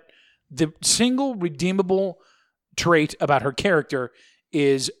 But the single redeemable trait about her character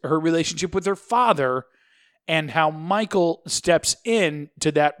is her relationship with her father and how Michael steps in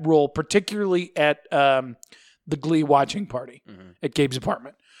to that role, particularly at the Glee watching party at Gabe's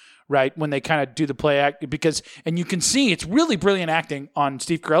apartment, right? When they kind of do the play act, and you can see it's really brilliant acting on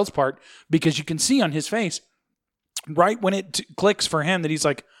Steve Carell's part, because you can see on his face, right when it clicks for him, that he's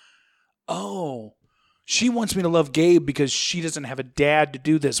like, oh, she wants me to love Gabe because she doesn't have a dad to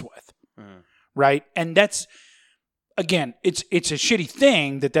do this with, right? And that's, again, it's a shitty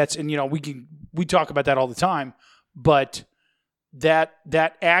thing that's, and we talk about that all the time, but that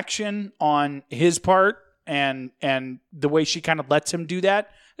action on his part and the way she kind of lets him do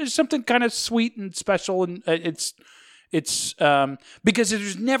that, there's something kind of sweet and special, and it's because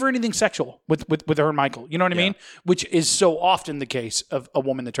there's never anything sexual with her and Michael, you know what I mean? Which is so often the case of a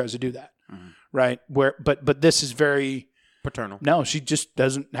woman that tries to do that, right? But this is very paternal. No, she just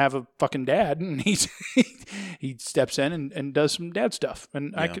doesn't have a fucking dad, and he steps in and does some dad stuff,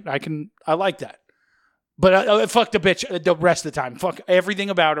 and I like that. But fuck the bitch the rest of the time. Fuck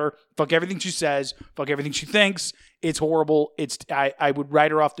everything about her. Fuck everything she says. Fuck everything she thinks. It's horrible. I would write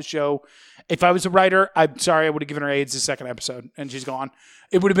her off the show. If I was a writer, I'm sorry, I would have given her AIDS the second episode, and she's gone.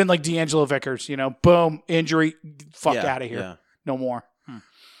 It would have been like D'Angelo Vickers, boom, injury, fuck out of here. Yeah. No more.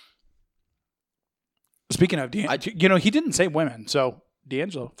 Speaking of D'Angelo, he didn't say women, so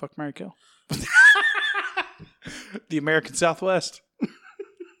D'Angelo, fuck, marry, kill. The American Southwest.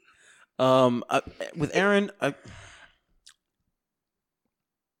 With Aaron,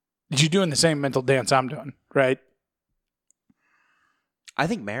 you're doing the same mental dance I'm doing, right? I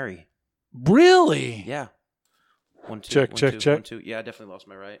think Mary. Really? Yeah. One, two, check. 1, 2. Yeah, I definitely lost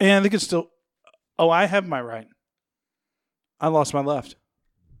my right. And I think it's still. Oh, I have my right. I lost my left.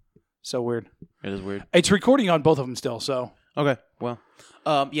 So weird. It is weird. It's recording on both of them still. So okay. Well,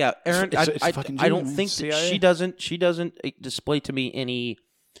 yeah, Aaron. It's I don't think CIA. that she doesn't display to me any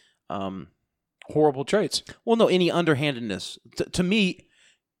horrible traits. Well, no, any underhandedness. To me,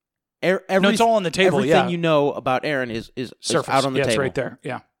 no, it's all on the table. Everything you know about Aaron is out on the table. It's right there.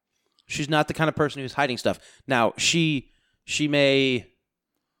 Yeah. She's not the kind of person who's hiding stuff. Now, she may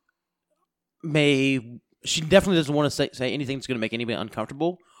she definitely doesn't want to say anything that's going to make anybody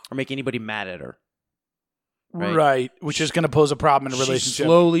uncomfortable or make anybody mad at her. Right. Which is going to pose a problem in a relationship. She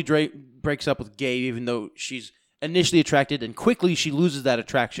slowly breaks up with Gabe, even though she's initially attracted, and quickly she loses that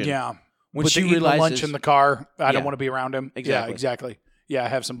attraction. Yeah. When she realizes lunch in the car, I don't want to be around him. Exactly. Yeah, exactly. Yeah,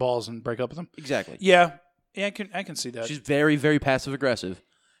 have some balls and break up with him. Exactly. Yeah, I can see that. She's very, very passive aggressive.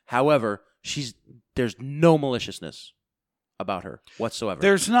 However, there's no maliciousness about her whatsoever.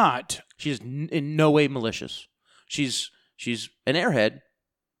 There's not. She's in no way malicious. She's an airhead.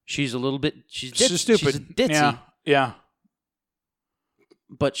 She's a little bit. She's stupid. She's ditzy. Yeah.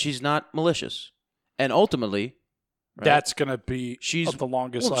 But she's not malicious, and ultimately, right, that's gonna be of the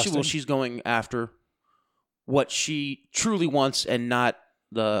longest lasting. She's going after what she truly wants, and not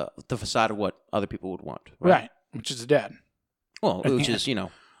the facade of what other people would want. Right. Which is a dad. Well, which is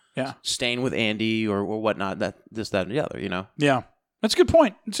staying with Andy or whatnot. That and the other. Yeah, that's a good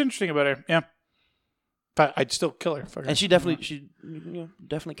point. It's interesting about her. Yeah. But I'd still kill her. And she definitely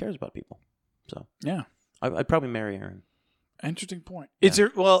cares about people. So yeah, I'd probably marry Aaron. Interesting point. Yeah. Is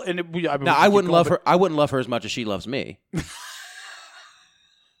there? Well, and I wouldn't love her. I wouldn't love her as much as she loves me.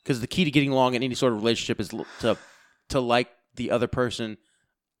 Because the key to getting along in any sort of relationship is to like the other person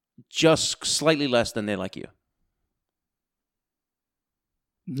just slightly less than they like you.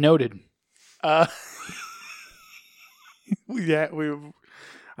 Noted. I'm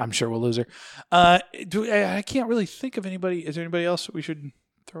sure we'll lose her. I can't really think of anybody. Is there anybody else that we should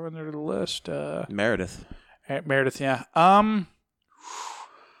throw in there to the list? Meredith. Meredith, yeah.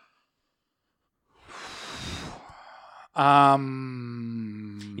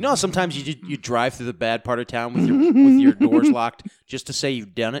 You know how sometimes you drive through the bad part of town with your doors locked just to say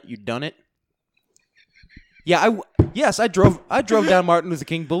you've done it? You've done it? Yeah, I drove down Martin Luther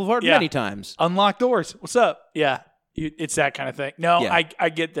King Boulevard many times. Unlocked doors. What's up? Yeah. It's that kind of thing. No, yeah. I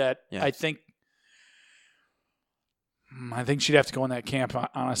get that. Yeah. I think she'd have to go in that camp,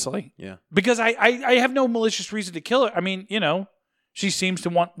 honestly. Yeah. Because I have no malicious reason to kill her. I mean, she seems to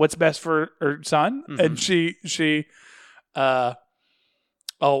want what's best for her son, and she I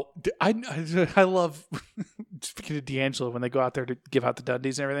love speaking of D'Angelo when they go out there to give out the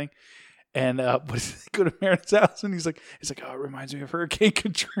Dundies and everything, And what is it? Go to Meredith's house, and he's like, oh, it reminds me of Hurricane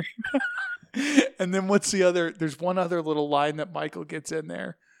Katrina. And then what's the other? There's one other little line that Michael gets in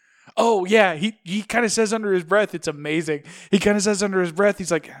there. Oh yeah, he kind of says under his breath, it's amazing. He kind of says under his breath,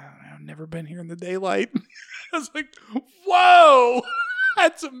 he's like, I've never been here in the daylight. I was like, whoa,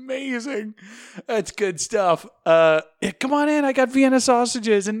 that's amazing. That's good stuff. Come on in. I got Vienna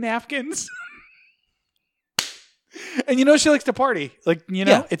sausages and napkins. And she likes to party. Like,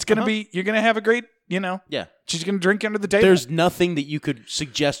 it's going to be, you're going to have a great, Yeah. she's going to drink under the table. There's nothing that you could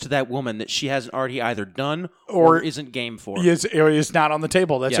suggest to that woman that she hasn't already either done or isn't game for. Or is not on the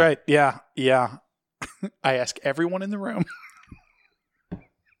table. That's Yeah. right. Yeah. Yeah. I ask everyone in the room.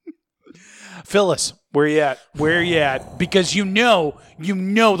 Phyllis, where you at? Where you at? Because the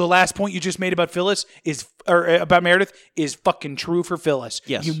last point you just made about Phyllis about Meredith is fucking true for Phyllis.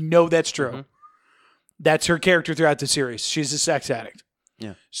 Yes. That's true. Mm-hmm. That's her character throughout the series. She's a sex addict.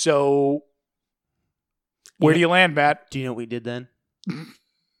 Yeah. So, where do you land, Matt? Do you know what we did then?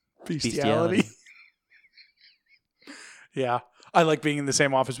 Bestiality. Yeah. I like being in the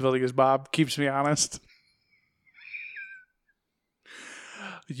same office building as Bob. Keeps me honest.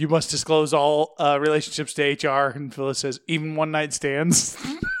 You must disclose all relationships to HR. And Phyllis says, even one-night stands.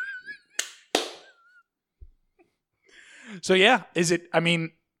 So, yeah.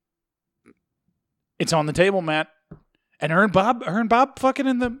 It's on the table, Matt. And her and Bob fucking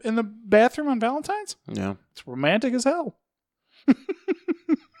in the bathroom on Valentine's? Yeah. It's romantic as hell.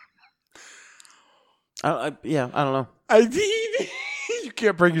 I don't know. You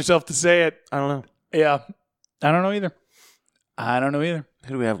can't bring yourself to say it. I don't know. Yeah. I don't know either.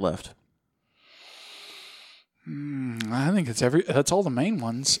 Who do we have left? I think that's all the main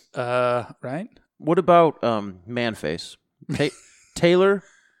ones, right? What about Man-Face? Taylor?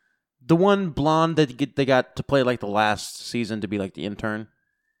 The one blonde that they got to play like the last season to be like the intern?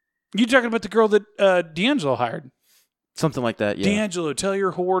 You talking about the girl that D'Angelo hired? Something like that, yeah. D'Angelo, tell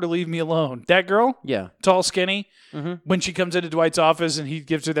your whore to leave me alone. That girl? Yeah. Tall, skinny? Mm-hmm. When she comes into Dwight's office and he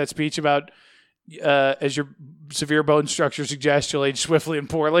gives her that speech about as your severe bone structure suggests, you'll age swiftly and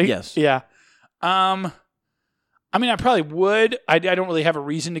poorly? Yes. Yeah. I probably would. I don't really have a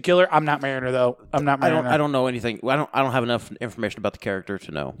reason to kill her. I'm not marrying her, though. I'm not marrying her. I don't know anything. I don't have enough information about the character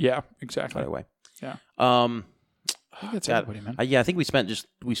to know. Yeah, exactly. By the way. Yeah. I think that's everybody, man. I think we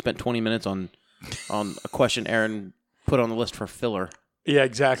spent 20 minutes on a question Aaron put on the list for filler. Yeah,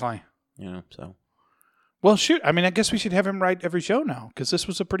 exactly. So. Well, shoot. I guess we should have him write every show now because this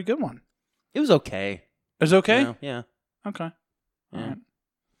was a pretty good one. It was okay. It was okay? Yeah. Okay. Yeah. All right.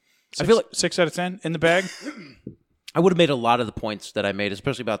 I feel like 6 out of 10 in the bag. I would have made a lot of the points that I made,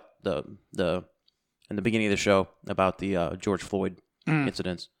 especially about the in the beginning of the show about the George Floyd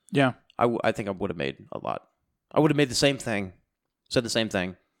incidents. Yeah. I think I would have made a lot. I would have made the same thing, said the same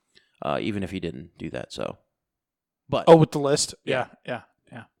thing, even if he didn't do that. So, but with the list, yeah.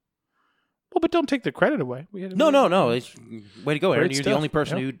 Well, but don't take the credit away. No. It's, way to go, Aaron. Great You're stuff. the only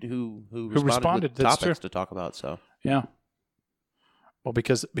person Yep. who responded. with That's topics true. to talk about. So, Yeah. Well,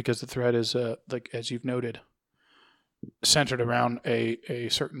 because the thread is like as you've noted, centered around a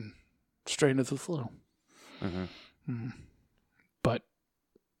certain strain of the flu. mm-hmm. Mm-hmm. But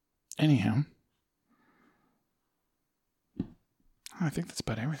anyhow, I think that's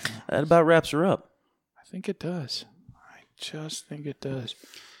about everything. That about wraps her up. I think it does. I just think it does.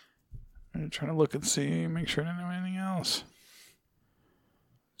 I'm trying to look and see, make sure I don't know anything else.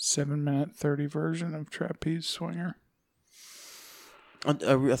 7-minute 30 version of Trapeze Swinger. I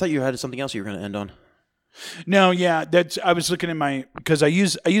thought you had something else you were going to end on. No, yeah, I was looking at because I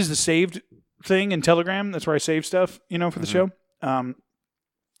use the saved thing in Telegram. That's where I save stuff, for the show. And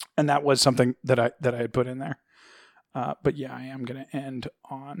that was something that I had put in there. But yeah, I am going to end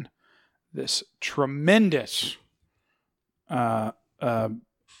on this tremendous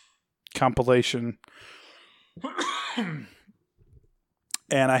compilation.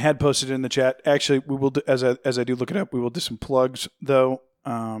 And I had posted it in the chat. Actually, we will do, as I do look it up, we will do some plugs though.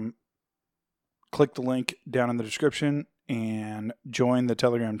 Click the link down in the description and join the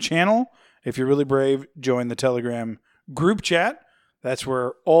Telegram channel. If you're really brave, join the Telegram group chat. That's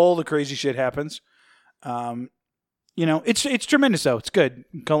where all the crazy shit happens. It's tremendous though. It's good.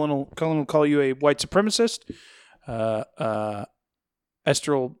 Cullen will call you a white supremacist.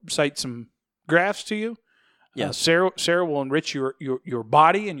 Esther will cite some graphs to you. Yes. Sarah will enrich your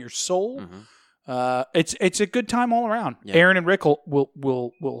body and your soul. Mm-hmm. It's a good time all around. Yeah. Aaron and Rick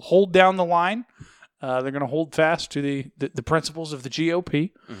will hold down the line. They're going to hold fast to the principles of the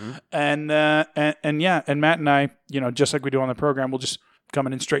GOP. Mm-hmm. And Matt and I, just like we do on the program, we'll just come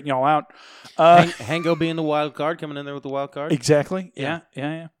in and straighten y'all out. Hango being the wild card, coming in there with the wild card. Exactly. Yeah.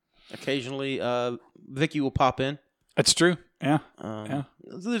 Occasionally, Vicky will pop in. That's true. Yeah.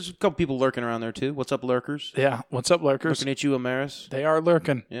 There's a couple people lurking around there, too. What's up, lurkers? Yeah. What's up, lurkers? Looking at you, Amaris. They are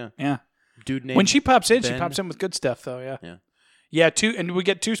lurking. Yeah. Yeah. Dude named When she pops in, Ben. she pops in with good stuff, though. Yeah. Yeah. Yeah. And we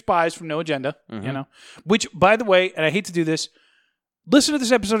get 2 spies from No Agenda, you know, which, by the way, and I hate to do this, listen to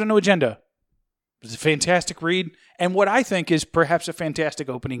this episode of No Agenda. It's a fantastic read, and what I think is perhaps a fantastic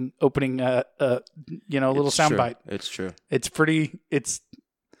opening, little soundbite. It's true. It's pretty.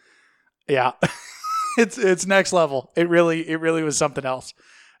 Yeah, it's next level. It really was something else,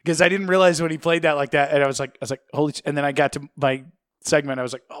 because I didn't realize when he played that like that, and I was like, holy. And then I got to my segment, I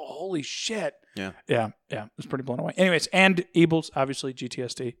was like, oh, holy shit. Yeah. It was pretty blown away. Anyways, and Ebles, obviously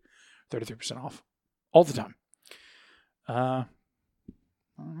GTST, 33% off all the time. I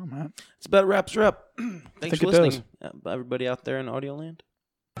don't know, man. It's about wraps her up. Thanks for listening, does. everybody out there in audio land.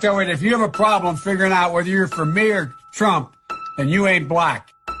 So if you have a problem figuring out whether you're for me or Trump, then you ain't black.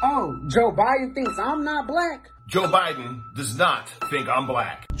 Oh, Joe Biden thinks I'm not black? Joe Biden does not think I'm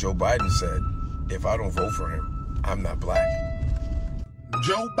black. Joe Biden said, if I don't vote for him, I'm not black.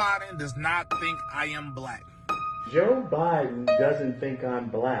 Joe Biden does not think I am black. Joe Biden doesn't think I'm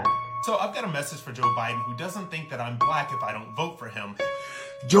black. So I've got a message for Joe Biden, who doesn't think that I'm black if I don't vote for him.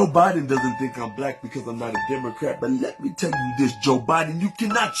 Joe Biden doesn't think I'm black because I'm not a Democrat. But let me tell you this, Joe Biden, you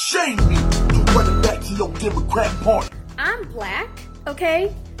cannot shame me to run it back to your Democrat party. I'm black,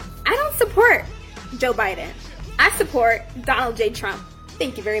 okay? I don't support Joe Biden. I support Donald J. Trump.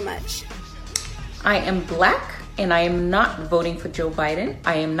 Thank you very much. I am black, and I am not voting for Joe Biden.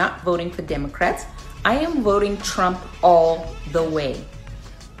 I am not voting for Democrats. I am voting Trump all the way.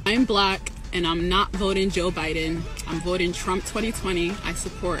 I'm black, and I'm not voting Joe Biden. I'm voting Trump 2020. I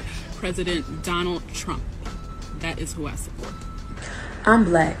support President Donald Trump. That is who I support. I'm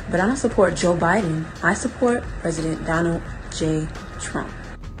black, but I don't support Joe Biden. I support President Donald J. Trump.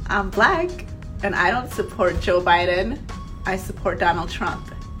 I'm black, and I don't support Joe Biden. I support Donald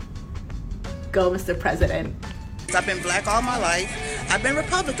Trump. Go, Mr. President. I've been black all my life. I've been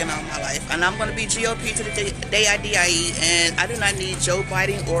Republican all my life. And I'm going to be GOP to the day I die. And I do not need Joe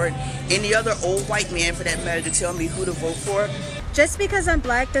Biden or any other old white man, for that matter, to tell me who to vote for. Just because I'm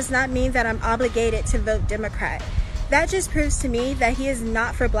black does not mean that I'm obligated to vote Democrat. That just proves to me that he is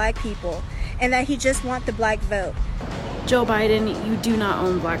not for black people and that he just wants the black vote. Joe Biden, you do not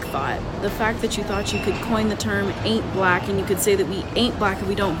own black thought. The fact that you thought you could coin the term ain't black and you could say that we ain't black if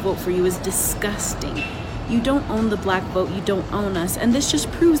we don't vote for you is disgusting. You don't own the black vote, you don't own us, and this just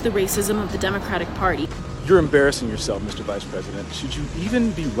proves the racism of the Democratic Party. You're embarrassing yourself, Mr. Vice President. Should you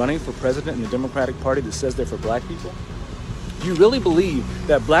even be running for president in the Democratic Party that says they're for black people? Do you really believe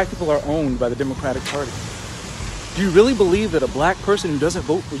that black people are owned by the Democratic Party? Do you really believe that a black person who doesn't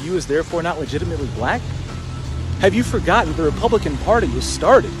vote for you is therefore not legitimately black? Have you forgotten the Republican Party was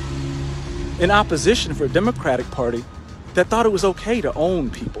started in opposition for a Democratic Party that thought it was okay to own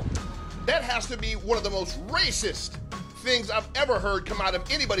people? That has to be one of the most racist things I've ever heard come out of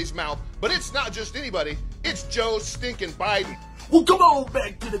anybody's mouth. But it's not just anybody. It's Joe stinking Biden. Well, come on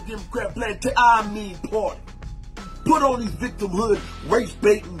back to the Democrat party. Put on these victimhood,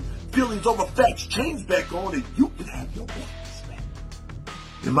 race-baiting feelings over facts, change back on, and you can have your blackness back.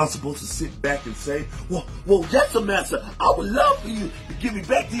 Am I supposed to sit back and say, well, yes, Amasa, I would love for you to give me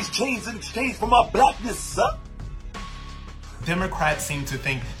back these chains in exchange for my blackness, son? Democrats seem to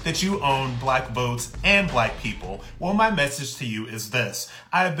think that you own black votes and black people. Well, my message to you is this.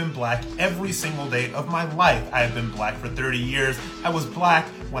 I have been black every single day of my life. I have been black for 30 years. I was black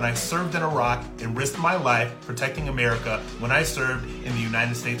when I served in Iraq and risked my life protecting America when I served in the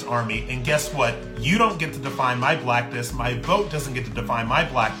United States Army. And guess what? You don't get to define my blackness. My vote doesn't get to define my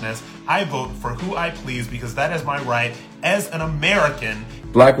blackness. I vote for who I please because that is my right as an American.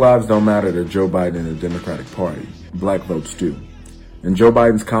 Black lives don't matter to Joe Biden and the Democratic Party. Black votes do. And Joe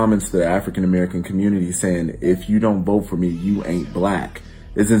Biden's comments to the African American community saying, if you don't vote for me, you ain't black,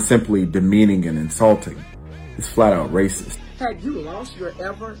 isn't simply demeaning and insulting. It's flat out racist. Have you lost your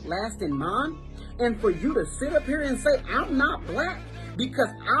everlasting mind? And for you to sit up here and say, I'm not black because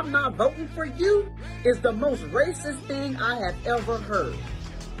I'm not voting for you is the most racist thing I have ever heard.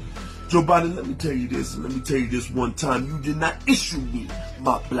 Joe Biden, let me tell you this, and let me tell you this one time. You did not issue me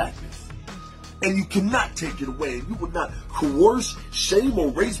my blackness. And you cannot take it away. And you will not coerce, shame, or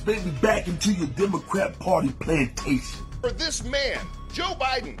race bait me back into your Democrat Party plantation. For this man, Joe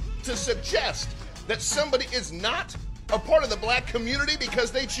Biden, to suggest that somebody is not a part of the black community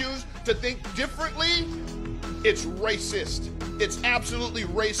because they choose to think differently, it's racist. It's absolutely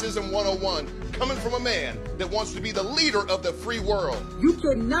racism 101, coming from a man that wants to be the leader of the free world. You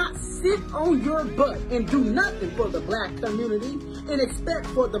cannot sit on your butt and do nothing for the black community and expect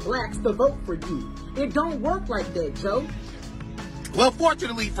for the blacks to vote for you. It don't work like that, Joe. Well,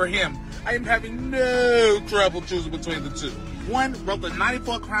 fortunately for him, I am having no trouble choosing between the two. One wrote the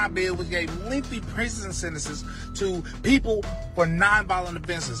 94 crime bill, which gave lengthy prison sentences to people for nonviolent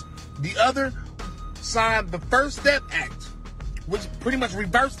offenses. The other signed the First Step Act, which pretty much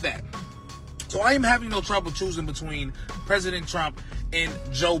reversed that. So I am having no trouble choosing between President Trump and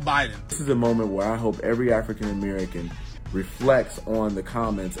Joe Biden. This is a moment where I hope every African American reflects on the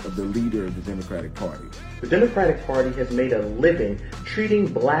comments of the leader of the Democratic Party. The Democratic Party has made a living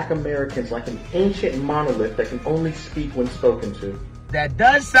treating black Americans like an ancient monolith that can only speak when spoken to. That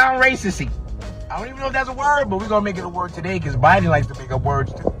does sound racist-y. I don't even know if that's a word, but we're going to make it a word today because Biden likes to make up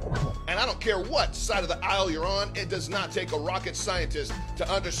words too. And I don't care what side of the aisle you're on, it does not take a rocket scientist to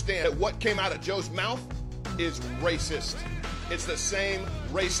understand that what came out of Joe's mouth is racist. It's the same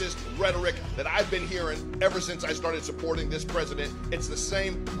racist rhetoric that I've been hearing ever since I started supporting this president. It's the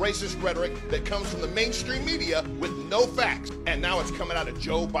same racist rhetoric that comes from the mainstream media with no facts. And now it's coming out of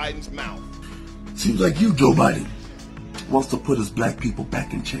Joe Biden's mouth. Seems like you, Joe Biden, wants to put us black people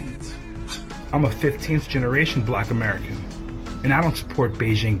back in chains. I'm a 15th generation black American, and I don't support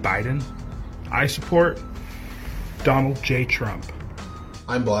Beijing Biden. I support Donald J. Trump.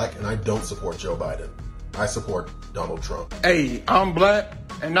 I'm black and I don't support Joe Biden. I support Donald Trump. Hey, I'm black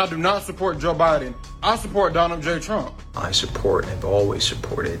and I do not support Joe Biden. I support Donald J. Trump. I support and have always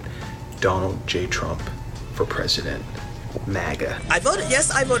supported Donald J. Trump for president. MAGA. I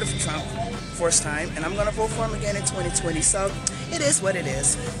voted for Trump first time, and I'm going to vote for him again in 2020. So it is what it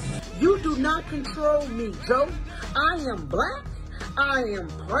is. You do not control me, Joe. I am black, I am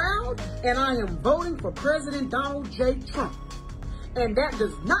proud, and I am voting for President Donald J. Trump. And that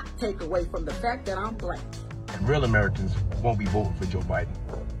does not take away from the fact that I'm black. And real Americans won't be voting for Joe Biden.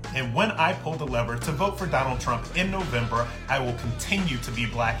 And when I pull the lever to vote for Donald Trump in November, I will continue to be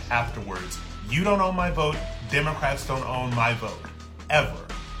black afterwards. You don't own my vote. Democrats don't own my vote. Ever.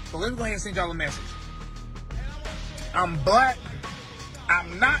 So let me go ahead and send y'all a message. I'm black.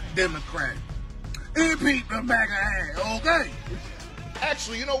 I'm not Democrat. Impeach the back of hand, okay?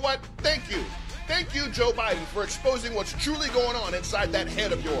 Actually, you know what? Thank you. Thank you, Joe Biden, for exposing what's truly going on inside that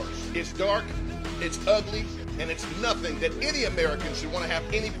head of yours. It's dark, it's ugly, and it's nothing that any American should want to have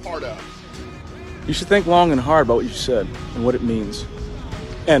any part of. You should think long and hard about what you said and what it means.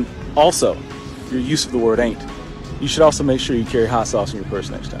 And also, your use of the word ain't. You should also make sure you carry hot sauce in your purse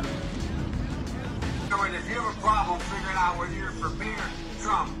next time. If you have a problem figuring out whether you're for me or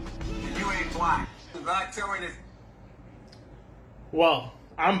Trump, and you ain't black. Black telling it. Well,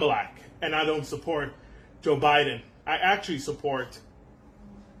 I'm black, and I don't support Joe Biden. I actually support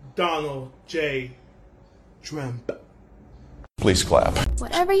Donald J. Trump. Please clap.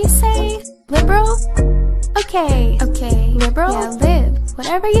 Whatever you say, liberal. Okay, liberal. Yeah, lib.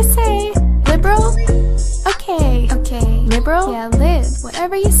 Whatever you say, liberal. Okay, liberal. Yeah, lib.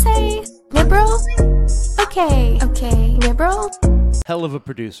 Whatever you say, liberal. Okay, liberal. Hell of a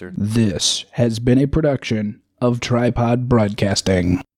producer. This has been a production of Tripod Broadcasting.